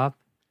K-pop,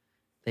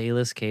 the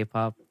A-list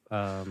K-pop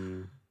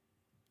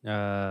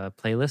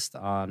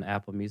playlist on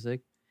Apple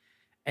Music,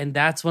 and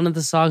that's one of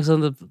the songs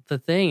on the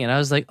thing. And I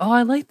was like, oh,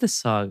 I like this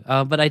song,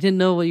 but I didn't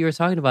know what you were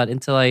talking about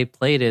until I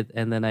played it,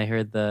 and then I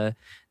heard the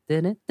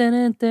like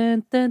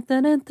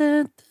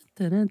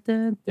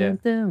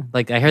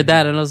I heard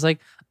that, and I was like,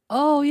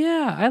 oh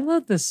yeah, I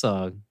love this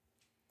song.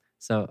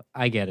 So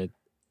I get it.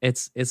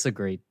 It's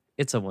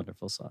a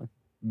wonderful song.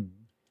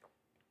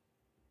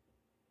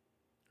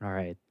 All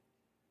right.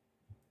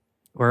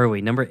 Where are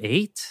we? Number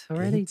 8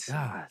 already? 8.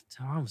 God,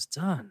 we're almost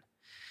done.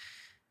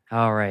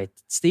 All right.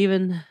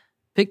 Steven,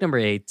 pick number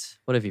 8.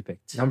 What have you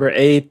picked? Number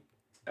 8,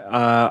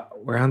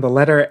 we're on the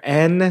letter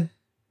N,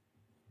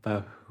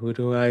 but who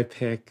do I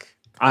pick?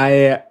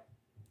 We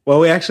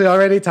actually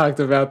already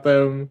talked about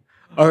them.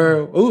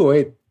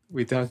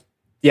 We talked.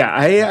 Yeah,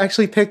 I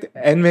actually picked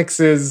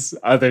NMIX's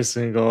other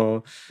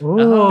single.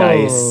 Oh.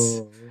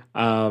 Nice.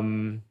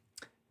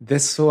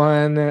 This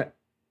one,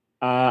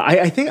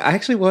 I think I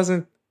actually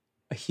wasn't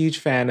a huge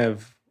fan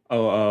of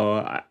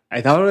OO.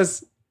 I thought it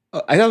was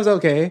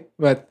okay,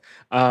 but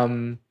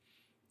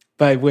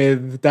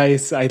with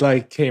Dice, I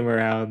like came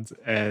around,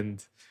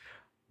 and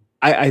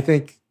I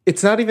think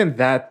it's not even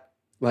that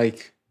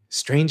like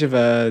strange of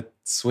a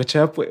switch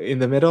up in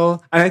the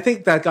middle, and I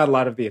think that got a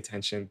lot of the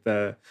attention.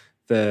 The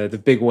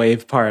big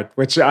wave part,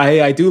 which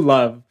I do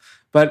love,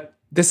 but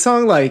this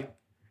song like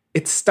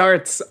it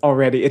starts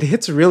already. It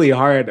hits really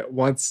hard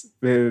once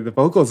the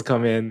vocals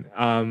come in,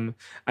 and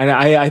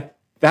I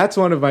that's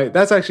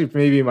actually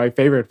maybe my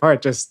favorite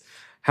part. Just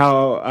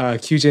how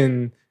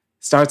Kyujin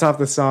starts off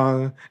the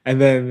song, and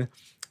then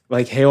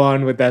like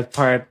Haewon with that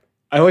part.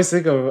 I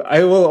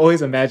will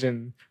always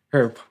imagine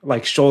her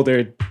like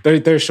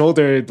their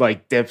shoulder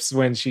like dips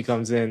when she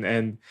comes in,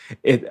 and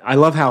I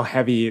love how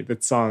heavy the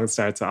song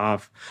starts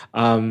off.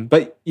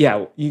 But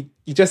yeah, you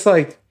just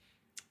like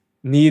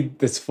need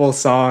this full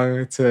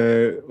song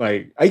to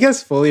like I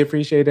guess fully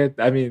appreciate it.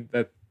 I mean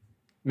that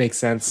makes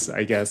sense,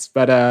 I guess.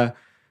 But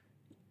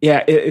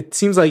yeah, it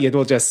seems like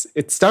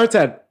it starts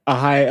at a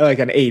high like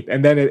an 8,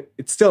 and then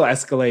it still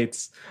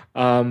escalates.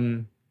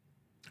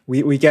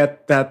 We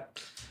get that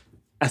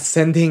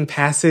ascending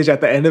passage at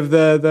the end of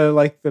the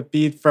like the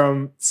beat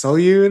from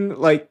Soyun,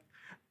 like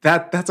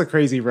that's a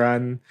crazy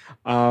run.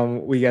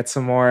 We get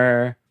some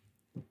more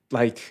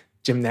like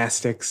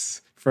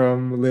gymnastics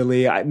from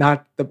Lily.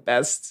 Not the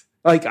best.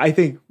 Like I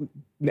think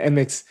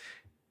NMIX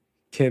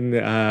can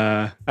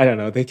I don't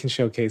know, they can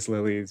showcase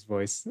Lily's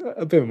voice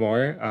a bit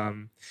more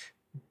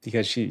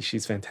because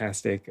she's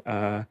fantastic.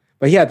 But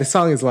but yeah, the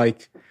song is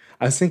like,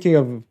 I was thinking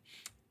of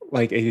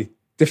like a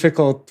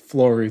difficult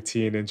floor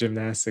routine in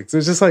gymnastics.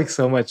 There's just like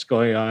so much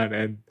going on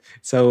and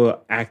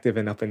so active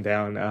and up and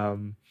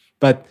down.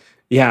 But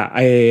yeah,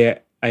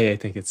 I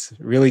think it's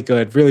really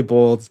good, really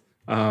bold.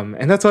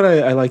 And that's what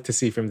I like to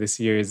see from this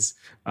year's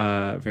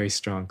very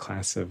strong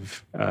class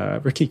of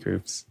rookie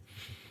groups.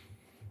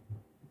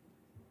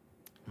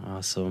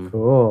 Awesome.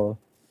 Cool.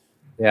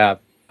 Yeah.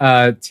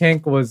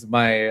 Tank was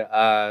my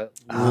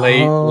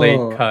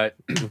late cut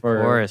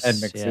for course,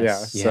 Nmix.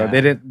 yes. Yeah. So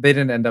Yeah. they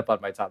didn't end up on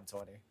my top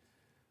 20.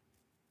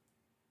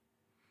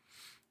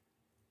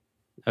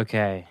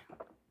 Okay.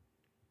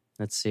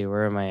 Let's see.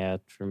 Where am I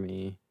at for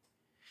me?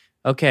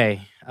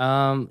 Okay.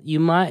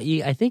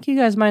 I think you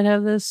guys might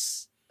have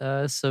this,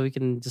 so we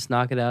can just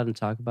knock it out and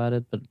talk about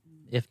it. But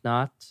if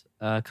not,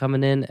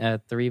 coming in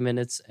at 3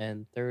 minutes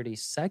and 30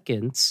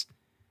 seconds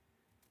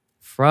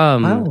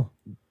from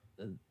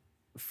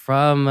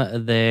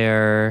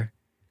their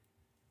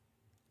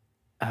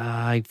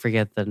I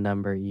forget the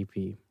number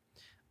EP.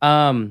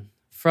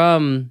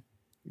 From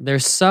their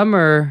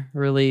summer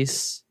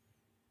release,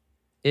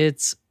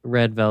 it's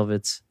Red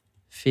Velvet's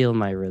Feel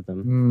My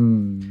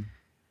Rhythm.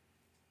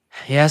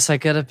 Yes, I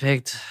could have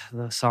picked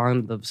the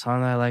song that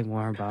I like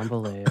more,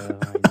 Bamboleo,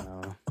 I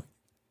know.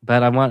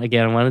 But I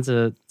wanted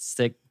to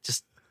stick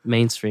just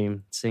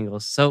mainstream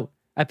singles. So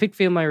I picked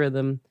Feel My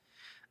Rhythm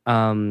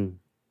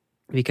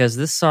because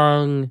this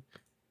song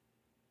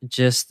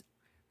just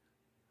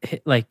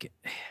hit, like,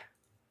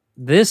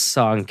 this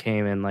song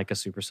came in like a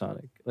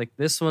supersonic. Like,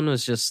 this one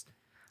was just,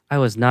 I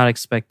was not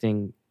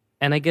expecting,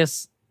 and I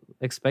guess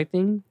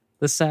expecting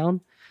the sound.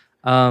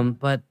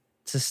 But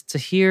to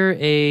hear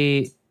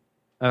a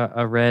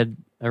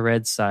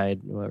red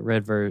side,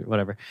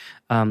 whatever,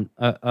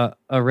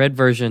 a red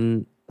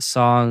version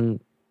song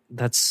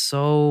that's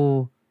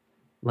so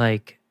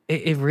like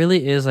it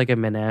really is like a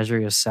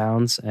menagerie of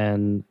sounds,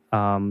 and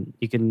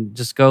you can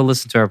just go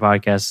listen to our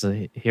podcast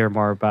to hear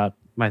more about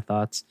my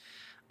thoughts.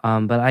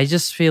 But I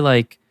just feel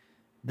like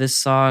this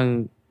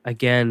song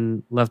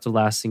again left a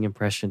lasting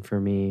impression for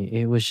me.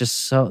 It was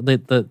just so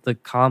the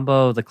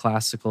combo of the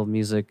classical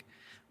music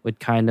with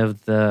kind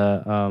of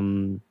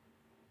the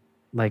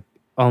like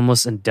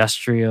almost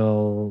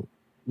industrial,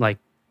 like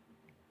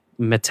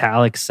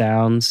metallic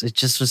sounds. It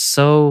just was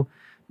so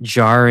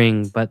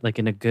jarring, but like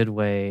in a good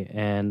way,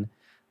 and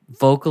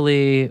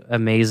vocally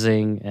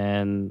amazing.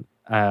 And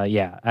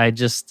I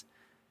just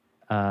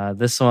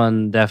this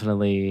one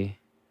definitely.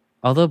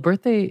 Although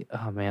birthday,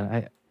 oh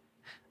man,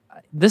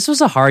 this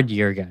was a hard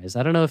year, guys.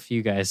 I don't know if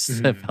you guys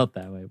have felt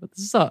that way, but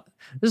this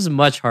is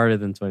much harder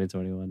than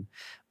 2021.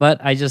 But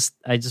I just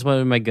went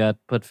with my gut,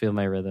 put Feel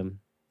My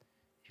Rhythm,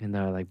 even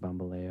though I like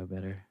Bamboleo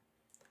better.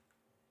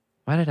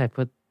 Why did I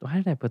put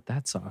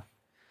that song?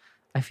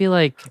 I feel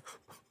like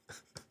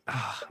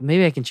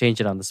maybe I can change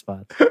it on the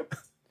spot.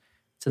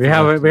 We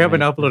haven't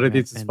uploaded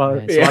these to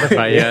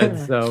Spotify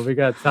yet, so we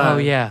got time. Oh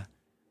yeah,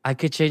 I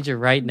could change it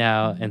right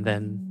now and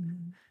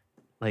then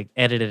like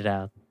edit it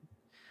out.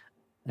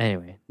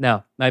 Anyway,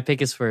 no, my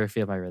pick is for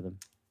Feel My Rhythm.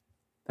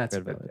 That's a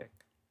Red good Velvet. pick.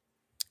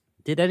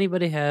 Did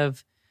anybody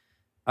have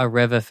a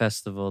Reva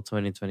Festival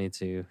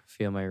 2022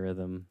 Feel My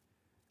Rhythm?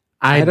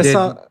 I had a did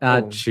song-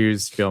 not oh.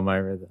 choose Feel My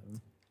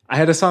Rhythm. I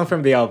had a song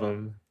from the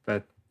album,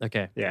 but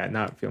Okay. yeah,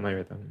 not Feel My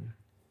Rhythm.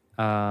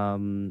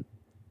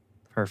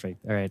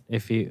 Perfect. All right.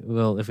 If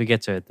we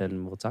get to it,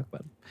 then we'll talk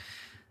about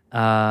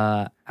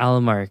it.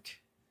 Alan Mark,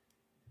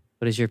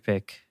 what is your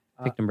pick?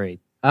 Pick number 8.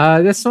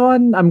 This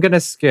one I'm gonna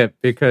skip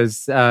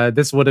because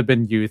this would have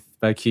been Youth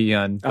by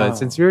Kihyun. But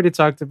since we already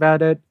talked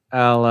about it,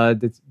 I'll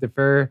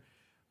defer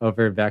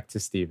over back to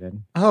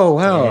Steven. Oh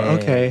wow, Yay.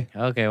 okay.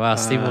 Okay. Wow.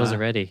 Steven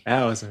wasn't ready.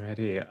 That wasn't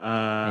ready.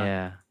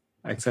 Yeah.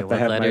 Except Okay, I what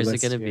have my letter is it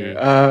list gonna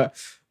here.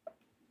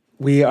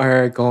 be? We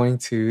are going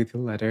to the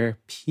letter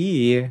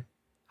P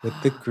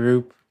with the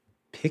group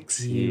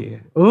Pixie.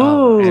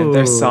 Ooh, And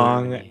their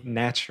song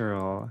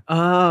Natural.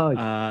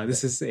 Oh,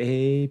 This is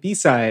a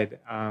B-side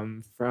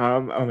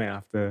from, oh man, I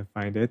have to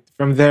find it.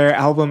 From their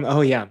album,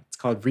 oh yeah, it's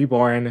called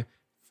Reborn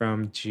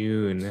from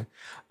June.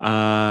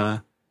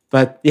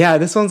 But yeah,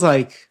 this one's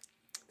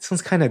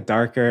kind of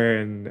darker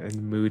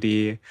and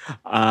moody.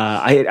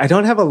 I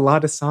don't have a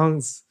lot of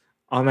songs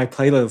on my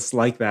playlist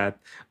like that.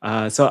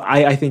 So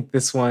I think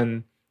this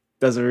one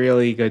does a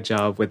really good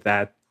job with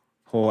that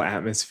whole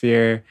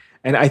atmosphere.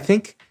 And I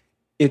think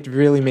it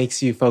really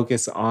makes you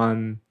focus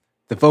on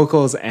the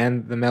vocals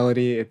and the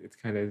melody. It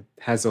kind of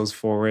has those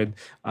forward.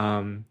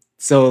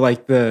 So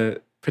like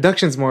the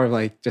production's more of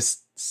like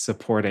just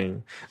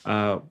supporting.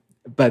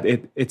 But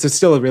it's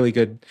still a really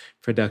good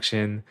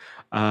production.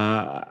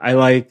 I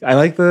like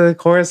the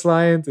chorus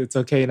lines. It's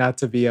okay not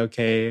to be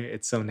okay.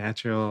 It's so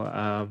natural.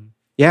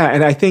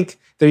 And I think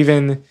they're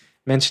even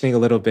mentioning a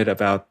little bit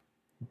about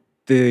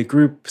the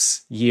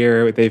group's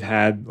year they've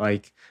had,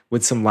 like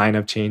with some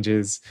lineup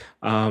changes,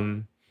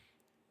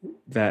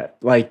 that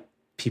like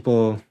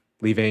people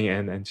leaving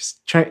and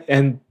just try.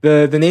 And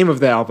the name of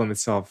the album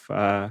itself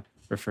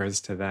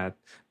refers to that.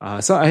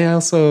 So I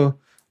also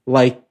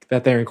like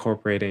that they're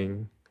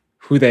incorporating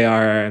who they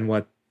are and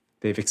what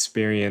they've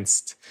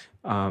experienced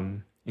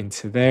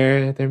into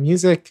their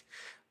music.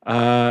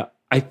 I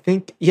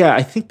think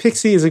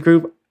Pixie is a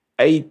group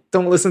I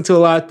don't listen to a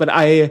lot, but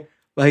I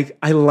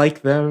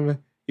like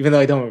them even though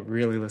I don't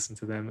really listen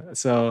to them.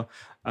 So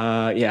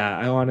yeah,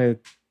 I want to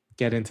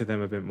get into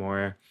them a bit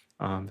more.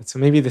 But so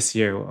maybe this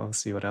year we'll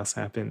see what else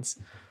happens.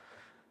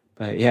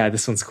 But yeah,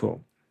 this one's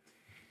cool.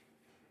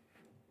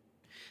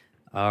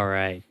 All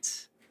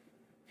right.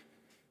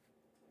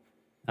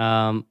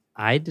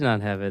 I did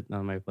not have it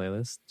on my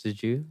playlist.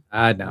 Did you? No,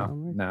 Alright.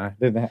 no, I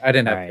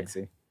didn't have Alright.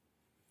 Pixie.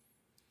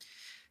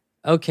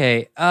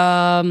 Okay.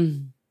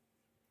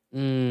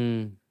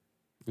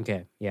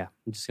 Okay. Yeah,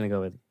 I'm just gonna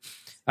go with it.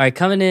 All right,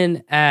 coming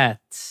in at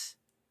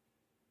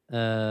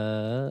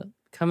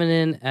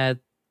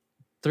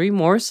 3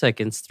 more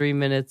seconds, 3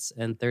 minutes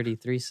and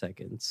 33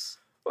 seconds.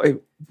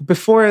 Wait,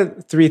 before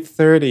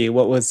 3:30,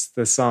 what was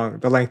the song?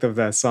 The length of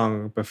that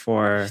song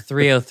before?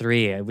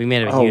 3:03. We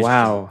made a Oh huge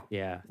wow! jump.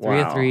 Yeah,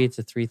 Wow. 3:03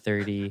 to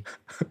 3:30.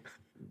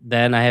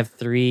 Then I have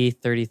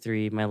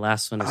 3:33. My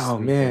last one is Oh,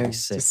 man,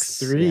 3:36.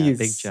 just Yeah, threes.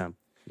 big jump.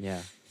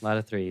 Yeah, a lot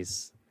of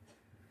threes.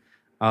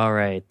 All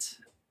right,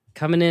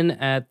 coming in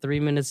at 3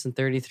 minutes and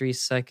 33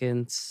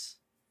 seconds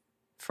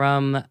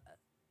from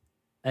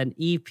an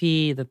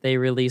EP that they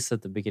released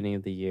at the beginning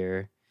of the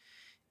year.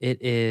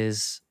 It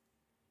is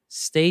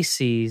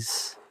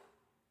Stacy's.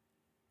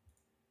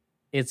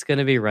 It's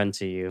gonna be Run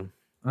to You.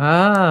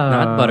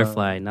 Not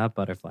Butterfly. Not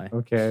Butterfly.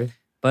 Okay.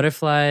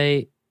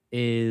 Butterfly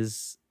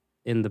is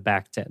in the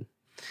back 10.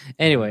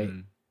 Anyway,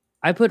 Mm.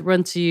 I put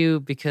Run to You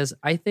because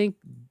I think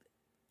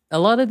a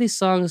lot of these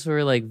songs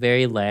were like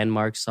very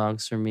landmark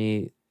songs for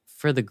me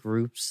for the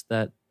groups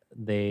that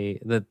they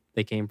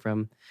came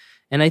from.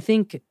 And I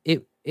think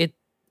it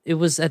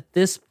was at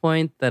this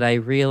point that I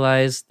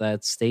realized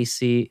that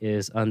Stacy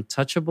is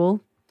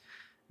untouchable.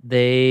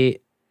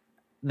 They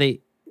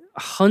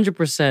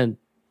 100%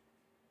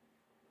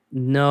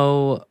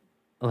 know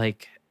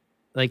like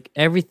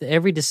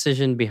every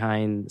decision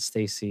behind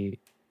Stacy.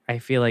 I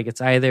feel like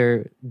it's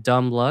either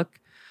dumb luck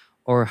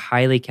or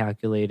highly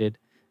calculated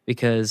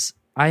because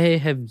I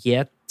have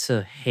yet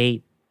to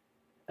hate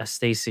a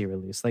Stacy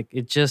release. Like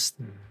it just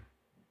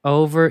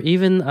over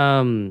even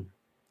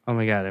oh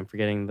my god, I'm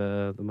forgetting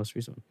the most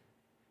recent one.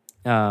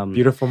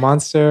 Beautiful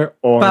Monster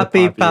or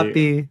Papi,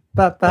 Papi.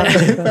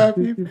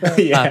 papi.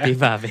 Yeah.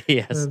 Papi,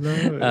 yes.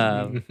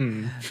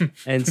 Mhm.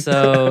 And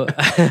so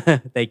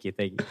thank you.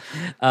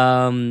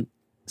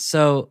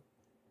 So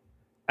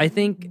I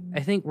think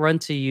Run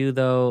to You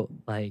though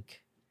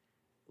like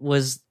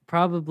was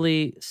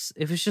probably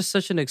it was just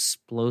such an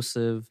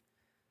explosive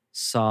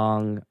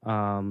song.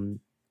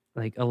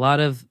 Like a lot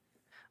of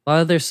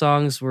their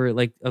songs were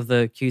like of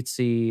the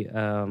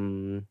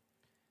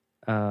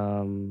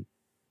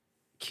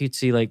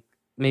cutesy like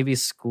maybe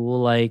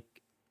school like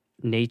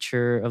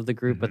nature of the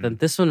group, but then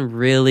this one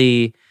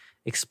really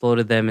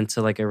exploded them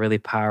into like a really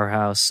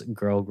powerhouse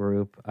girl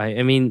group.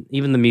 I mean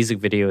even the music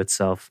video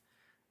itself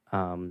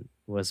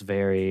was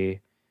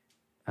very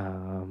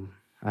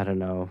I don't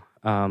know.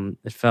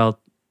 It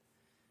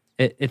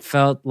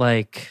felt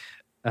like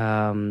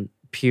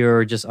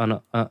pure just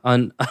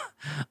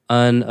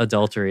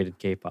unadulterated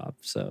K-pop.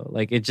 So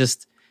like it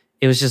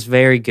was just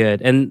very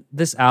good. And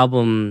this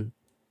album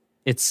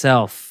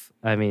itself,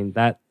 I mean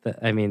I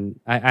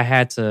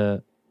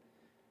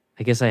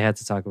guess I had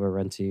to talk about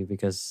Run to You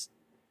because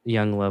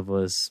Young Love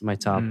was my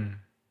top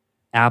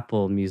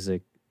Apple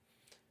Music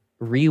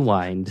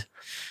rewind.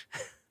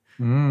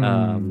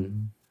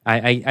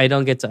 I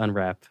don't get to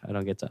unwrap.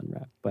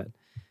 But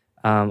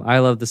I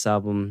love this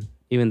album,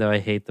 even though I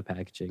hate the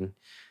packaging.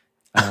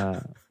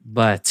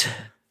 But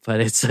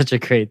it's such a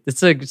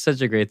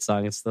great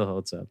song. It still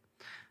holds up.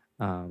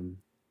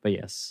 But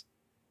yes,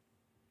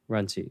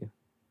 Run to You.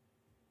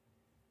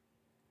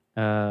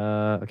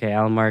 Okay,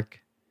 Alan Mark,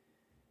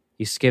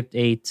 you skipped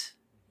 8.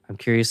 I'm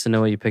curious to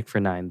know what you picked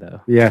for 9,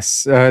 though.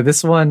 Yes,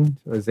 this one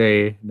was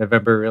a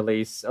November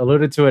release.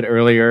 Alluded to it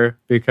earlier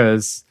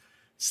because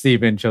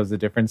Steven chose a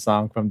different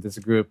song from this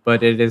group,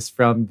 but it is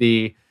from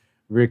the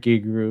rookie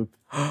group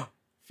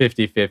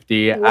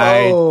 50/50.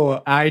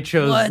 Whoa. I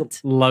chose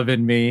What?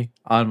 Lovin' Me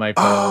on my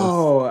post.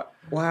 Oh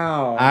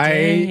wow! I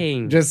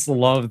Dang. just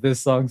love this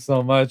song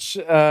so much.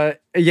 Yeah,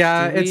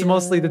 Do it's we,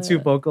 mostly the two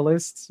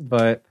vocalists,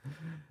 but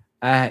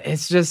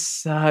it's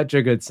just such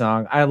a good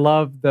song. I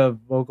love the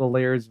vocal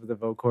layers with the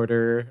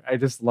vocoder. I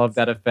just love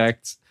that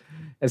effect,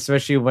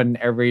 especially when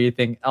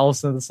everything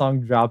else in the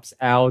song drops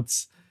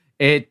out.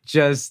 It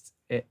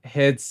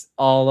hits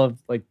all of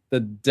like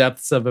the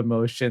depths of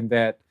emotion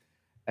that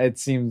it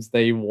seems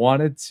they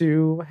wanted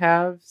to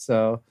have.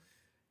 So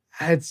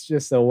it's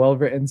just a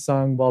well-written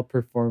song,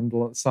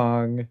 well-performed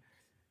song.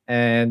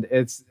 And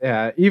it's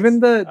even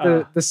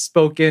the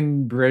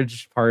spoken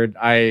bridge part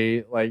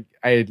I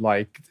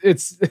like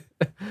it's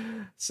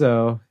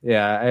so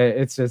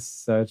it's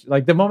just such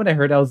like the moment I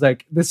heard it, I was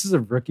like, this is a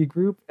rookie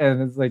group,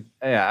 and it's like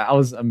I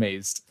was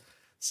amazed.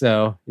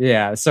 So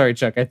yeah, sorry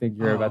Chuck, I think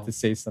you're about to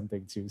say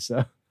something too.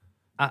 So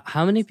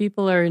How many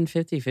people are in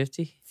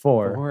 50/50?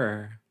 4.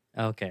 Four.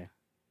 Okay.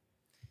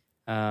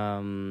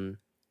 I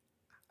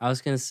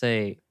was gonna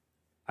say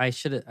I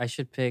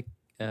should pick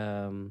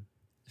the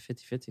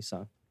 50/50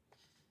 song.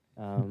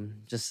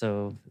 Just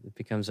so it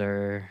becomes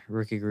our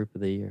rookie group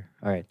of the year.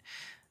 All right.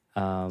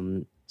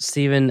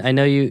 Steven, I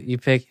know you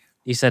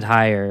said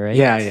higher, right?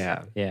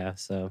 Yeah. Yeah,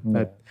 so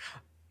But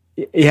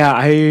yeah,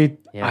 I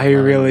Yeah, I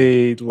love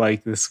really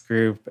like this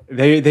group.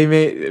 They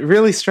made a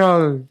really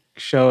strong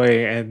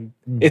showing, and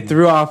it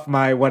threw off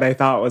my what I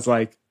thought was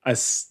like a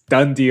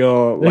done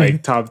deal,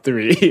 like top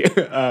three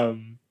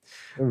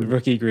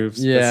rookie groups.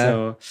 But Yeah.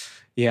 so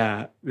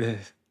yeah,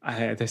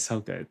 they're so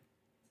good.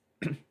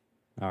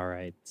 all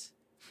right.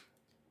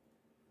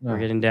 No. We're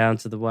getting down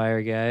to the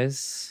wire,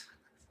 guys.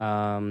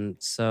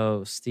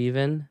 So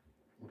Steven,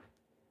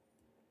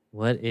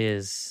 what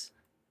is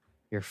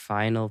your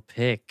final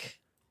pick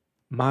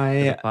for the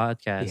My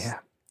podcast? yeah,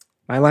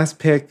 my last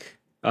pick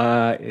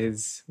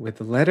is with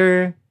the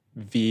letter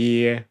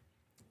V,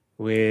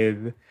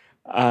 with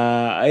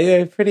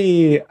a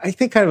pretty, I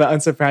think, kind of an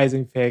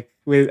unsurprising pick.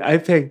 I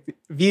picked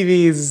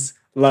VV's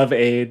Love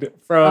Aid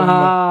from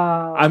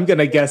I'm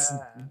gonna guess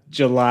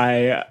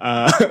July.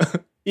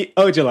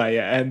 July,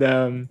 yeah,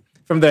 and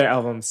from their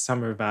album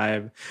Summer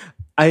Vibe.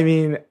 I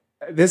mean,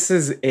 this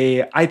is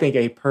I think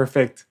a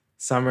perfect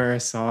summer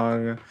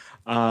song.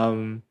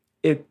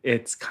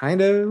 It's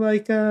kind of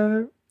like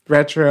a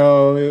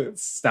retro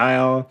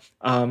style,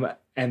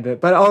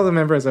 but all the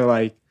members are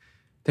like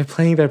they're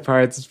playing their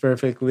parts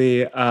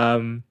perfectly.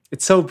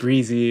 It's so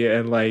breezy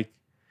and like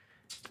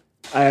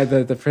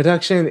the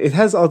production. It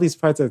has all these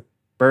parts that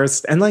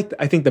burst, and like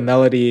I think the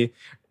melody,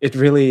 it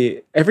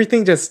really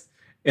everything just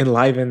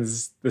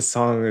enlivens the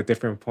song at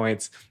different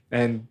points.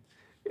 And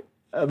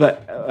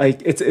but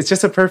like it's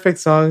just a perfect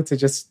song to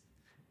just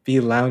be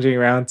lounging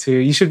around to.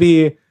 You should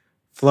be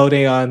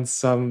floating on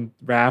some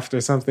raft or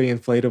something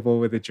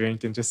inflatable with a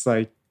drink and just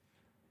like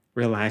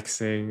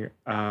relaxing,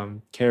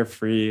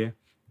 carefree.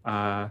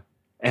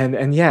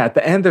 And yeah, at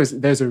the end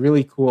there's a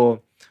really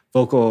cool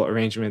vocal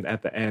arrangement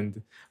at the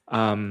end.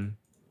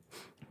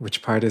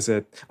 Which part is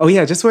it? Oh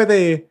yeah, just where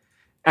they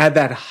add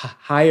that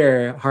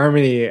higher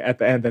harmony at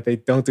the end that they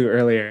don't do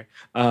earlier.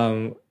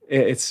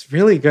 It's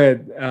really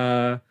good.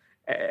 Yeah,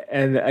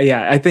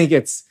 I think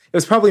it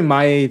was probably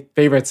my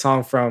favorite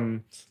song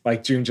from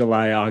like June,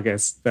 July,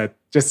 August. But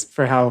just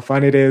for how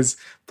fun it is,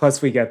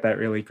 plus we get that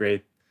really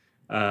great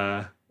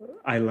I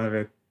Love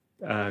It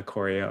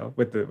choreo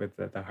with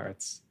the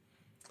hearts.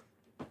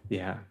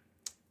 Yeah.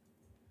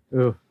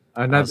 Ooh,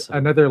 Awesome.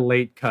 another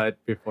late cut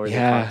before the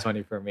Yeah. top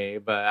 20 for me,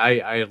 but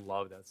I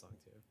love that song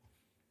too.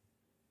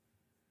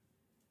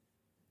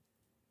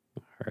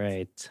 All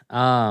right.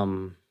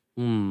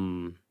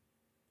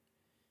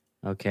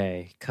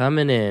 Okay,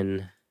 coming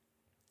in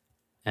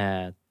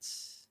at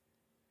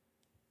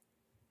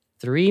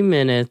 3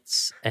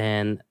 minutes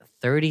and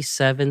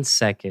 37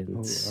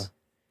 seconds.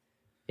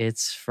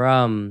 It's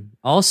from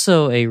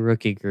also a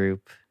rookie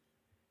group.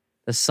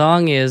 The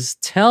song is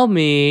 "Tell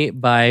Me"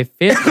 by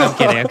Fifth. I'm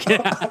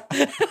kidding.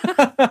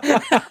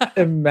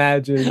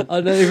 Imagine. Oh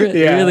no, it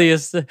Yeah. really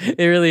is. It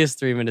really is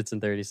 3 minutes and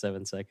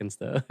 37 seconds,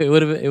 though. It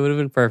would have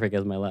been perfect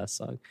as my last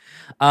song.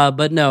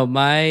 But no,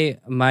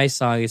 my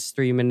song is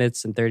 3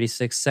 minutes and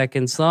 36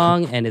 seconds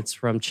long, and it's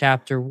from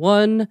Chapter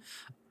 1.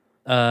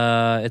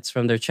 It's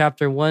from their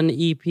Chapter 1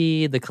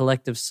 EP, The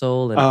Collective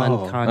Soul and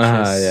Oh.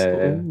 Unconscious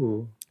Yeah.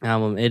 Ooh.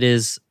 album. It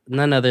is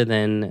none other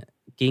than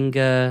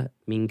Ginga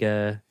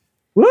Minga.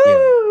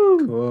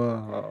 Woo!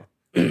 Cool.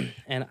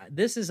 And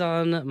this is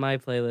on my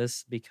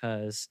playlist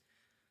because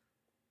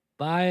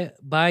by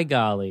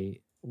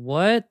golly,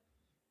 what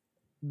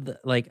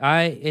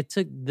it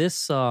took this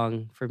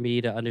song for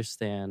me to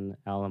understand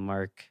Alan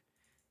Mark.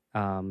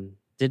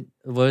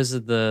 Was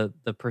it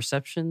the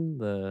perception,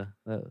 the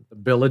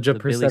Village of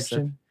The Billy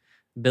Perception.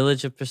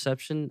 Village of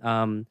Perception?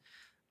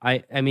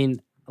 I mean,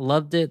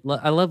 loved it.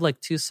 I love like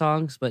two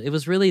songs, but it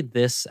was really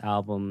this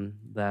album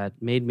that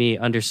made me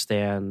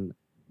understand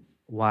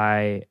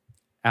why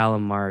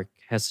Alan Mark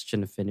has such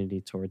an affinity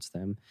towards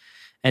them.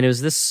 And it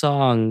was this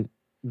song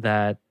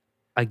that,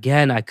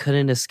 again, I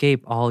couldn't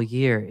escape all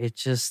year. It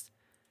just,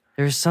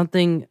 there's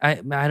something, I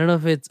don't know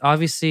if it's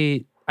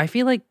obviously, I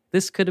feel like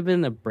this could have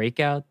been a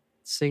breakout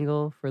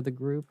single for the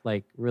group,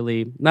 like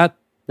really not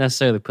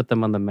necessarily put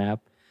them on the map,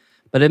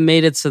 but it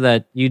made it so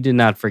that you did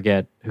not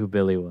forget who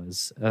Billy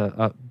was.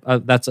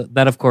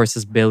 That of course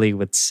is Billy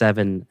with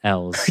 7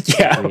 L's.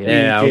 Yeah.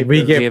 Yeah,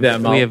 we gave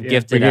them we have yeah,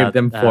 gifted we gave out,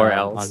 them 4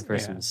 L's. on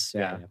Christmas.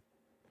 Yeah.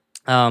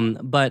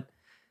 But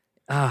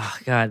oh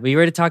god, we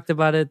already talked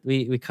about it.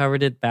 We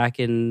covered it back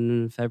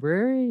in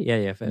February.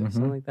 Yeah,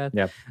 something like that.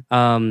 Yep.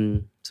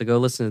 So go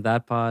listen to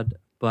that pod.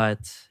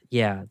 But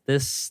yeah,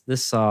 this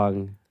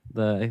song,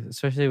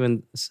 especially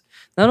when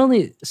not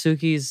only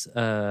Suki's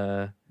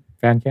Fan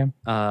cam.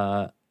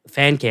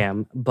 fan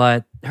cam,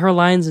 but her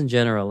lines in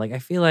general. Like I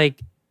feel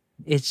like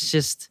it's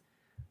just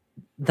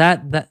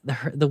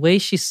the way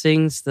she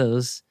sings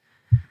those,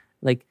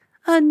 like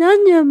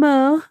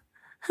 "Ananyamo,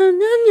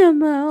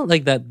 Ananyamo,"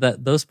 like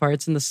that those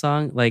parts in the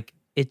song. Like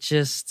it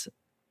just,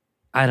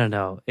 I don't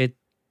know.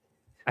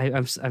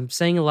 I'm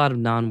saying a lot of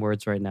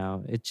non-words right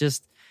now. It's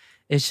just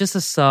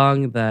a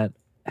song that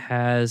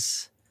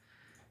has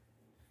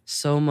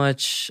so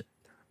much.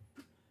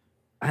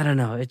 I don't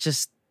know. It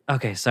just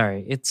okay.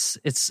 Sorry. It's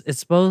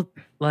both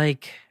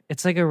like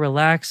it's like a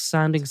relaxed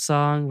sounding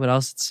song, but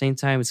also at the same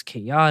time it's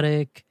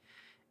chaotic,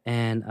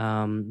 and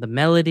the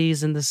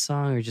melodies in this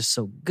song are just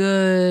so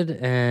good,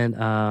 and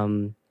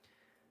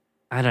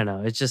I don't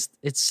know. It's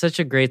such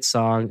a great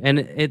song,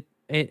 and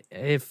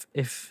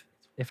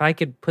if I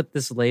could put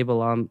this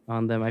label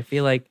on them, I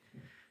feel like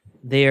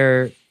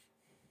they're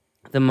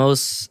the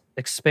most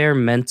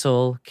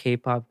experimental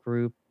K-pop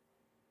group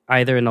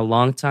either in a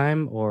long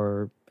time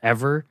or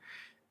ever,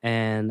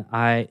 and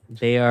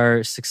they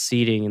are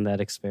succeeding in that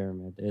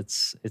experiment.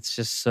 It's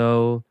just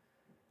so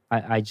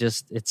I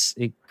just it's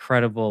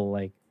incredible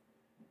like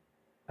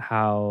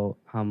how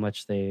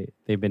much they've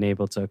been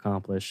able to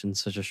accomplish in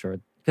such a short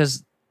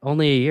because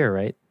only a year,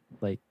 right?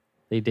 Like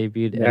they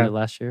debuted end Yeah. of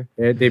last year.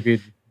 It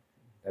debuted,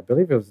 I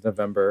believe it was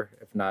November,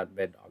 if not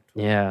mid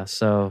October. Yeah,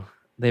 so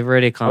they've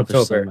already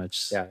accomplished so October.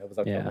 much. Yeah, it was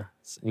October. Yeah,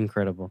 it's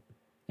incredible.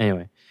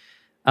 Anyway,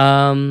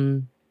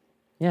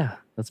 yeah,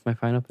 that's my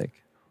final pick.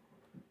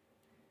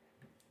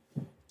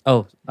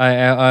 Oh,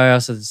 I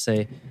also had to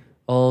say,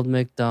 Old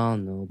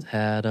MacDonald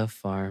had a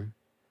farm.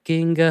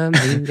 Ginga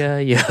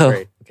minga yo.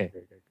 Great. Okay,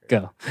 Great, great, great.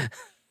 go. All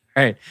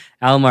right,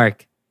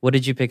 Almark, what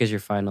did you pick as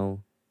your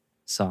final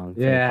song?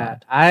 For the Yeah,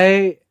 pod?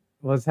 I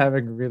was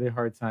having a really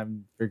hard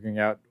time figuring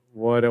out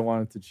what I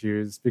wanted to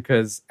choose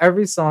because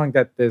every song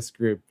that this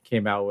group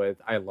came out with,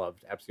 I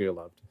loved, absolutely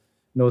loved.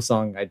 No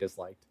song I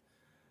disliked.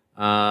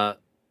 But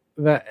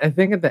I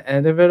think at the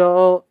end of it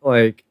all,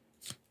 like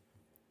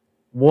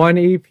one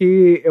EP,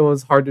 it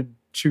was hard to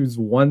choose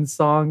one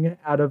song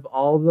out of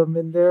all of them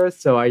in there,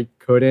 so I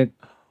couldn't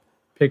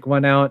pick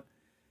one out.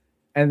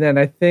 And then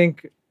I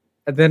think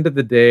at the end of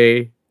the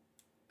day,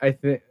 I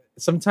think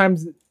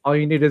sometimes all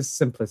you need is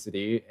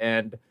simplicity,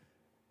 and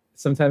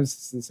sometimes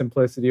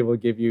simplicity will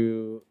give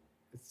you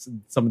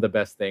some of the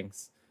best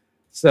things.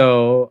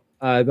 So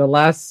the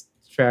last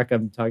track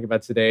I'm talking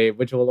about today,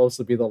 which will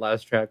also be the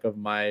last track of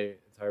my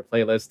entire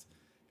playlist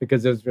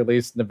because it was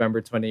released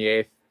November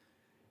 28th,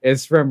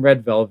 is from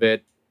Red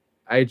Velvet.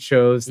 I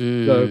chose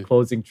the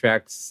closing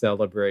track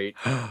 "Celebrate"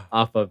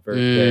 off of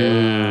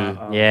Birthday.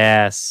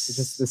 Yes, It's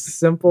just a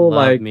simple, Love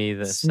like me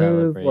the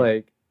smooth, Celebrate.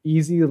 like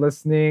easy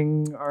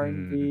listening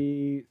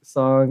R&B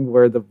song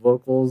where the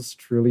vocals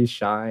truly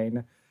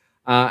shine,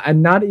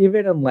 and not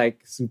even in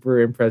like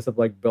super impressive,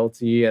 like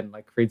belty and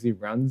like crazy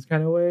runs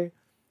kind of way,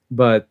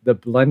 but the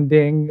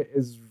blending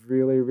is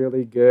really,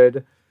 really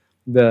good.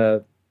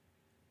 The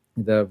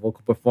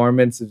vocal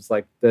performance is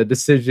like the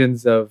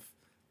decisions of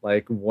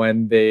like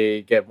when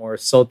they get more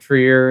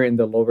sultrier in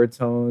the lower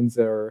tones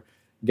or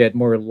get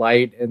more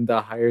light in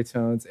the higher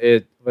tones.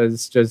 It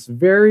was just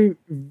very,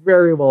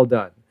 very well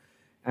done.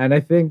 And I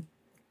think,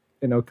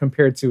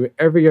 compared to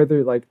every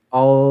other, like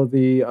all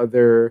the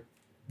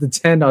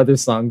 10 other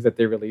songs that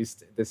they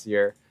released this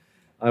year,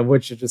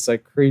 which are just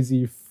like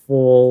crazy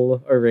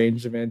full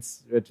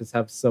arrangements, which just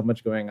have so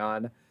much going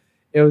on.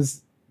 It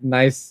was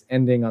nice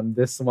ending on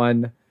this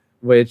one,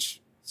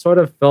 which sort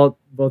of felt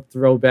both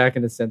throwback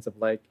in the sense of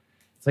like,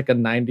 it's like a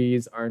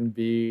 90s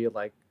R&B,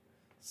 like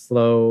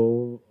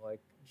slow, like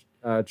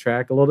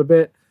track a little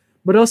bit,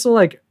 but also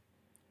like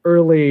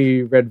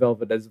early Red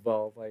Velvet as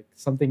well, like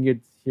something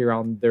you'd hear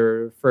on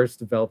their first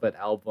Velvet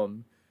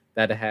album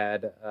that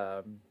had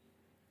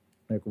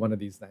like One of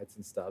These Nights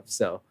and stuff.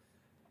 So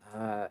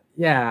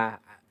yeah,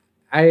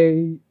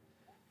 I'm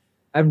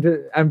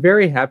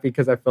very happy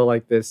because I feel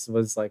like this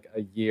was like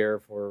a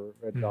year for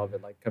Red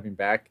Velvet, like coming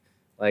back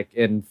like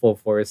in full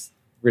force,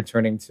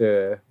 returning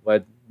to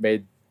what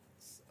made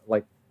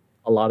like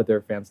a lot of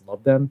their fans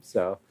love them.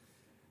 So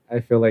I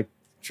feel like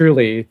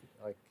truly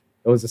like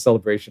it was a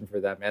celebration for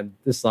them, and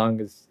this song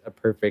is a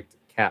perfect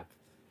cap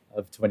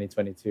of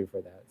 2022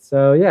 for that.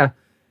 So yeah,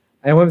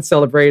 I want to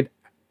celebrate.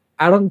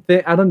 I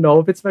don't know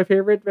if it's my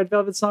favorite Red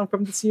Velvet song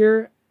from this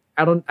year.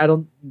 I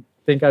don't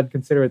think I'd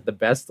consider it the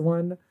best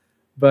one,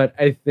 but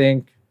I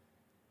think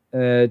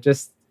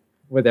just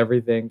with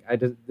everything,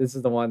 this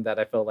is the one that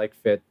I felt like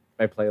fit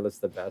my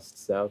playlist the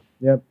best. So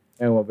yep,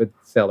 I went with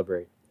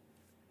Celebrate.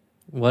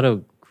 What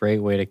a great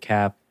way to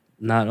cap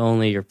not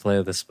only your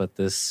playlist but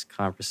this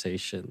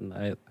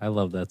conversation. I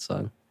love that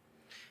song.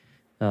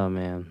 Oh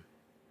man.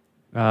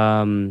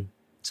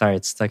 Sorry,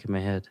 it's stuck in my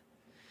head.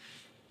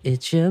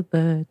 It's your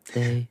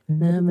birthday.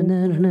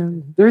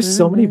 There's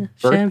so many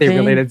birthday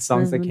related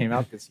songs that came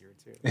out this year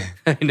too.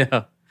 I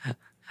know.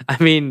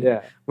 I mean,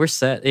 Yeah. we're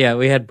set. Yeah,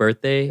 we had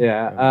birthday.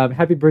 Yeah.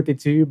 Happy Birthday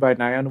to You by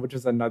Nyan, which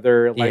is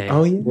another like Yeah.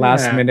 Oh yeah.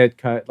 last minute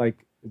cut,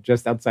 like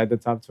just outside the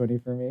top 20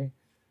 for me.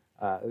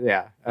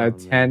 Yeah. Oh,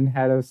 10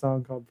 had a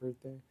song called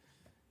Birthday.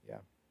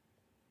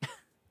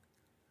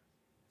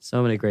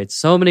 So many great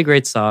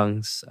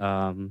songs.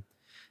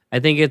 I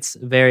think it's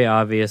very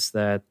obvious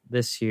that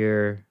this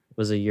year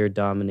was a year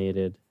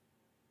dominated.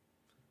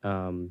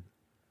 I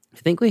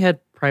think we had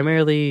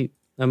primarily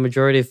a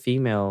majority of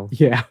female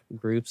Yeah.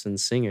 groups and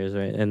singers,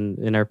 right? And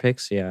in our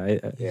picks, Yeah.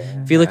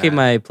 if you look at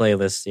my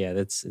playlist,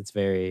 it's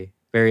very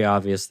very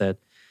obvious that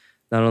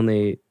not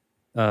only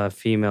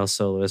female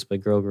soloists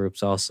but girl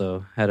groups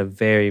also had a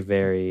very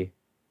very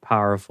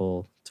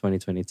powerful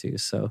 2022.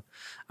 So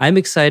I'm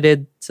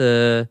excited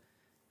to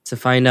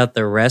find out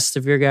the rest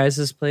of your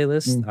guys'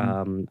 playlist.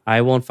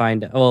 I won't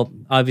find well,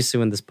 obviously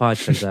when this pod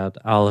comes out,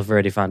 I'll have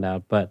already found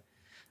out. But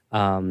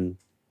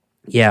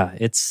yeah,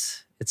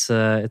 it's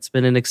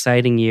been an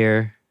exciting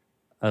year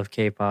of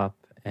K-pop,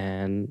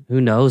 and who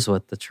knows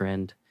what the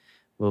trend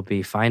will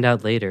be. Find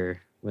out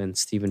later when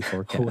Steven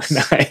forecasts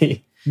Nice.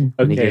 when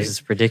he Okay. gives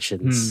his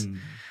predictions. Hmm.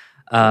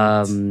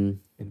 But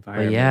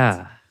Environment.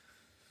 yeah.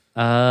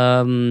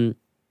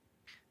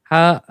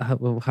 How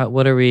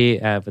what are we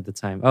at with the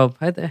time? Oh,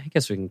 I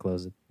guess we can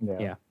close it.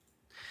 Yeah.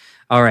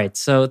 All right.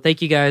 So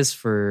thank you guys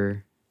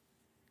for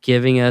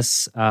giving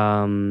us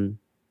your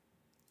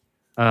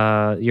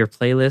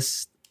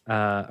playlist.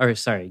 Or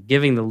sorry,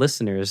 giving the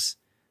listeners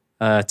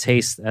a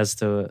taste as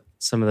to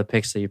some of the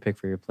picks that you pick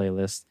for your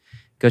playlist.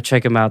 Go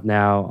check them out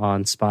now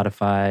on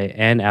Spotify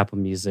and Apple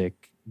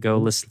Music. Go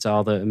listen to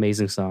all the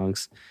amazing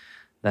songs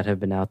that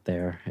have been out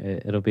there.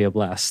 It'll be a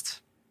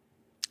blast.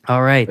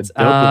 All right. The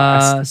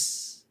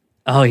blast.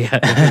 Oh yeah,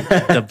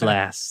 the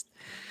blast.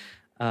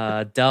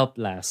 Doubt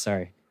blast.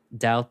 Sorry,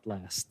 doubt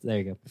blast. There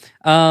you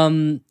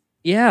go.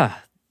 Yeah.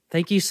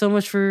 Thank you so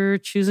much for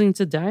choosing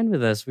to dine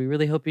with us. We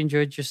really hope you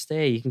enjoyed your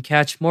stay. You can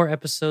catch more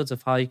episodes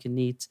of How You Can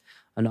Eat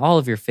on all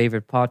of your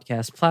favorite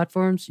podcast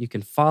platforms. You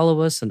can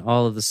follow us on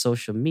all of the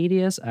social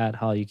medias at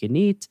How You Can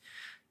Eat,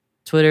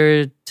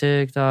 Twitter,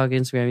 TikTok,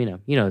 Instagram.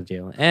 You know the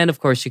deal. And of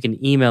course, you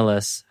can email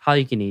us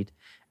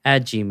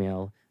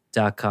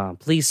howyoukaaneat@gmail.com.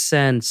 Please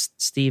send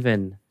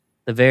Steven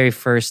the very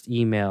first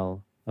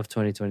email of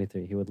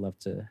 2023. He would love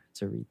to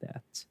read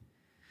that.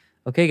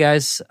 Okay,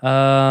 guys.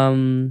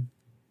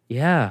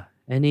 Yeah.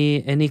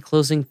 Any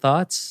closing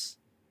thoughts?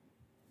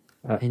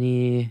 No,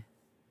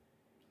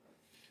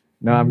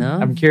 No?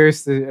 I'm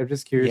curious. I'm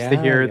just curious to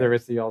Yeah, hear yeah. the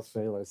rest of y'all's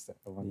playlist.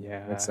 I'm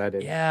Yeah.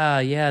 excited.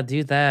 Yeah,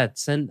 do that.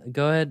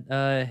 Go ahead,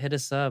 hit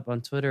us up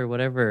on Twitter,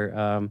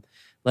 whatever.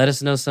 Let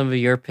us know some of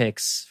your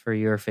picks for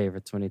your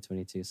favorite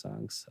 2022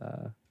 songs.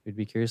 We'd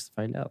be curious to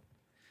find out.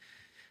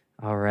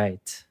 All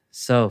right.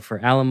 So for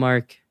Alan,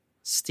 Mark,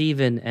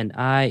 Steven, and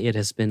I, it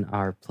has been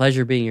our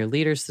pleasure being your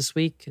leaders this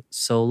week.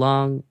 So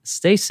long,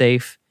 stay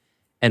safe,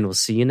 and we'll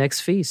see you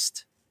next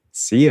feast.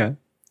 See ya.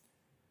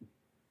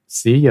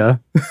 See ya.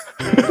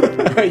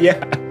 Yeah.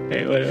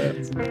 Hey, what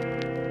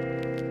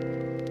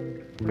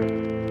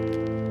else?